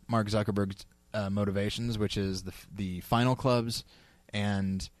make Mark Zuckerberg's motivations, which is the final clubs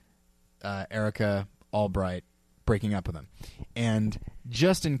and Erica Albright breaking up with him. And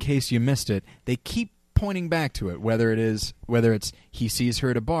just in case you missed it, they keep pointing back to it, whether it's he sees her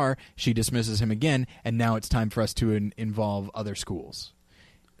at a bar, she dismisses him again, and now it's time for us to involve other schools.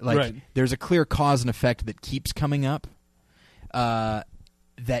 Like, right. There's a clear cause and effect that keeps coming up.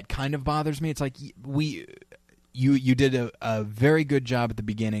 That kind of bothers me. It's like you did a very good job at the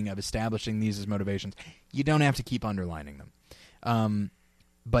beginning of establishing these as motivations. You don't have to keep underlining them.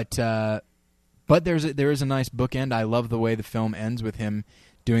 But there is a nice bookend. I love the way the film ends with him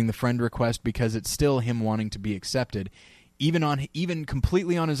doing the friend request because it's still him wanting to be accepted, even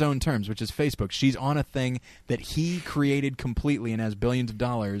completely on his own terms, which is Facebook. She's on a thing that he created completely and has billions of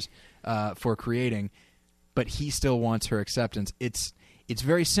dollars for creating, but he still wants her acceptance. It's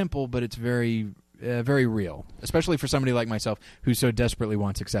very simple, but it's very very real, especially for somebody like myself who so desperately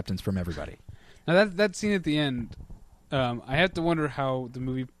wants acceptance from everybody. Now that scene at the end, I have to wonder how the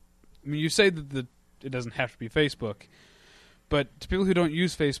movie. I mean, you say that it doesn't have to be Facebook, but to people who don't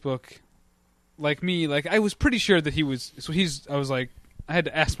use Facebook, like me, like I was pretty sure that he was. So I was like, I had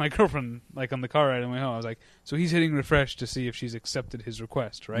to ask my girlfriend, like on the car ride on the way home. I was like, so he's hitting refresh to see if she's accepted his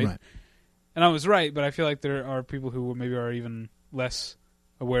request, right? And I was right, but I feel like there are people who maybe are even less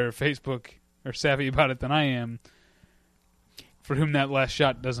aware of Facebook or savvy about it than I am, for whom that last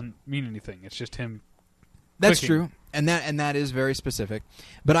shot doesn't mean anything. It's just him. That's clicking. true, and that is very specific.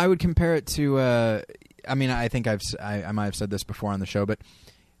 But I would compare it to. I mean, I think I might have said this before on the show, but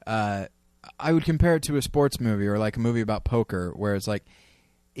I would compare it to a sports movie or like a movie about poker, where it's like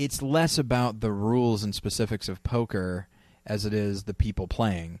it's less about the rules and specifics of poker as it is the people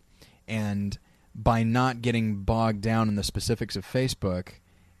playing, and by not getting bogged down in the specifics of Facebook.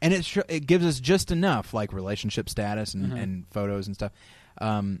 And it gives us just enough, like relationship status and photos and stuff.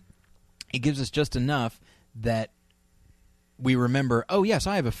 It gives us just enough that we remember. Oh yes,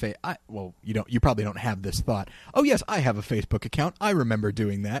 I have a well, you probably don't have this thought. Oh yes, I have a Facebook account. I remember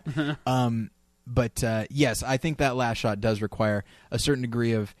doing that. But yes, I think that last shot does require a certain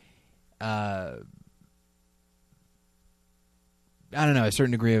degree of. I don't know, a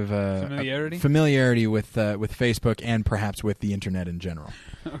certain degree of familiarity with Facebook and perhaps with the internet in general.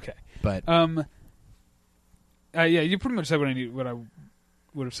 Okay, but yeah, you pretty much said what I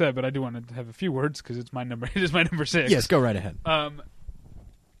would have said, but I do want to have a few words because it's my number. It is my number 6. Yes, go right ahead.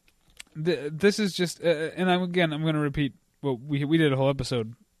 This is just, and I'm going to repeat. Well, we did a whole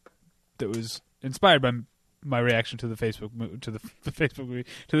episode that was inspired by my reaction to the Facebook movie,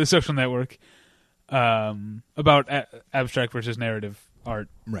 to the Social Network. About abstract versus narrative art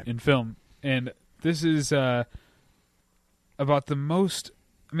in film. And this is about the most...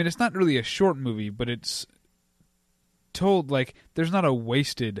 I mean, it's not really a short movie, but it's told like there's not a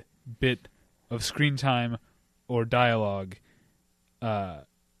wasted bit of screen time or dialogue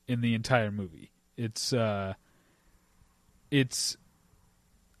in the entire movie. It's I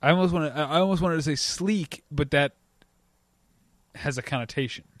almost wanted to say sleek, but that has a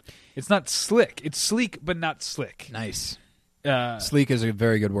connotation. It's not slick. It's sleek, but not slick. Nice. Sleek is a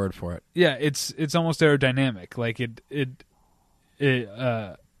very good word for it. Yeah, it's almost aerodynamic. Like it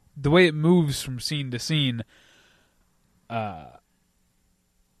the way it moves from scene to scene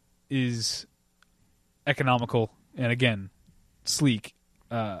is economical and again sleek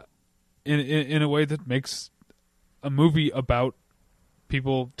in a way that makes a movie about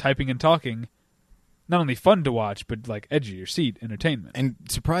people typing and talking not only fun to watch, but like edge of your seat entertainment. And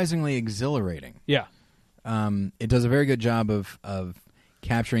surprisingly exhilarating. Yeah. It does a very good job of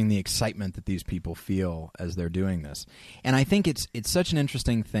capturing the excitement that these people feel as they're doing this. And I think it's such an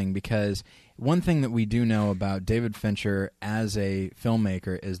interesting thing because one thing that we do know about David Fincher as a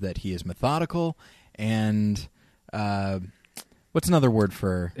filmmaker is that he is methodical and what's another word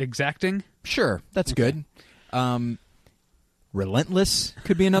for... Exacting? Sure, that's good. Relentless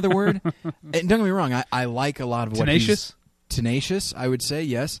could be another word. And don't get me wrong, I like a lot of what tenacious? Tenacious, I would say,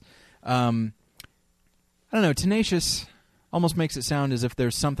 yes. I don't know, tenacious almost makes it sound as if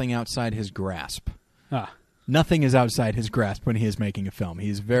there's something outside his grasp. Nothing is outside his grasp when he is making a film.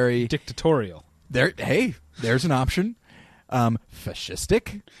 He's very... dictatorial. Hey, there's an option.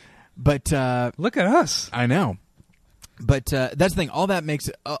 Fascistic. But... look at us. I know. But that's the thing. All that makes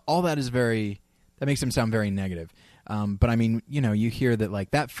him sound very negative. But I mean, you hear that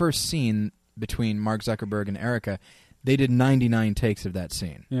like that first scene between Mark Zuckerberg and Erica, they did 99 takes of that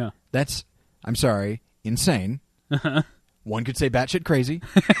scene. Yeah. That's, I'm sorry, insane. One could say batshit crazy.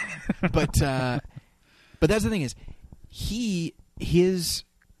 But that's the thing is, his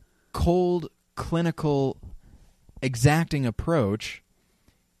cold, clinical, exacting approach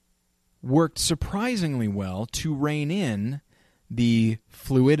worked surprisingly well to rein in the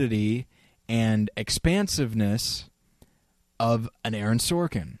fluidity and expansiveness of an Aaron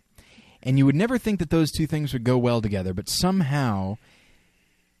Sorkin. And you would never think that those two things would go well together, but somehow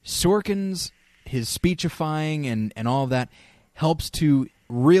Sorkin's, his speechifying and all of that helps to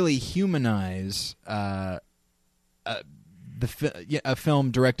really humanize a film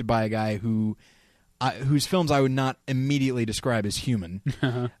directed by a guy whose films I would not immediately describe as human.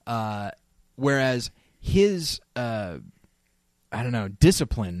 Whereas his...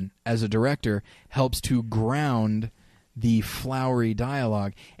 discipline as a director helps to ground the flowery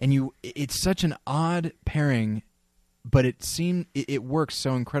dialogue, and it's such an odd pairing, but it works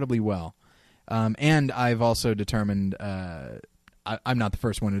so incredibly well. And I've also determined, I'm not the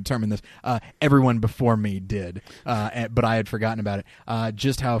first one to determine this, everyone before me did, but I had forgotten about it,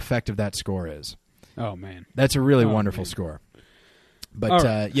 just how effective that score is. Oh, man. That's a really wonderful score. But,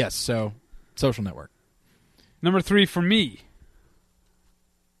 right. yes, so Social Network. Number 3 for me,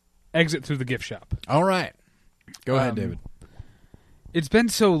 Exit Through the Gift Shop. All right. Go ahead, David. It's been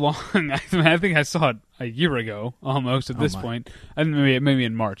so long. I think I saw it a year ago, almost at this point. I think maybe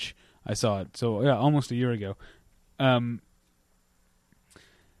in March I saw it. So, yeah, almost a year ago.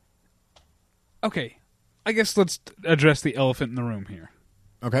 Okay. I guess let's address the elephant in the room here.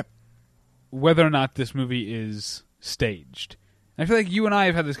 Okay. Whether or not this movie is staged. I feel like you and I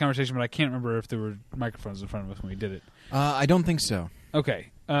have had this conversation, but I can't remember if there were microphones in front of us when we did it. I don't think so.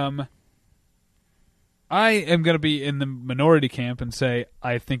 Okay. I am going to be in the minority camp and say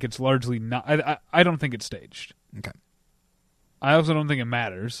I think it's largely not. I don't think it's staged. Okay. I also don't think it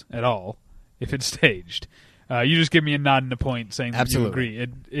matters at all if it's staged. You just give me a nod and a point saying that you agree.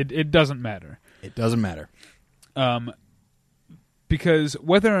 It doesn't matter. It doesn't matter. Because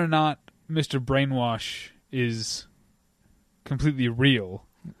whether or not Mr. Brainwash is completely real,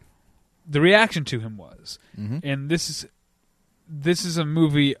 the reaction to him was. Mm-hmm. And this is a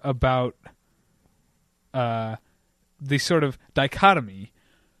movie about the sort of dichotomy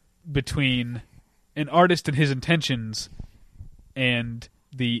between an artist and his intentions and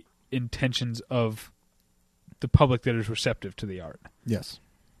the intentions of the public that is receptive to the art. Yes.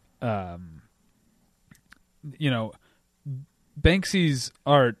 Banksy's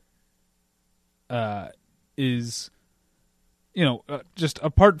art is, just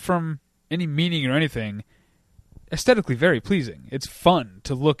apart from any meaning or anything, aesthetically very pleasing. It's fun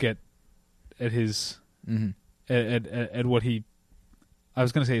to look at his at what he. I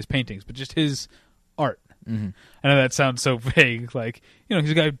was going to say his paintings, but just his art. Mm-hmm. I know that sounds so vague. Like,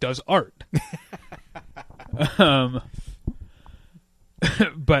 he's a guy who does art.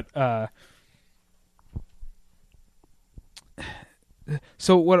 But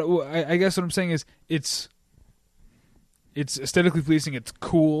so what I guess what I'm saying is it's aesthetically pleasing. It's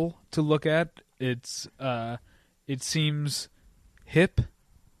cool to look at. It seems hip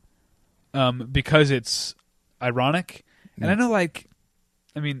because it's ironic. And I know,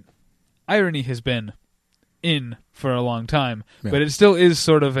 irony has been in for a long time, but it still is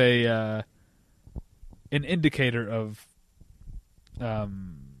sort of an indicator of a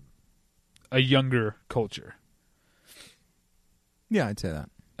younger culture. Yeah, I'd say that.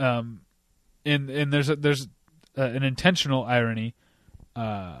 And there's an intentional irony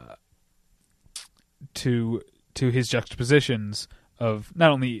to his juxtapositions of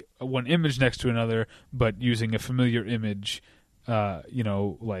not only one image next to another, but using a familiar image,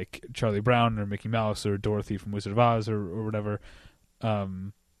 like Charlie Brown or Mickey Mouse or Dorothy from Wizard of Oz or whatever.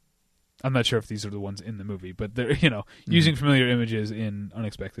 I'm not sure if these are the ones in the movie, but they're using familiar images in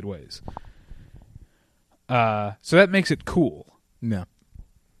unexpected ways. So that makes it cool. Yeah.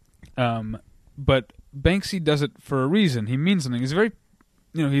 But Banksy does it for a reason. He means something. He's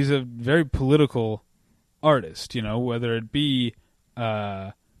he's a very political artist. Whether it be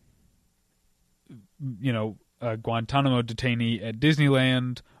a Guantanamo detainee at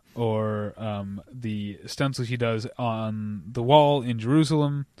Disneyland or the stencils he does on the wall in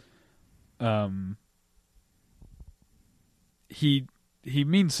Jerusalem. He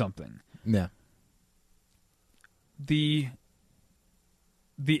means something. Yeah. The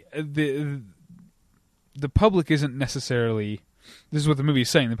public isn't necessarily. This is what the movie is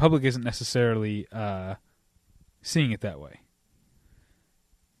saying. The public isn't necessarily seeing it that way.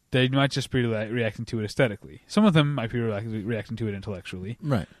 They might just be reacting to it aesthetically. Some of them might be reacting to it intellectually.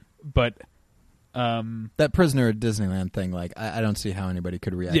 Right. But that prisoner at Disneyland thing, I don't see how anybody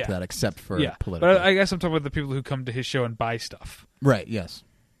could react to that except for political. But I guess I'm talking about the people who come to his show and buy stuff. Right, yes.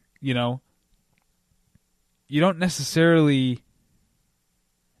 You don't necessarily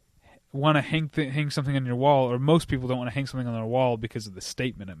want to hang something on your wall, or most people don't want to hang something on their wall because of the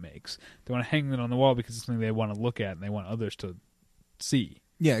statement it makes. They want to hang it on the wall because it's something they want to look at and they want others to see.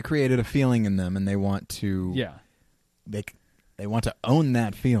 Yeah, it created a feeling in them, and they want to. Yeah, they want to own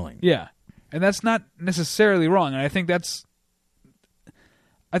that feeling. Yeah, and that's not necessarily wrong. And I think what's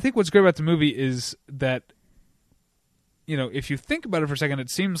great about the movie is that, if you think about it for a second, it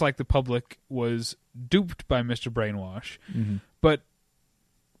seems like the public was duped by Mr. Brainwash, but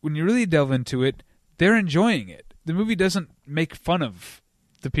when you really delve into it, they're enjoying it. The movie doesn't make fun of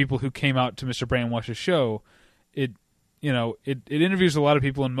the people who came out to Mr. Brainwash's show. It interviews a lot of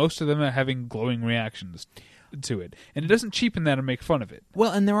people, and most of them are having glowing reactions. to it, and it doesn't cheapen that or make fun of it.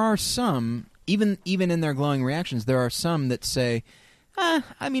 Well, and there are some, even in their glowing reactions, there are some that say,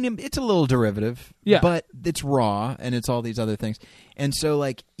 I mean, it's a little derivative, but it's raw, and it's all these other things. And so,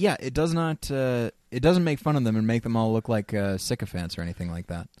 like, yeah, it doesn't make fun of them and make them all look like sycophants or anything like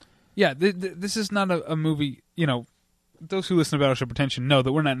that. Yeah, this is not a movie, you know, those who listen to Battleship Pretension know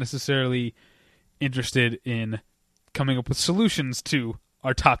that we're not necessarily interested in coming up with solutions to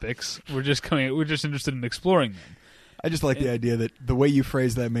our topics. We're just interested in exploring them. I just like the idea that the way you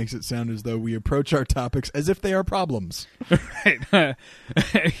phrase that makes it sound as though we approach our topics as if they are problems. Right.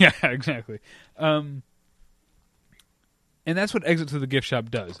 Yeah, exactly. And that's what Exit to the Gift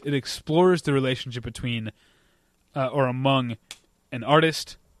Shop does. It explores the relationship between or among an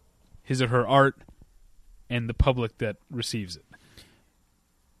artist, his or her art, and the public that receives it.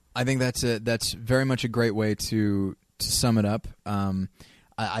 I think that's very much a great way to sum it up.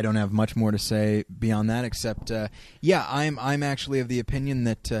 I don't have much more to say beyond that, except I'm actually of the opinion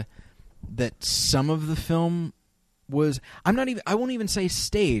that some of the film was I won't even say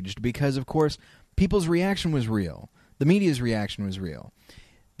staged, because of course people's reaction was real. The media's reaction was real.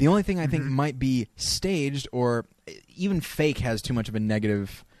 The only thing I think might be staged, or even fake has too much of a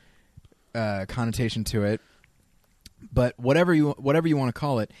negative connotation to it, but whatever you want to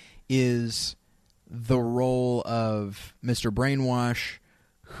call it, is the role of Mr. Brainwash,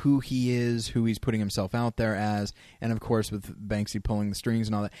 who he is, who he's putting himself out there as, and of course with Banksy pulling the strings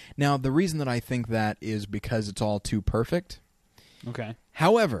and all that. Now, the reason that I think that is because it's all too perfect. Okay.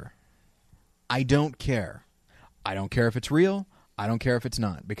 However, I don't care. I don't care if it's real. I don't care if it's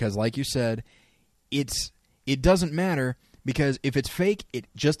not, because like you said, it doesn't matter, because if it's fake, it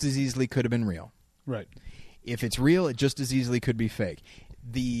just as easily could have been real. Right. If it's real, it just as easily could be fake.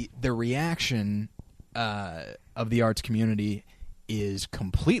 The reaction of the arts community is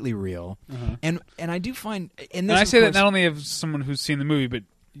completely real, and I do find, and I say that not only as someone who's seen the movie, but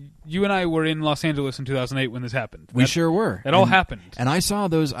you and I were in Los Angeles in 2008 when this happened. We sure were. It all happened, and I saw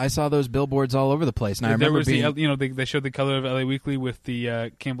those billboards all over the place. And I remember they showed the color of LA Weekly with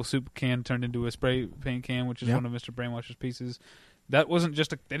the Campbell soup can turned into a spray paint can, which is one of Mr. Brainwash's pieces. That wasn't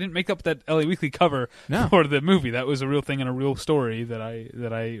just they didn't make up that LA Weekly cover for the movie. That was a real thing and a real story that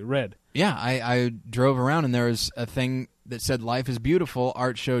I read. Yeah, I drove around and there was a thing that said "Life is Beautiful,"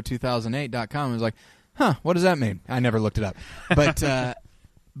 artshow2008.com. I was like, huh, what does that mean? I never looked it up. But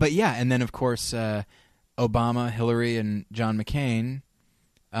but yeah, and then of course Obama, Hillary, and John McCain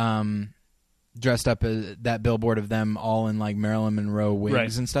dressed up as that billboard of them all in like Marilyn Monroe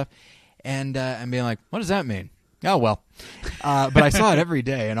wigs and stuff, and being like, what does that mean? Oh, well. But I saw it every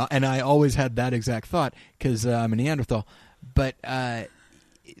day, and I always had that exact thought, because I'm a Neanderthal. But it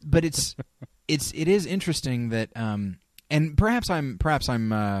is interesting that, and perhaps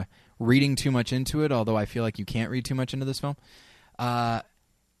I'm reading too much into it, although I feel like you can't read too much into this film.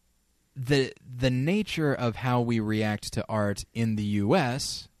 The nature of how we react to art in the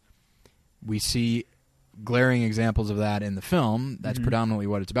U.S., we see glaring examples of that in the film. That's predominantly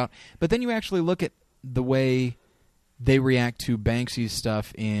what it's about. But then you actually look at the way they react to Banksy's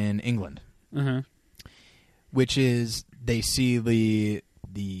stuff in England, which is they see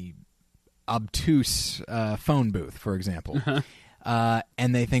the obtuse phone booth, for example,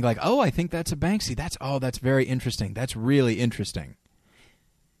 and they think like, oh, I think that's a Banksy. That's very interesting. That's really interesting.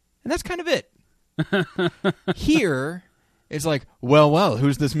 And that's kind of it. Here, it's like, well,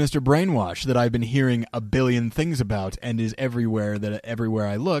 who's this Mr. Brainwash that I've been hearing a billion things about and is everywhere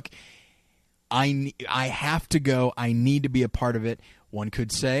I look? I have to go. I need to be a part of it. One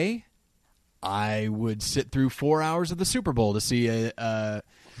could say I would sit through 4 hours of the Super Bowl to see be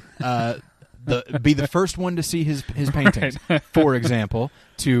the first one to see his paintings, for example,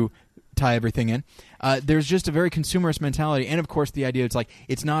 to tie everything in. There's just a very consumerist mentality, and of course the idea it's like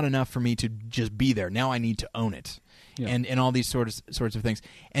it's not enough for me to just be there. Now I need to own it, and all these sorts of things,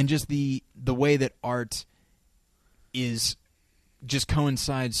 and just the way that art is. Just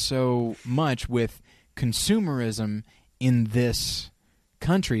coincides so much with consumerism in this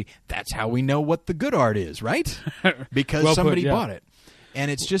country. That's how we know what the good art is, right? Because somebody bought it.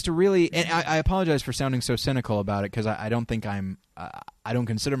 And it's just a really... And I apologize for sounding so cynical about it, because I don't think I don't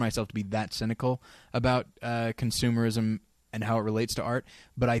consider myself to be that cynical about consumerism and how it relates to art.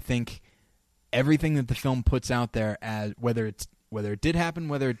 But I think everything that the film puts out there, as whether it did happen,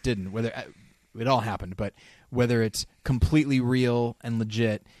 whether it didn't, whether it all happened, but whether it's completely real and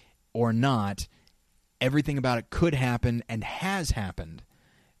legit or not, everything about it could happen and has happened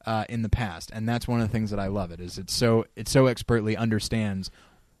in the past, and that's one of the things that I love. It so expertly understands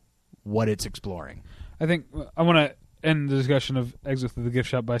what it's exploring. I think I want to end the discussion of Exit to the Gift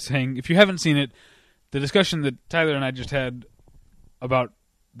Shop by saying, if you haven't seen it, the discussion that Tyler and I just had about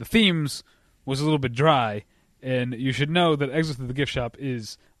the themes was a little bit dry, and you should know that Exit to the Gift Shop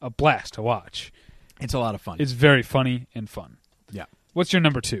is a blast to watch. It's a lot of fun. It's very funny and fun. Yeah. What's your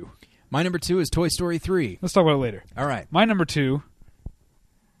number 2? My number 2 is Toy Story 3. Let's talk about it later. All right. My number 2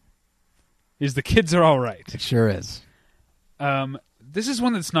 is The Kids Are All Right. It sure is. This is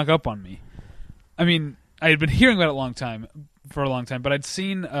one that snuck up on me. I mean, I had been hearing about it for a long time, but I'd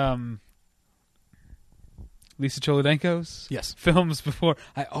seen Lisa Cholodenko's films before.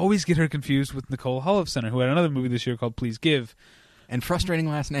 I always get her confused with Nicole Holofcener, who had another movie this year called Please Give. And frustrating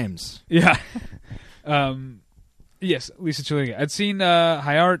last names. Yeah. Yes, Lisa Cholodenko. I'd seen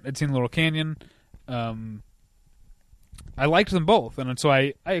High Art. I'd seen Laurel Canyon. I liked them both, and so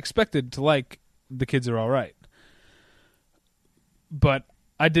I expected to like The Kids Are All Right. But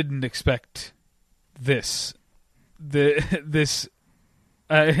I didn't expect this.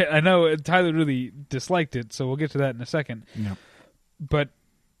 I know Tyler really disliked it, so we'll get to that in a second. Yep. But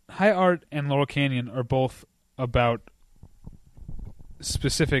High Art and Laurel Canyon are both about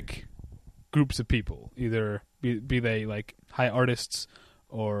specific groups of people, either be they like high artists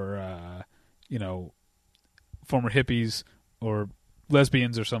or former hippies or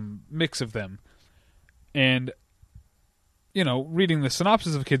lesbians or some mix of them. And reading the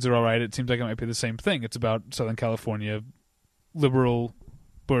synopsis of Kids Are All Right, it seems like it might be the same thing. It's about Southern California liberal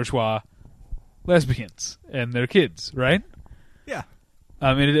bourgeois lesbians and their kids, right? Yeah.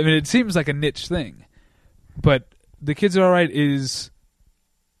 It seems like a niche thing, but The Kids Are All Right is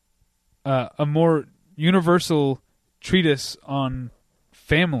a more universal treatise on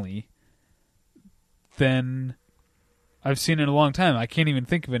family than I've seen in a long time. I can't even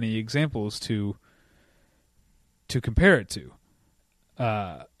think of any examples to compare it to.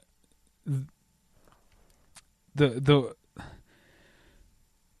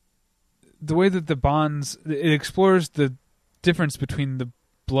 The way that the bonds, it explores the difference between the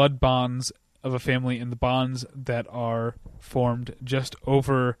blood bonds of a family and the bonds that are formed just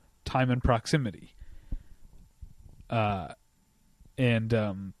over time and proximity. And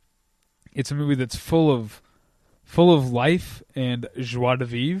it's a movie that's full of life and joie de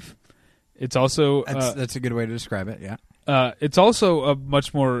vivre. It's also that's a good way to describe it. Yeah. It's also a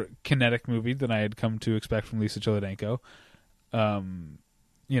much more kinetic movie than I had come to expect from Lisa Cholodenko.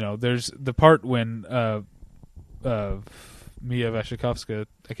 There's the part when Mia Wasikowska,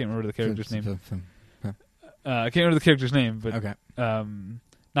 I can't remember the character's name. I can't remember the character's name, but okay.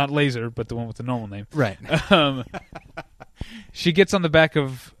 Not Laser, but the one with the normal name. Right. She gets on the back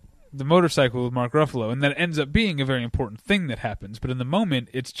of the motorcycle with Mark Ruffalo, and that ends up being a very important thing that happens. But in the moment,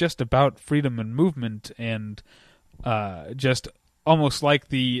 it's just about freedom and movement, and just almost like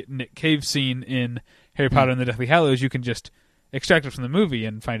the Nick Cave scene in Harry Potter and the Deathly Hallows, you can just extract it from the movie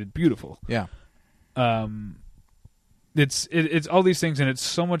and find it beautiful. Yeah. It's all these things, and it's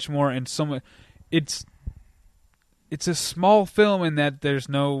so much more, and so much. It's a small film in that there's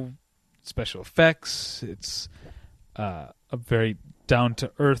no special effects. It's a very down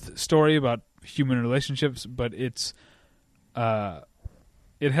to earth story about human relationships, but it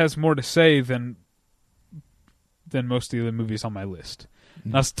has more to say than most of the other movies on my list.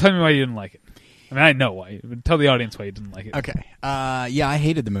 Now, tell me why you didn't like it. I mean, I know why. But tell the audience why you didn't like it. Okay. Yeah, I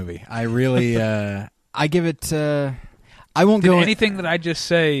hated the movie. I really. I give it. I won't Did go. Anything that I just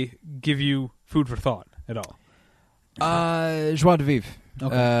say give you food for thought at all? Joie de vivre.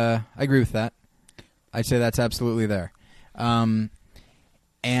 Okay. I agree with that. I'd say that's absolutely there. Here's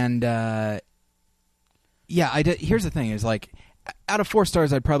the thing: is like, out of 4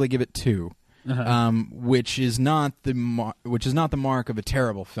 stars, I'd probably give it 2, which is not the mark of a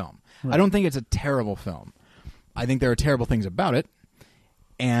terrible film. Right. I don't think it's a terrible film. I think there are terrible things about it,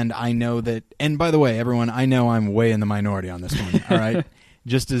 and I know that. And by the way, everyone, I know I'm way in the minority on this one. All right,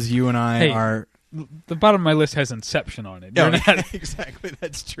 just as you and I are. The bottom of my list has Inception on it. Exactly,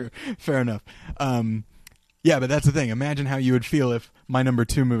 that's true. Fair enough. Yeah, but that's the thing. Imagine how you would feel if my number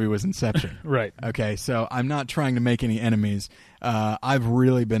 2 movie was Inception. Right. Okay, so I'm not trying to make any enemies. I've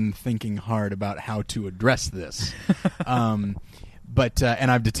really been thinking hard about how to address this. But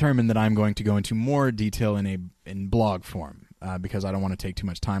I've determined that I'm going to go into more detail in blog form because I don't want to take too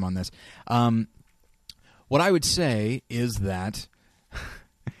much time on this. What I would say is that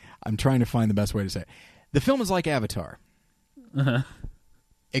I'm trying to find the best way to say it. The film is like Avatar.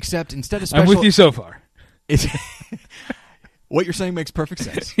 Except instead of special... I'm with you so far. What you're saying makes perfect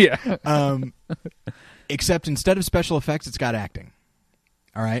sense. Yeah. Except instead of special effects, it's got acting.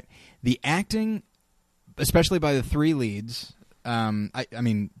 All right? The acting, especially by the 3 leads... I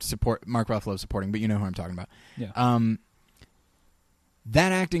mean, support Mark Ruffalo supporting, but you know who I'm talking about. Yeah.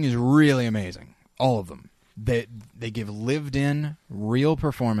 That acting is really amazing. All of them. They give lived-in, real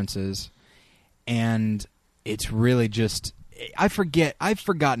performances, and it's really just... I've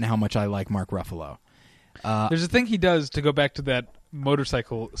forgotten how much I like Mark Ruffalo. There's a thing he does to go back to that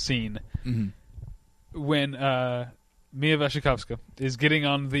motorcycle scene when Mia Wasikowska is getting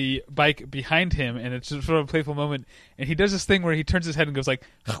on the bike behind him, and it's just sort of a playful moment, and he does this thing where he turns his head and goes like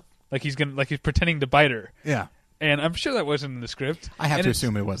he's pretending to bite her. Yeah. And I'm sure that wasn't in the script. I have to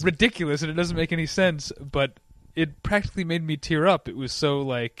assume it wasn't. Ridiculous, and it doesn't make any sense, but it practically made me tear up. It was so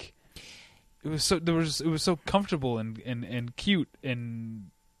like it was so comfortable and cute and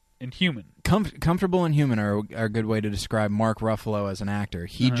human. Comfortable and human are a good way to describe Mark Ruffalo as an actor.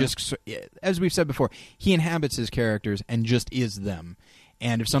 He just, as we've said before, he inhabits his characters and just is them.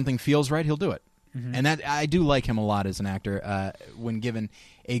 And if something feels right, he'll do it. And that I do like him a lot as an actor when given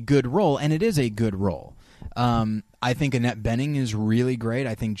a good role, and it is a good role. I think Annette Bening is really great.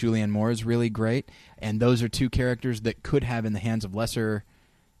 I think Julianne Moore is really great. And those are two characters that could have, in the hands of lesser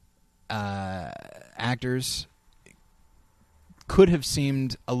actors, could have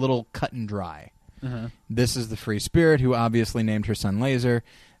seemed a little cut and dry. This is the free spirit who obviously named her son Laser.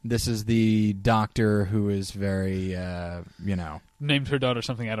 This is the doctor who is very, named her daughter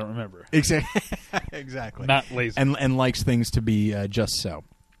something I don't remember. Exactly. Not Laser. And likes things to be just so.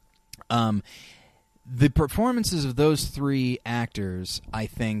 The performances of those three actors, I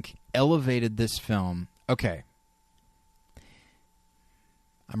think, elevated this film. Okay.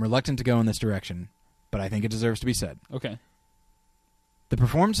 I'm reluctant to go in this direction, but I think it deserves to be said. Okay. The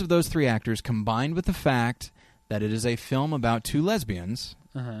performance of those three actors, combined with the fact that it is a film about two lesbians,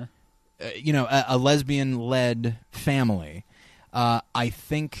 a lesbian-led family, I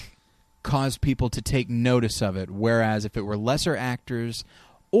think caused people to take notice of it, whereas if it were lesser actors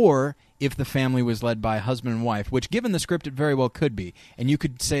or if the family was led by a husband and wife, which given the script it very well could be, and you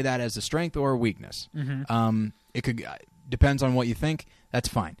could say that as a strength or a weakness. It could depends on what you think. That's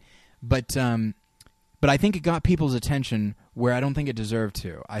fine. But I think it got people's attention where I don't think it deserved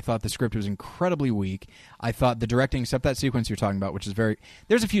to. I thought the script was incredibly weak. I thought the directing, except that sequence you're talking about, which is very...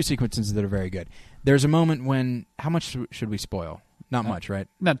 There's a few sequences that are very good. There's a moment when... How much should we spoil? Not much, right?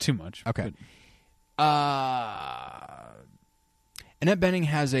 Not too much. Okay. Annette Bening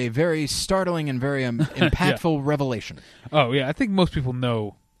has a very startling and very impactful revelation. Oh, yeah. I think most people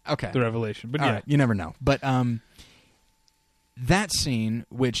know the revelation. But All right, you never know. But that scene,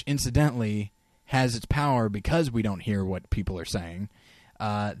 which incidentally... has its power because we don't hear what people are saying.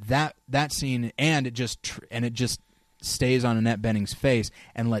 That scene, and it just stays on Annette Bening's face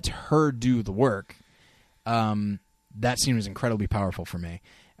and lets her do the work. That scene was incredibly powerful for me,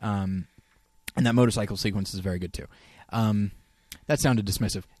 and that motorcycle sequence is very good too. That sounded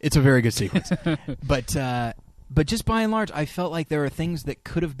dismissive. It's a very good sequence, but just by and large, I felt like there are things that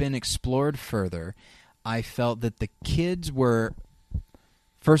could have been explored further. I felt that the kids were,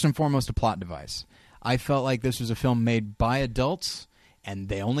 first and foremost, a plot device. I felt like this was a film made by adults, and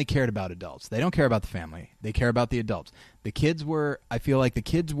they only cared about adults. They don't care about the family. They care about the adults. I feel like the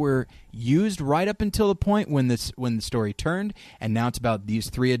kids were used right up until the point when the story turned, and now it's about these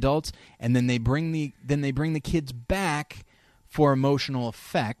three adults, and then they bring the kids back for emotional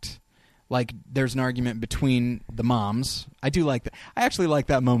effect. Like there's an argument between the moms. I do like that. I actually like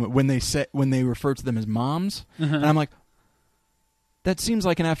that moment when they refer to them as moms, and I'm like, that seems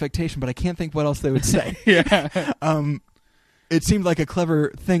like an affectation, but I can't think what else they would say. It seemed like a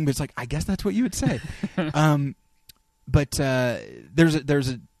clever thing, but it's like, I guess that's what you would say. But there's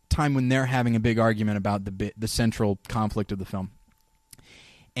a time when they're having a big argument about the central conflict of the film,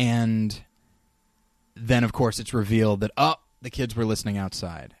 and then of course it's revealed that the kids were listening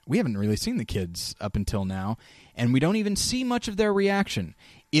outside. We haven't really seen the kids up until now, and we don't even see much of their reaction.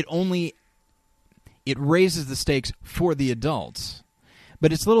 It raises the stakes for the adults.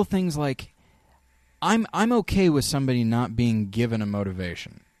 But it's little things like, I'm okay with somebody not being given a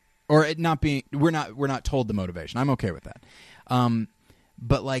motivation, or it not being we're not told the motivation. I'm okay with that.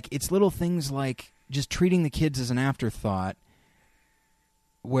 But like it's little things like just treating the kids as an afterthought,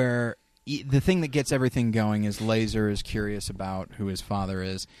 where the thing that gets everything going is Laser is curious about who his father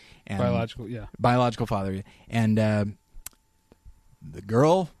is, and biological father, and the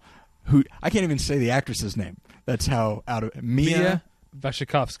girl who I can't even say the actress's name. That's how out of Mia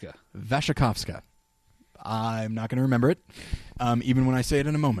Wasikowska. I'm not going to remember it, even when I say it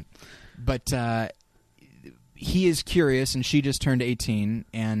in a moment. But he is curious, and she just turned 18,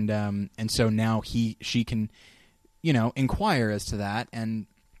 and so now she can, inquire as to that, and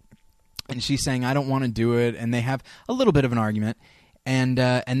she's saying, I don't want to do it, and they have a little bit of an argument, and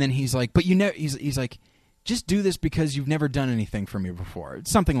then he's like, but he's like, just do this because you've never done anything for me before.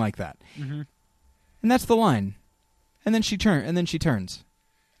 It's something like that. And that's the line. And then she turns.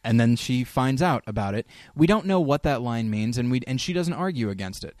 And then she finds out about it. We don't know what that line means, and she doesn't argue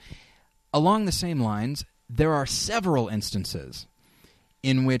against it. Along the same lines, there are several instances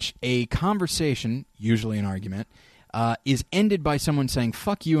in which a conversation, usually an argument, is ended by someone saying,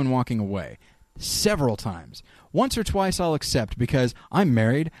 "fuck you," and walking away. Several times. Once or twice I'll accept, because I'm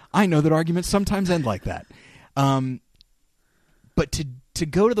married. I know that arguments sometimes end like that. But to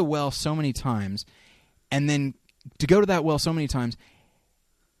go to the well so many times, and then to go to that well so many times,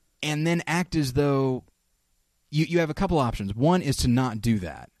 and then act as though you have a couple options. One is to not do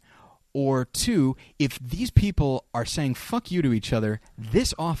that. Or two, if these people are saying fuck you to each other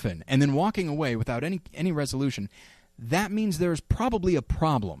this often and then walking away without any resolution, that means there's probably a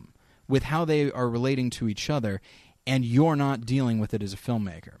problem with how they are relating to each other, and you're not dealing with it as a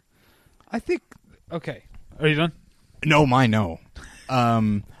filmmaker. I think... Okay. Are you done? No, no.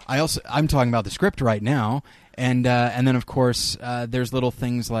 I'm talking about the script right now, and then of course there's little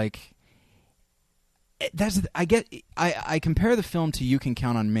things like... I compare the film to You Can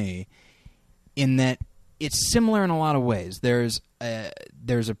Count on Me in that it's similar in a lot of ways. There's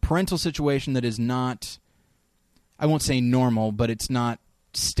a parental situation that is not, I won't say normal, but it's not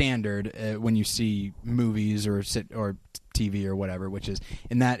standard when you see movies or TV or whatever, which is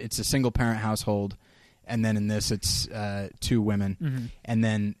in that it's a single parent household, and then in this it's two women, and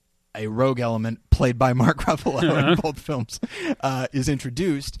then a rogue element played by Mark Ruffalo in both films is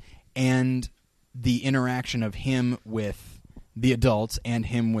introduced, and the interaction of him with the adults and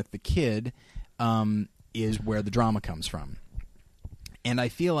him with the kid is where the drama comes from. And I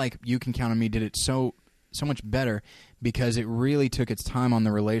feel like You Can Count on Me did it so much better because it really took its time on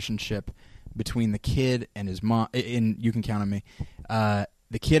the relationship between the kid and his mom. In You Can Count on Me,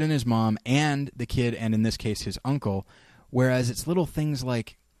 the kid and his mom, and the kid and, in this case, his uncle, whereas it's little things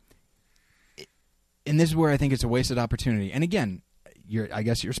like... And this is where I think it's a wasted opportunity. And again... I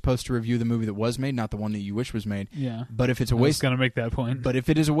guess you're supposed to review the movie that was made, not the one that you wish was made. Yeah. But if it's a waste, going to make that point. But if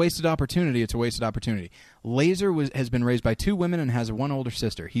it is a wasted opportunity, it's a wasted opportunity. Laser has been raised by two women and has one older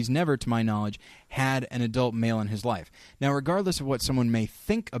sister. He's never, to my knowledge, had an adult male in his life. Now, regardless of what someone may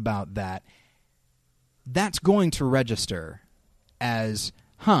think about that, that's going to register as,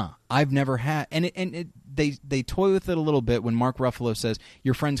 I've never had... And they toy with it a little bit when Mark Ruffalo says,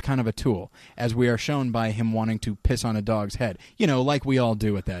 your friend's kind of a tool, as we are shown by him wanting to piss on a dog's head. Like we all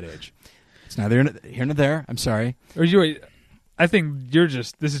do at that age. It's neither here nor there. I'm sorry. I think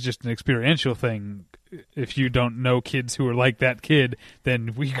this is just an experiential thing. If you don't know kids who are like that kid,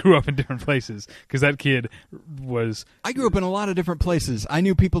 then we grew up in different places, because that kid was... I grew up in a lot of different places. I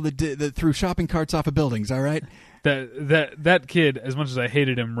knew people that threw shopping carts off of buildings, all right? That kid, as much as I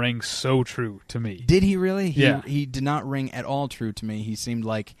hated him, rang so true to me. Did he really? Yeah. He did not ring at all true to me. He seemed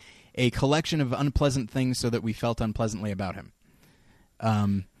like a collection of unpleasant things so that we felt unpleasantly about him.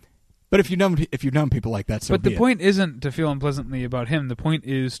 But if you've known people like that, so But the point isn't to feel unpleasantly about him. The point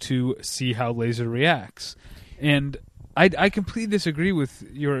is to see how Laser reacts. And I completely disagree with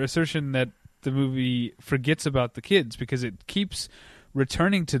your assertion that the movie forgets about the kids, because it keeps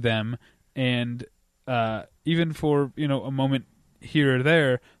returning to them, and even for a moment here or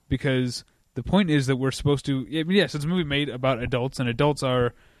there, because the point is that we're supposed to... Yes, it's a movie made about adults, and adults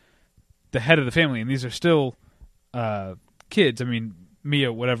are the head of the family, and these are still kids. I mean,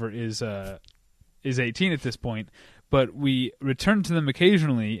 Mia, whatever, is 18 at this point, but we return to them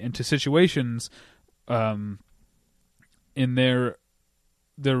occasionally into situations in their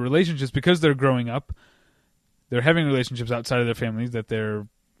relationships, because they're growing up. They're having relationships outside of their families that their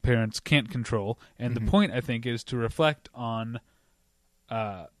parents can't control, and the point, I think, is to reflect on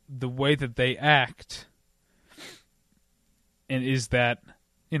the way that they act, and is that...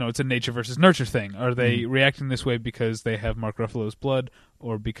 it's a nature versus nurture thing. Are they reacting this way because they have Mark Ruffalo's blood,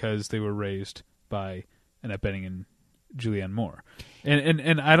 or because they were raised by Annette Bening and Julianne Moore?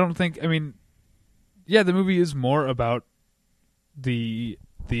 And I don't think... the movie is more about the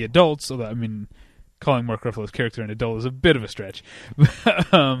adults, although, calling Mark Ruffalo's character an adult is a bit of a stretch.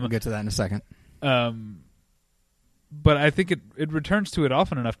 We'll get to that in a second. But I think it returns to it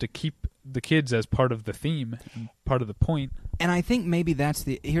often enough to keep the kids as part of the theme, and part of the point. And I think maybe that's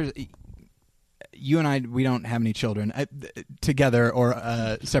you and I, we don't have any children together or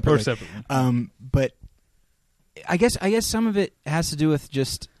separately. Or separately. But I guess some of it has to do with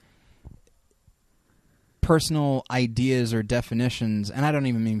just personal ideas or definitions, and I don't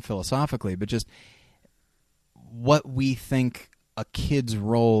even mean philosophically, but just what we think a kid's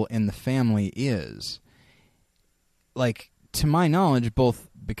role in the family is. Like, to my knowledge, both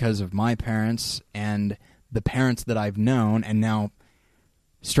because of my parents and the parents that I've known, and now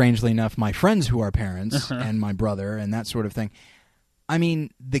strangely enough, my friends who are parents and my brother and that sort of thing. I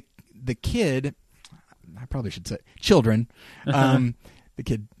mean, the kid, I probably should say children. The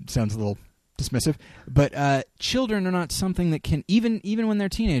kid sounds a little dismissive, but children are not something that can even when they're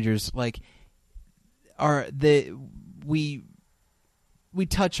teenagers, like we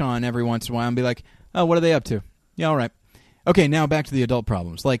touch on every once in a while and be like, oh, what are they up to? Yeah, all right. Okay, now back to the adult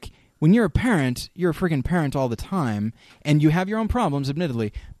problems. Like, when you're a parent, you're a freaking parent all the time, and you have your own problems,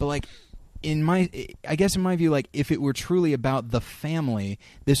 admittedly, but like, I guess in my view, like, if it were truly about the family,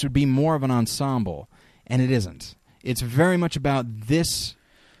 this would be more of an ensemble, and it isn't. It's very much about this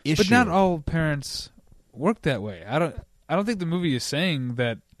issue. But not all parents work that way. I don't think the movie is saying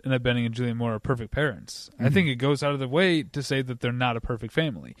that Annette Bening and Julianne Moore are perfect parents. Mm-hmm. I think it goes out of the way to say that they're not a perfect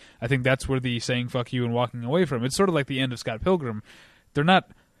family. I think that's where the saying fuck you and walking away from. It's sort of like the end of Scott Pilgrim. They're not,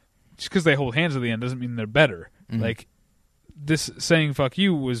 just because they hold hands at the end doesn't mean they're better. Mm-hmm. Like, this saying fuck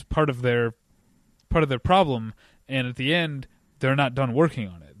you was part of their problem, and at the end they're not done working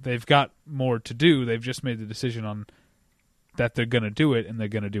on it. They've got more to do. They've just made the decision on that they're going to do it, and they're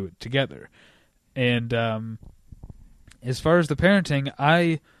going to do it together. And as far as the parenting,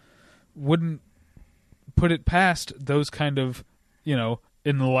 I wouldn't put it past those kind of,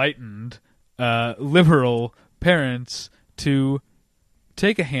 enlightened, liberal parents to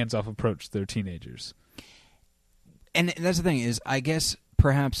take a hands-off approach to their teenagers. And that's the thing is, I guess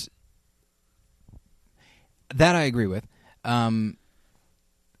perhaps that I agree with. In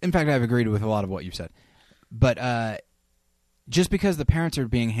fact, I've agreed with a lot of what you've said. But just because the parents are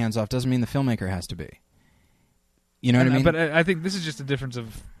being hands-off doesn't mean the filmmaker has to be. You know what I mean? But I think this is just a difference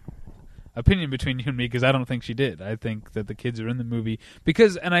of opinion between you and me, because I don't think she did. I think that the kids are in the movie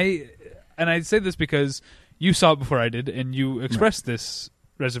because, and I say this because you saw it before I did, and you expressed this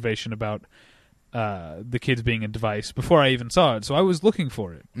reservation about the kids being a device before I even saw it. So I was looking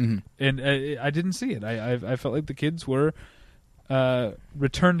for it, and I didn't see it. I felt like the kids were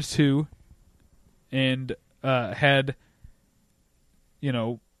returned to and had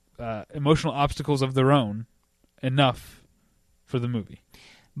emotional obstacles of their own enough for the movie.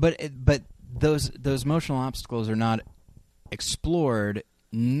 But those emotional obstacles are not explored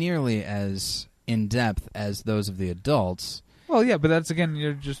nearly as in depth as those of the adults. Well, yeah, but that's, again,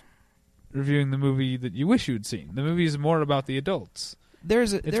 you're just reviewing the movie that you wish you had seen. The movie is more about the adults.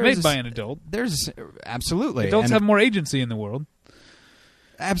 It's made by an adult. Absolutely. Adults have more agency in the world.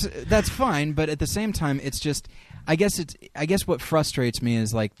 That's fine, but at the same time, it's just. I guess what frustrates me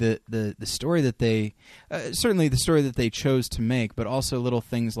is like the story that they certainly the story that they chose to make, but also little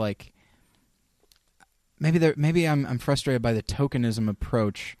things like maybe I'm frustrated by the tokenism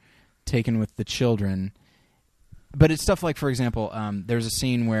approach taken with the children, but it's stuff like, for example, there's a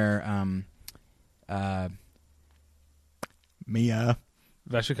scene where Mia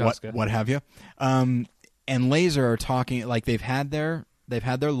Wasikowska, what have you, and Laser are talking like they've had their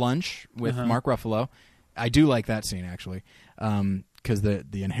lunch with Mark Ruffalo. I do like that scene, actually, because the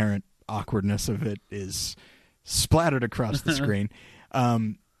inherent awkwardness of it is splattered across the screen.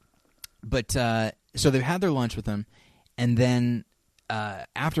 But so they've had their lunch with him, and then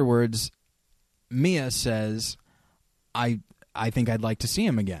afterwards, Mia says, I think I'd like to see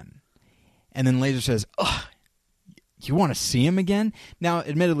him again. And then Laser says, ugh, you want to see him again? Now,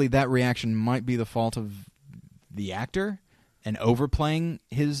 admittedly, that reaction might be the fault of the actor and overplaying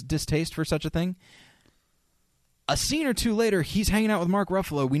his distaste for such a thing. A scene or two later, he's hanging out with Mark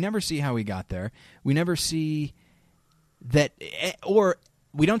Ruffalo. We never see how he got there. We never see that, or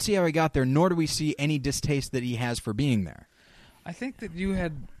we don't see how he got there, nor do we see any distaste that he has for being there. I think that you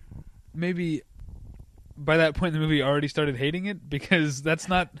had maybe by that point in the movie already started hating it, because that's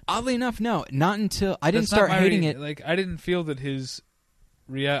not... Oddly enough, no. Not until... I didn't start hating it. Like, I didn't feel that his...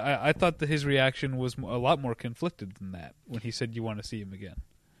 I thought that his reaction was a lot more conflicted than that when he said you want to see him again.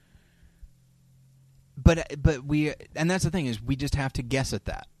 But we, and that's the thing, is we just have to guess at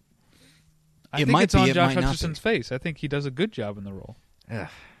that. I think it's on Josh Hutcherson's face. I think he does a good job in the role. Ugh.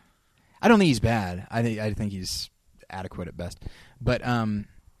 I don't think he's bad. I think he's adequate at best. But and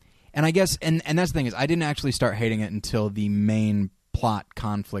I guess and that's the thing, is I didn't actually start hating it until the main plot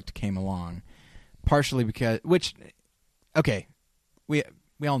conflict came along. Partially because we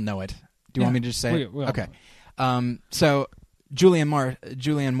all know it. Do you want me to just say it? Okay. So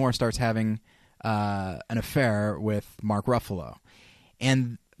Julianne Moore starts having an affair with Mark Ruffalo.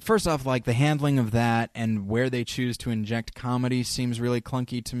 And first off, like, the handling of that and where they choose to inject comedy seems really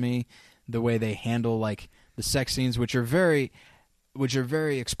clunky to me. The way they handle, like, the sex scenes, which are very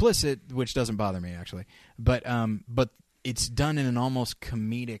explicit, which doesn't bother me, actually. But it's done in an almost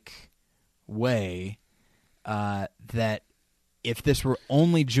comedic way that if this were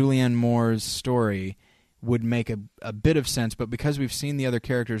only Julianne Moore's story, would make a bit of sense. But because we've seen the other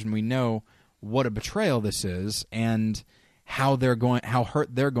characters and we know what a betrayal this is and how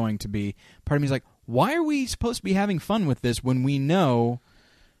hurt they're going to be, part of me is like, why are we supposed to be having fun with this when we know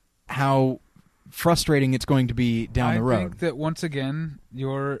how frustrating it's going to be down the road? I think that once again,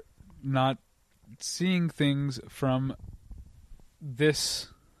 you're not seeing things from this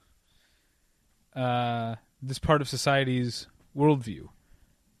this part of society's worldview.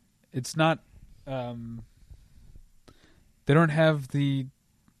 It's not. They don't have the.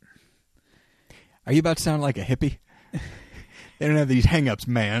 Are you about to sound like a hippie? They don't have these hang-ups,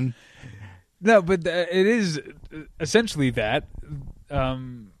 man. No, but it is essentially that.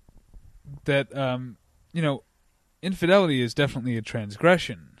 Infidelity is definitely a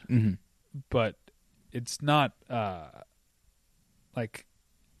transgression, but it's not like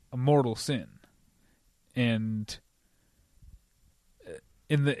a mortal sin. And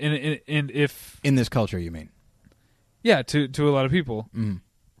in this culture, you mean? Yeah, to a lot of people.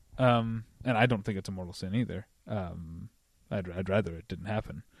 And I don't think it's a mortal sin either. I'd rather it didn't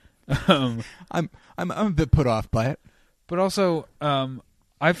happen. I'm a bit put off by it, but also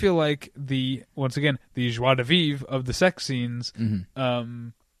I feel like the joie de vivre of the sex scenes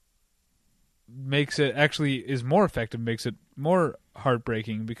makes it actually is more effective, makes it more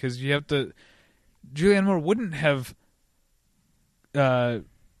heartbreaking, because you have to. Julianne Moore wouldn't have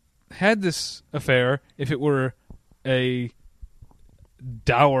had this affair if it were a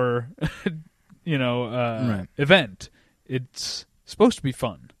dour, event. It's supposed to be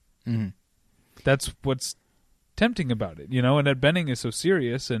fun. That's what's tempting about it, And Ed Benning is so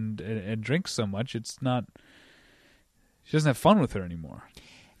serious and drinks so much. It's not. She doesn't have fun with her anymore.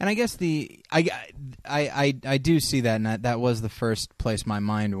 And I guess I do see that, and that was the first place my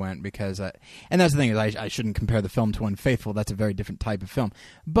mind went, because and that's the thing, is I shouldn't compare the film to Unfaithful. That's a very different type of film.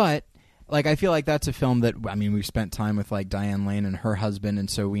 But I feel like that's a film that, we've spent time with Diane Lane and her husband,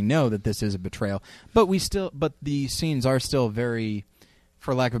 and so we know that this is a betrayal. But the scenes are still very,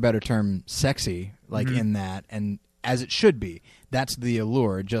 for lack of a better term, sexy, in that, and as it should be. That's the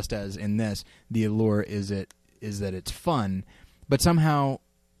allure, just as in this, the allure is that it's fun, but somehow.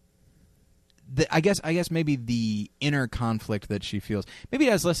 I guess maybe the inner conflict that she feels, maybe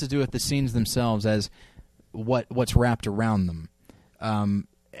it has less to do with the scenes themselves as what's wrapped around them.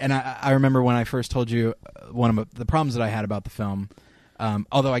 And I remember when I first told you one of the problems that I had about the film,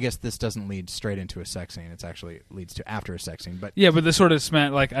 although I guess this doesn't lead straight into a sex scene. It actually leads to after a sex scene. But yeah, but the sort of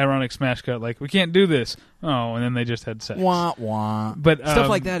ironic smash cut, we can't do this. Oh, and then they just had sex. Wah, wah. But stuff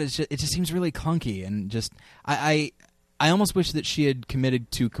like that, it just seems really clunky. And just I almost wish that she had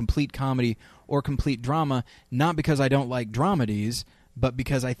committed to complete comedy or complete drama, not because I don't like dramedies, but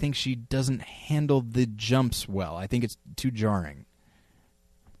because I think she doesn't handle the jumps well. I think it's too jarring.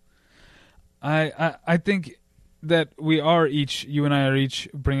 I think that you and I are each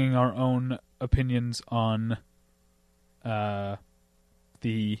bringing our own opinions on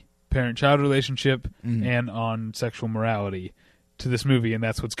the parent-child relationship and on sexual morality to this movie, and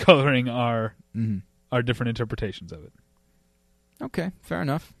that's what's coloring our different interpretations of it. Okay, fair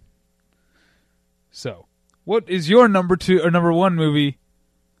enough. So, what is your number 2 or number 1 movie?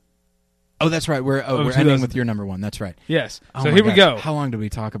 Oh, that's right. We're ending with your number 1. That's right. Yes. So here we go. How long did we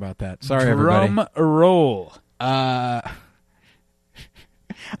talk about that? Sorry, everybody. Drum roll. I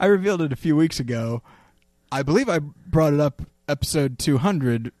revealed it a few weeks ago. I believe I brought it up episode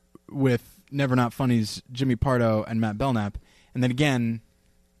 200 with Never Not Funny's Jimmy Pardo and Matt Belknap, and then again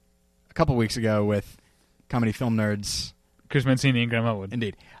a couple weeks ago with Comedy Film Nerds Chris Mancini and Graham Elwood.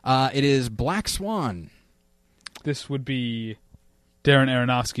 Indeed. It is Black Swan. This would be Darren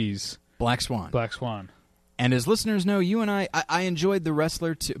Aronofsky's Black Swan. Black Swan. And as listeners know, you and I enjoyed The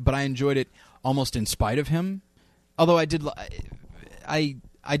Wrestler, too, but I enjoyed it almost in spite of him. Although I did like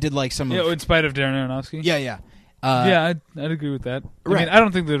some of... Yeah, in spite of Darren Aronofsky? Yeah, yeah. I'd agree with that. Right. I mean, I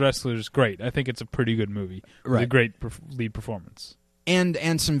don't think The Wrestler is great. I think it's a pretty good movie with a great lead performance.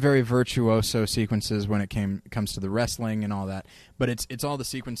 And some very virtuoso sequences when it comes to the wrestling and all that. But it's all the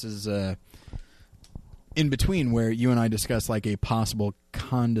sequences in between where you and I discuss a possible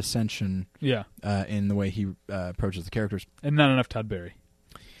condescension in the way he approaches the characters. And not enough Todd Barry.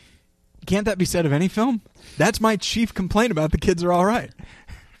 Can't that be said of any film? That's my chief complaint about The Kids Are All Right.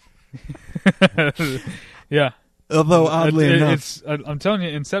 Yeah. Although, oddly enough... I'm telling you,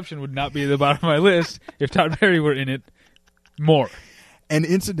 Inception would not be at the bottom of my list if Todd Barry were in it more. And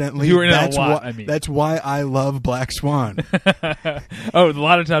incidentally, that's why I love Black Swan. Oh, a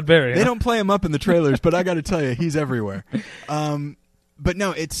lot of Todd Barry. They don't play him up in the trailers, but I got to tell you, he's everywhere. But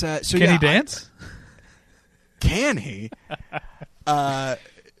no, it's... so Can he dance? Can he?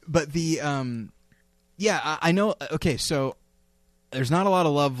 But the I know. Okay, so there's not a lot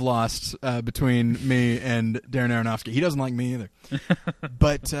of love lost between me and Darren Aronofsky. He doesn't like me either.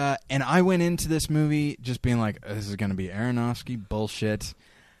 But and I went into this movie just being like, this is going to be Aronofsky bullshit.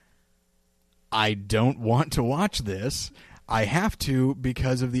 I don't want to watch this. I have to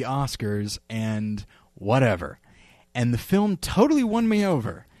because of the Oscars and whatever. And the film totally won me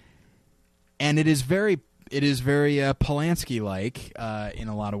over. And it is very Polanski-like in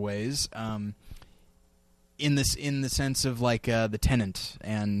a lot of ways. In the sense of like The Tenant,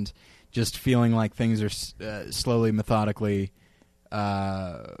 and just feeling like things are slowly, methodically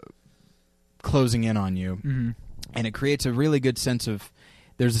closing in on you, and it creates a really good sense of.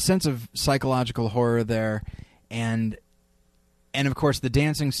 There's a sense of psychological horror there, and of course the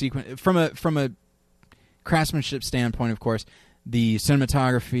dancing sequence from a craftsmanship standpoint. Of course, the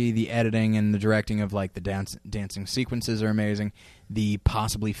cinematography, the editing, and the directing of like the dancing sequences are amazing. The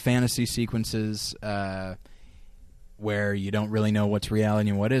possibly fantasy sequences. Where you don't really know what's reality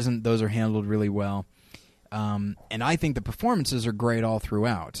and what isn't. Those are handled really well. And I think the performances are great all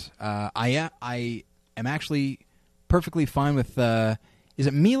throughout. I am actually perfectly fine with... is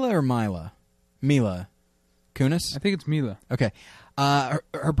it Mila or Mila? Mila Kunis? I think it's Mila. Okay.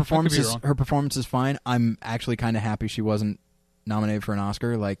 Her performance is fine. I'm actually kind of happy she wasn't nominated for an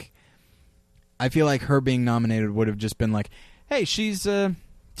Oscar. Like, I feel like her being nominated would have just been like, hey, she was in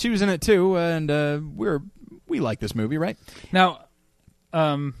it too, and we like this movie, right? Now,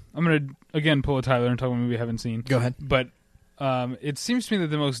 I'm going to, again, pull a Tyler and talk about a movie I haven't seen. Go ahead. But it seems to me that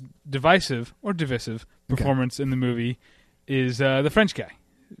the most divisive performance in the movie is the French guy.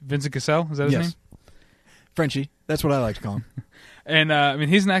 Vincent Cassel, is that his name? Frenchie. That's what I like to call him. And, I mean,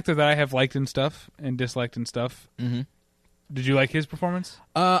 he's an actor that I have liked and stuff and disliked and stuff. Mm-hmm. Did you like his performance?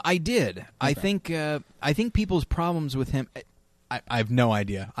 I did. Okay. I think people's problems with him... I have no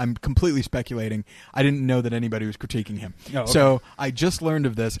idea. I'm completely speculating. I didn't know that anybody was critiquing him. Oh, okay. So I just learned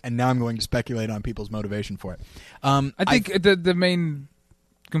of this, and now I'm going to speculate on people's motivation for it. I think the main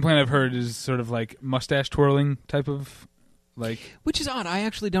complaint I've heard is sort of like mustache twirling type of like... Which is odd. I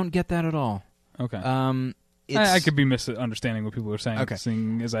actually don't get that at all. Okay. I could be misunderstanding what people are saying,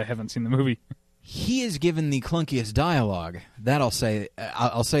 seeing as I haven't seen the movie. He is given the clunkiest dialogue. That I'll say.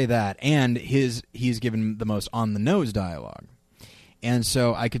 I'll say that. And he's given the most on-the-nose dialogue. And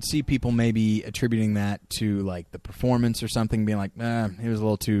so I could see people maybe attributing that to like the performance or something, being like, he was a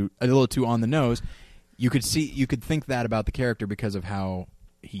little too on the nose. You could think that about the character because of how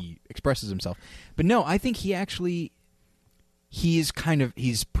he expresses himself. But no, I think he's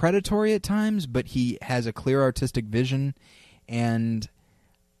predatory at times, but he has a clear artistic vision, and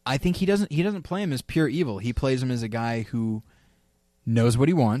I think he doesn't play him as pure evil. He plays him as a guy who knows what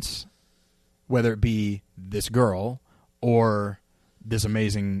he wants, whether it be this girl or this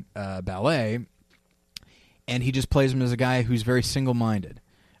amazing ballet, and he just plays him as a guy who's very single-minded.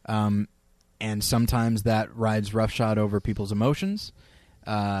 And sometimes that rides roughshod over people's emotions,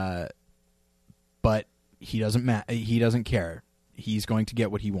 but he doesn't care. He's going to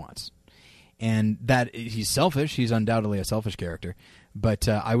get what he wants. And that he's selfish. He's undoubtedly a selfish character, but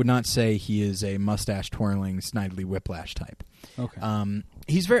I would not say he is a mustache-twirling, snidely Whiplash type. Okay.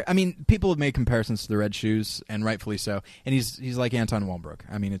 He's very. I mean, people have made comparisons to the Red Shoes, and rightfully so. And he's like Anton Walbrook.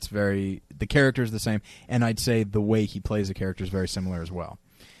 I mean, the character's the same, and I'd say the way he plays the character is very similar as well.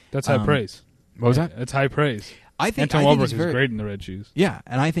 That's high praise. What was that? That's high praise. I think Anton Walbrook is great in the Red Shoes. Yeah,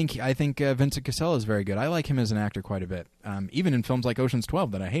 and I think Vincent Cassel is very good. I like him as an actor quite a bit, even in films like Ocean's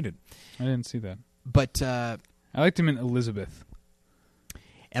 12 that I hated. I didn't see that. But I liked him in Elizabeth.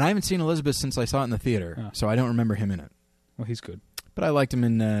 And I haven't seen Elizabeth since I saw it in the theater, so I don't remember him in it. Well, he's good. But I liked him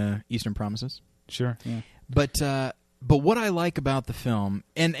in Eastern Promises. Sure, yeah. But what I like about the film,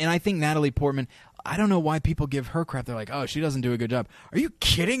 and I think Natalie Portman, I don't know why people give her crap. They're like, oh, she doesn't do a good job. Are you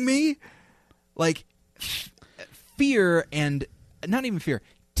kidding me? Like... fear, and not even fear,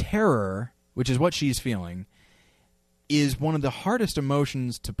 terror, which is what she's feeling, is one of the hardest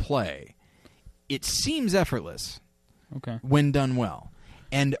emotions to play. It seems effortless when done well.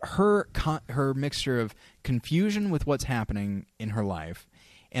 And her mixture of confusion with what's happening in her life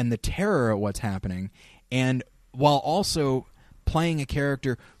and the terror of what's happening, and while also playing a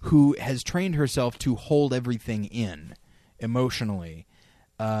character who has trained herself to hold everything in emotionally,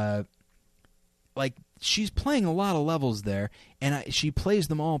 like... She's playing a lot of levels there, and she plays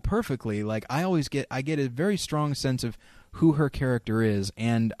them all perfectly. Like I get a very strong sense of who her character is,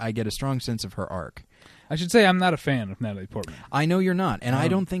 and I get a strong sense of her arc. I should say I'm not a fan of Natalie Portman. I know you're not, and I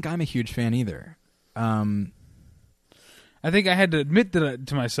don't think I'm a huge fan either. I think I had to admit that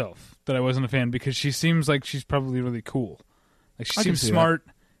to myself that I wasn't a fan because she seems like she's probably really cool. Like she seems smart,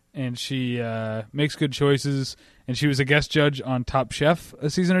 and she makes good choices. And she was a guest judge on Top Chef a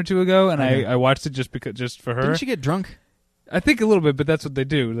season or two ago, and I watched it just for her. Didn't she get drunk? I think a little bit, but that's what they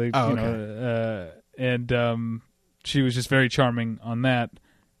do. Okay. She was just very charming on that,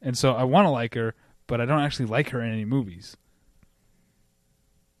 and so I want to like her, but I don't actually like her in any movies.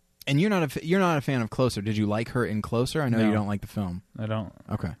 And you're not a fan of Closer. Did you like her in Closer? I know you don't like the film. I don't.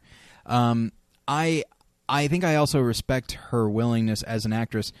 Okay. I think I also respect her willingness as an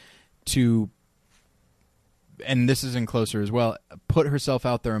actress to, and this is in Closer as well, put herself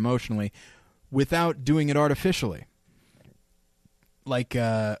out there emotionally without doing it artificially. Like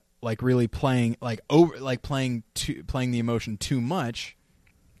really playing playing the emotion too much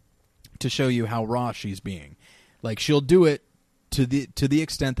to show you how raw she's being. Like she'll do it to the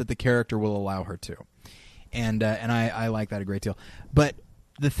extent that the character will allow her to, and I like that a great deal. But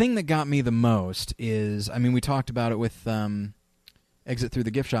the thing that got me the most is, I mean, we talked about it with Exit Through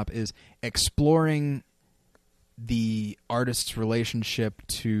the Gift Shop, is exploring the artist's relationship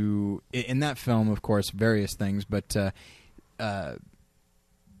to, in that film, of course, various things, but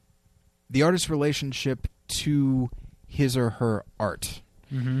the artist's relationship to his or her art,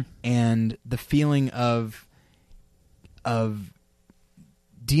 and the feeling of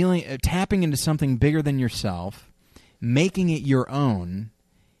tapping into something bigger than yourself, making it your own.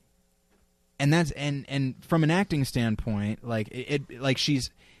 And that's and from an acting standpoint, like she's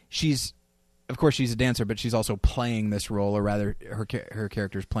of course she's a dancer, but she's also playing this role, or rather her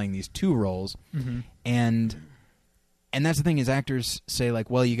character's playing these two roles. And that's the thing, is actors say, like,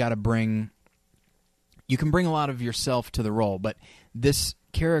 well, you can bring a lot of yourself to the role, but this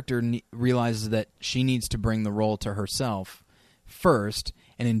character realizes that she needs to bring the role to herself first,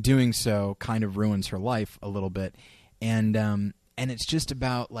 and in doing so kind of ruins her life a little bit. And it's just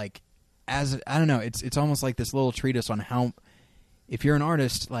about, like, I don't know, it's almost like this little treatise on how, if you're an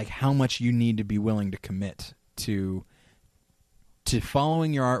artist, like how much you need to be willing to commit to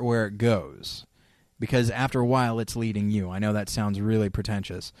following your art where it goes, because after a while it's leading you. I know that sounds really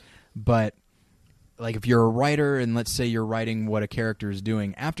pretentious, but like if you're a writer and let's say you're writing what a character is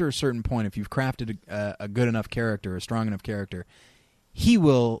doing, after a certain point, if you've crafted a good enough character, a strong enough character, he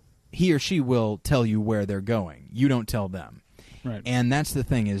or she will tell you where they're going. You don't tell them. Right. And that's the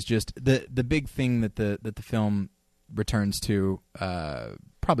thing, is just the big thing that the film returns to,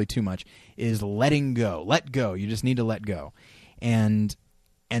 probably too much, is letting go. Let go. You just need to let go. And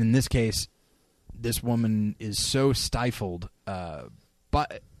in this case, this woman is so stifled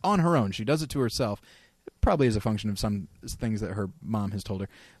but on her own. She does it to herself, probably as a function of some things that her mom has told her.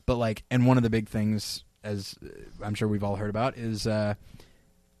 But like, and one of the big things, as I'm sure we've all heard about, is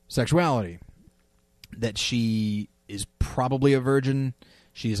sexuality. That she is probably a virgin.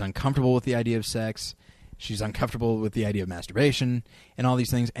 She's uncomfortable with the idea of sex. She's uncomfortable with the idea of masturbation and all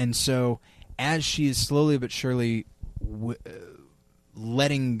these things. And so as she is slowly but surely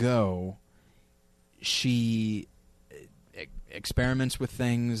letting go, she experiments with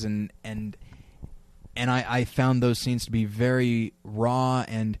things, and I found those scenes to be very raw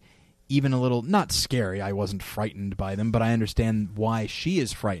and even a little, not scary. I wasn't frightened by them, but I understand why she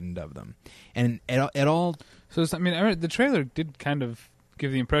is frightened of them. And at all... So, I mean, the trailer did kind of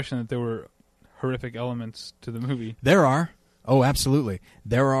give the impression that there were horrific elements to the movie. There are. Oh, absolutely.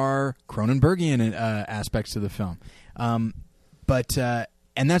 There are Cronenbergian aspects to the film. But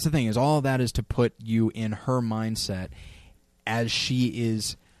and that's the thing, is all of that is to put you in her mindset as she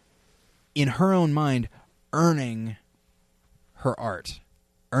is, in her own mind, earning her art.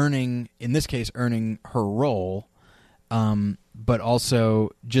 In this case, earning her role, but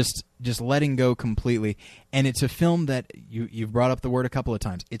also just letting go completely. And it's a film that you've brought up the word a couple of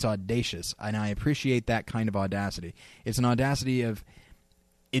times. It's audacious, and I appreciate that kind of audacity. It's an audacity of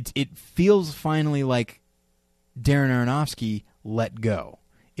it feels finally like Darren Aronofsky let go.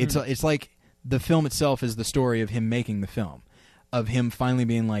 It's like the film itself is the story of him making the film, of him finally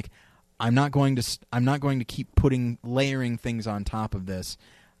being like, I'm not going to keep layering things on top of this.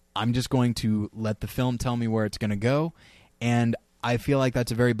 I'm just going to let the film tell me where it's going to go. And I feel like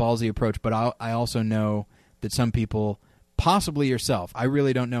that's a very ballsy approach, but I also know that some people, possibly yourself, I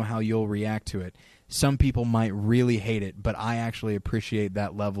really don't know how you'll react to it. Some people might really hate it, but I actually appreciate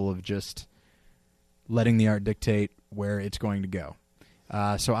that level of just letting the art dictate where it's going to go.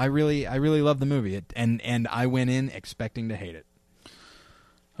 So I really love the movie, and I went in expecting to hate it.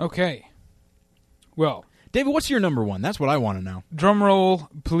 Okay. Well, David, what's your number one? That's what I want to know. Drum roll,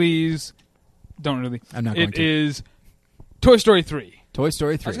 please. Don't really. I'm not going to. It is Toy Story 3. Toy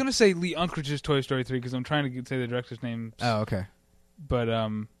Story 3. I was going to say Lee Unkrach's Toy Story 3 because I'm trying to say the director's name. Oh, okay. But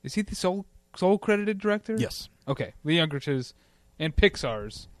is he the sole credited director? Yes. Okay. Lee Unkrach's and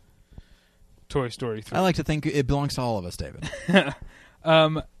Pixar's Toy Story 3. I like to think it belongs to all of us, David.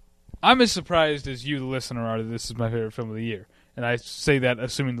 I'm as surprised as you, the listener, are that this is my favorite film of the year. And I say that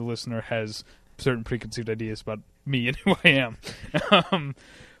assuming the listener has certain preconceived ideas about me and who I am.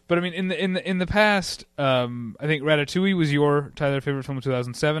 But I mean, in the past, I think Ratatouille was your, Tyler, favorite film of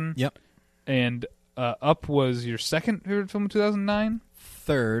 2007. Yep. And Up was your second favorite film of 2009?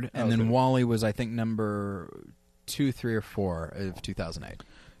 Third, and then WALL-E was, I think, number 2, 3, or 4 of 2008.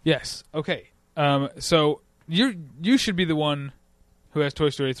 Yes. Okay. So you should be the one who has Toy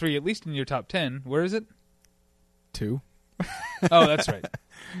Story 3, at least in your top 10. Where is it? 2. Oh, that's right.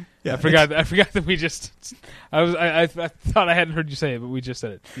 Yeah, I forgot that we just. I thought I hadn't heard you say it, but we just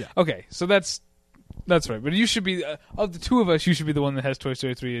said it. Yeah. Okay, so that's right. But you should be of the two of us. You should be the one that has Toy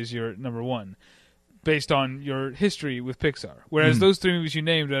Story 3 as your number one, based on your history with Pixar. Whereas those three movies you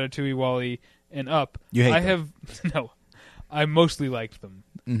named, Ratatouille, WALL-E, and Up, you hate I them. have no. I mostly liked them,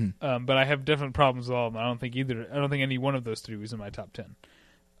 Mm-hmm. but I have definite problems with all of them. I don't think any one of those three was in my top 10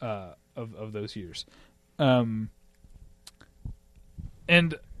 of those years. And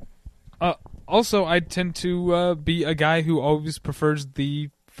also, I tend to be a guy who always prefers the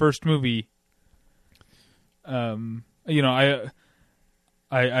first movie. I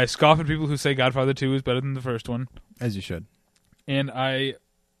scoff at people who say Godfather 2 is better than the first one. As you should. And I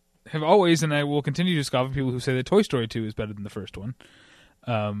have always, and I will continue to scoff at people who say that Toy Story 2 is better than the first one.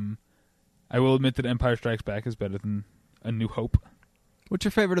 I will admit that Empire Strikes Back is better than A New Hope. What's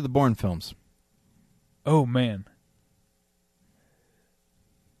your favorite of the Bourne films? Oh, man.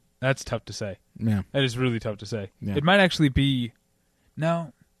 That's tough to say. Yeah. That is really tough to say. Yeah. It might actually be...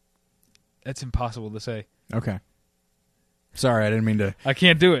 No. That's impossible to say. Okay. Sorry, I didn't mean to... I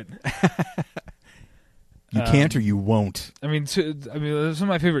can't do it. You can't or you won't. I mean, some of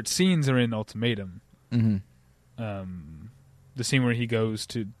my favorite scenes are in Ultimatum. Mm-hmm. The scene where he goes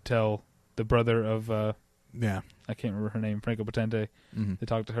to tell the brother of... yeah. I can't remember her name, Franco Potente, Mm-hmm. to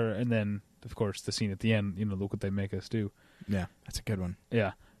talk to her. And then, of course, the scene at the end, look what they make us do. Yeah, that's a good one.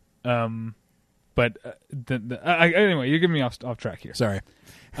 Yeah. But anyway, you're getting me off track here. Sorry.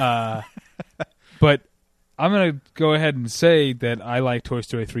 But I'm going to go ahead and say that I like Toy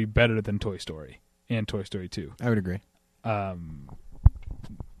Story 3 better than Toy Story and Toy Story 2. I would agree.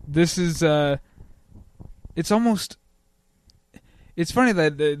 This is it's almost, it's funny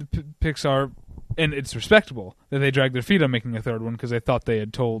that Pixar, and it's respectable that they dragged their feet on making a third one because they thought they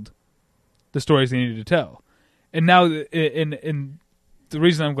had told the stories they needed to tell. And now, in the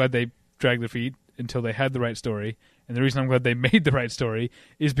reason I'm glad they dragged their feet until they had the right story, and the reason I'm glad they made the right story,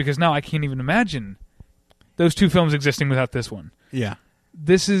 is because now I can't even imagine those two films existing without this one. Yeah.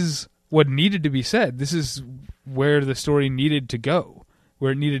 This is what needed to be said. This is where the story needed to go,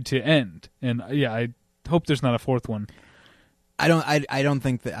 where it needed to end. And yeah, I hope there's not a fourth one. I don't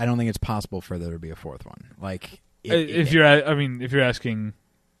think it's possible for there to be a fourth one. Like, if you're asking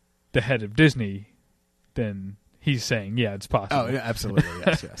the head of Disney, then he's saying, yeah, it's possible. Oh, yeah, absolutely.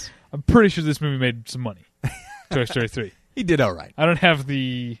 Yes. I'm pretty sure this movie made some money. Toy Story 3. He did all right. I don't have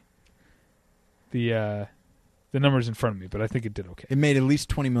the numbers in front of me, but I think it did okay. It made at least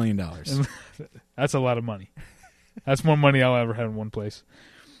 $20 million. That's a lot of money. That's more money I'll ever have in one place.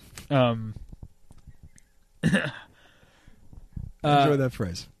 Enjoy that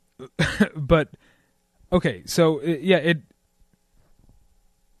phrase. But okay, so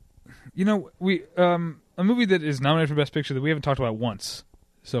we a movie that is nominated for Best Picture that we haven't talked about once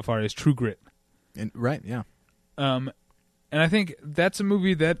so far is True Grit. Right, yeah. And I think that's a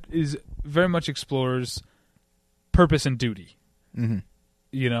movie that is very much explores purpose and duty. Mm-hmm.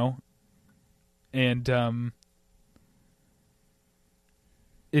 And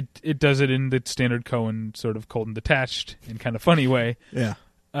it does it in the standard Coen sort of cold and detached and kind of funny way. Yeah.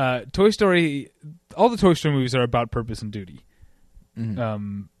 Toy Story, all the Toy Story movies are about purpose and duty.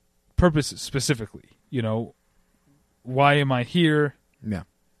 Mm-hmm. Purpose specifically, why am I here? Yeah.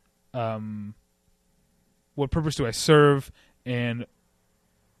 What purpose do I serve, and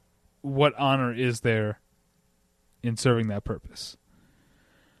what honor is there in serving that purpose?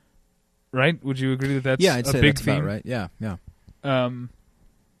 Right? Would you agree that that's I'd say a big that's theme? about right. Yeah.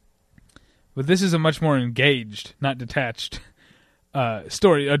 But this is a much more engaged, not detached,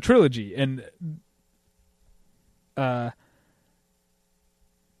 story, a trilogy, and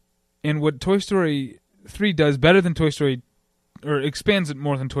what Toy Story 3 does better than Toy Story, or expands it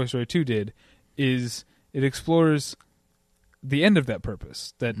more than Toy Story 2 did, is it explores the end of that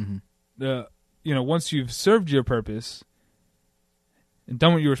purpose. That once you've served your purpose and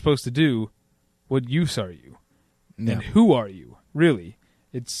done what you were supposed to do, what use are you? Yeah. And who are you? Really?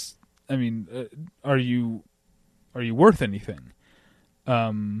 Are you worth anything?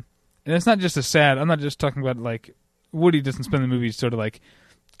 And it's not just I'm not just talking about like Woody doesn't spend the movie sort of like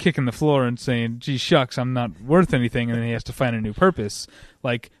kicking the floor and saying, gee shucks, I'm not worth anything, and then he has to find a new purpose.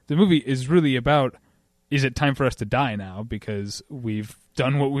 Like, the movie is really about, is it time for us to die now because we've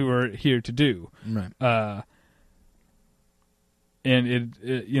done what we were here to do? Right. And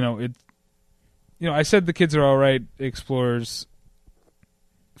I said The Kids Are All Right explores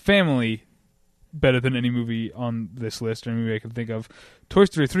family better than any movie on this list or any movie I can think of. Toy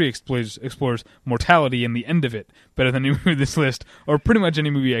Story 3 explores mortality and the end of it better than any movie on this list, or pretty much any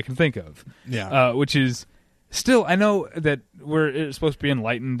movie I can think of. Yeah. Which is still, I know that we're supposed to be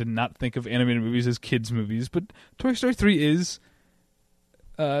enlightened and not think of animated movies as kids' movies, but Toy Story 3 is,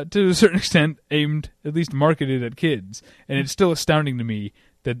 to a certain extent, aimed, at least marketed at kids. And it's still astounding to me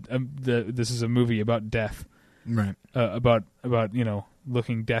that this is a movie about death. Right. About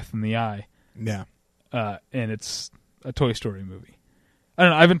looking death in the eye. Yeah. And it's a Toy Story movie. I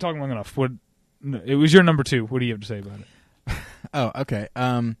don't know. I've been talking long enough. It was your number 2. What do you have to say about it? Oh, okay.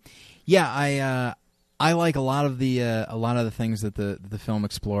 Yeah, I like a lot of the things that the film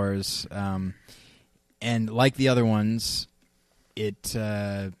explores, and like the other ones, it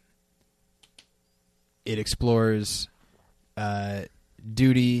explores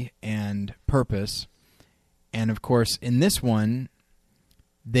duty and purpose, and of course, in this one,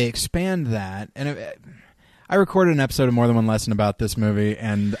 they expand that. And I recorded an episode of More Than One Lesson about this movie,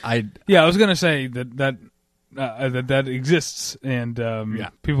 and I was going to say that exists, and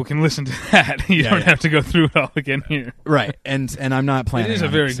people can listen to that. You don't have to go through it all again here, right? And I'm not planning. It is a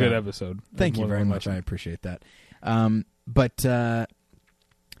very good episode. Thank you very much. I appreciate that. But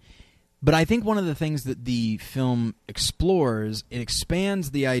I think one of the things that the film explores, it expands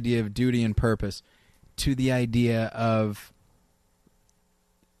the idea of duty and purpose to the idea of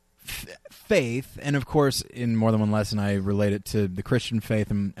faith, and of course, in More Than One Lesson, I relate it to the Christian faith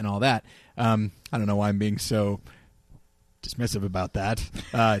and all that. I don't know why I'm being so dismissive about that.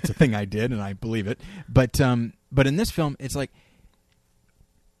 It's a thing I did, and I believe it. But in this film, it's like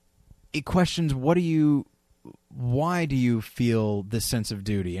it questions why do you feel this sense of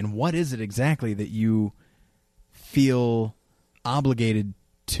duty, and what is it exactly that you feel obligated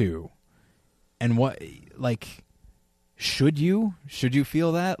to, and what, like, should you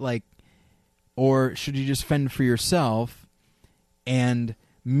feel that, like, or should you just fend for yourself and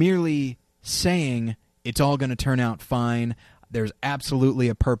merely saying it's all going to turn out fine, there's absolutely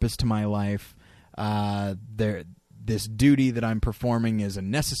a purpose to my life, this duty that I'm performing is a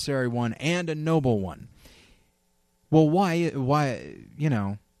necessary one and a noble one. Well, why,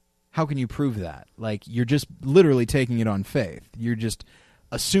 how can you prove that? Like, you're just literally taking it on faith. You just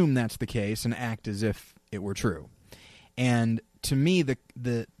assume that's the case and act as if it were true. And to me,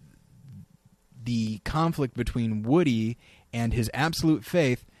 the conflict between Woody and his absolute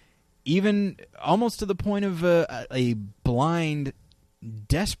faith, even almost to the point of a blind,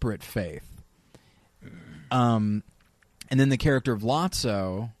 desperate faith. And then the character of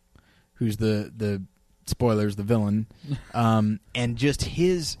Lotso, who's the spoilers, the villain, and just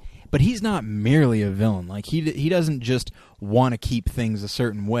but he's not merely a villain. Like, he doesn't just want to keep things a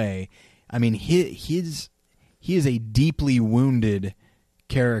certain way. I mean, he is a deeply wounded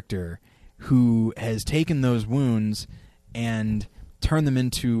character who has taken those wounds and turned them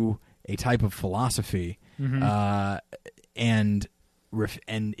into a type of philosophy, and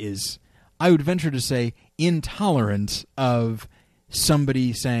is, I would venture to say, intolerant of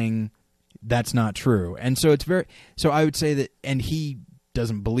somebody saying that's not true. And so so I would say that, and he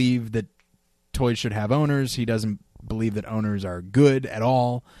doesn't believe that toys should have owners. He doesn't believe that owners are good at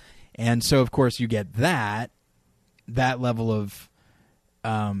all. And so, of course, you get that level of,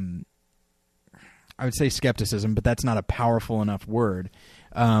 I would say skepticism, but that's not a powerful enough word.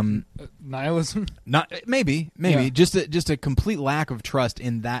 Nihilism? Maybe. Yeah. Just a complete lack of trust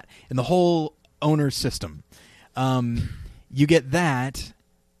in the whole owner system. You get that.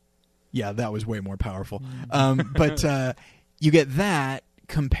 Yeah, that was way more powerful. But you get that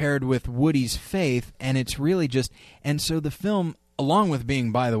compared with Woody's faith, and it's really just... And so the film, along with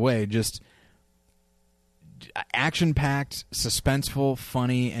being, by the way, just action-packed, suspenseful,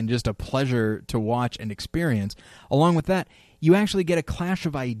 funny, and just a pleasure to watch and experience, along with that, you actually get a clash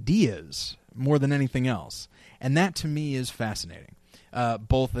of ideas more than anything else. And that, to me, is fascinating.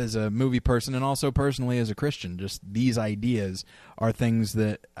 Both as a movie person and also personally as a Christian. Just these ideas are things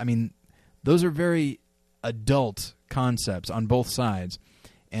that, I mean, those are very adult concepts on both sides,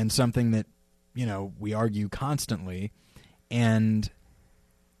 and something that, we argue constantly, and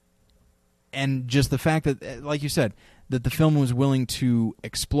just the fact that, like you said, that the film was willing to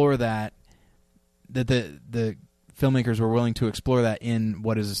explore that the filmmakers were willing to explore that in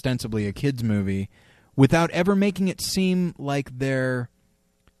what is ostensibly a kids movie without ever making it seem like they're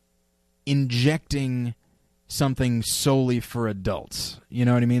injecting something solely for adults. You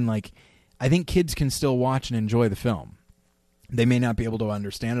know what I mean? Like, I think kids can still watch and enjoy the film. They may not be able to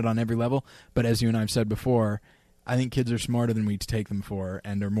understand it on every level, but as you and I have said before, I think kids are smarter than we take them for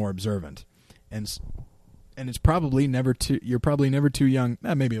and are more observant. And it's probably never too. You're probably never too young.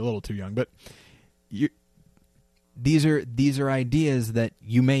 Maybe a little too young, but these are ideas that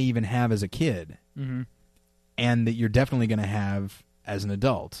you may even have as a kid, and that you're definitely going to have as an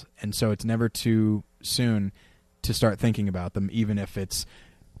adult. And so it's never too soon to start thinking about them, even if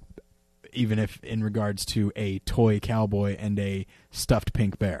in regards to a toy cowboy and a stuffed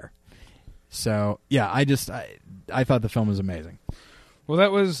pink bear. So yeah, I thought the film was amazing. Well,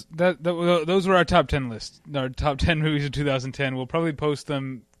 those were our top 10 lists. Our top 10 movies of 2010. We'll probably post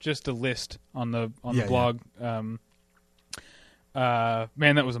them, just a list on the blog. Yeah.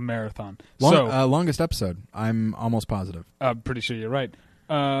 Man, that was a marathon. Longest episode. I'm almost positive. I'm pretty sure you're right.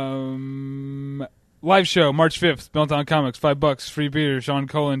 Live show, March 5th, Meltdown Comics, $5, free beer, Sean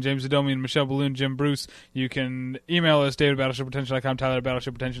Cullen, James Adomian, Michelle Balloon, Jim Bruce. You can email us, David at battleship-pretension.com, Tyler at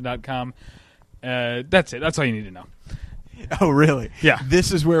battleship-pretension.com. That's it. That's all you need to know. Oh, really? Yeah.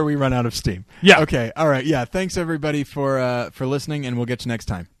 This is where we run out of steam. Yeah. Okay. All right. Yeah. Thanks, everybody, for listening, and we'll get you next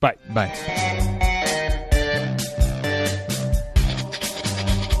time. Bye. Bye.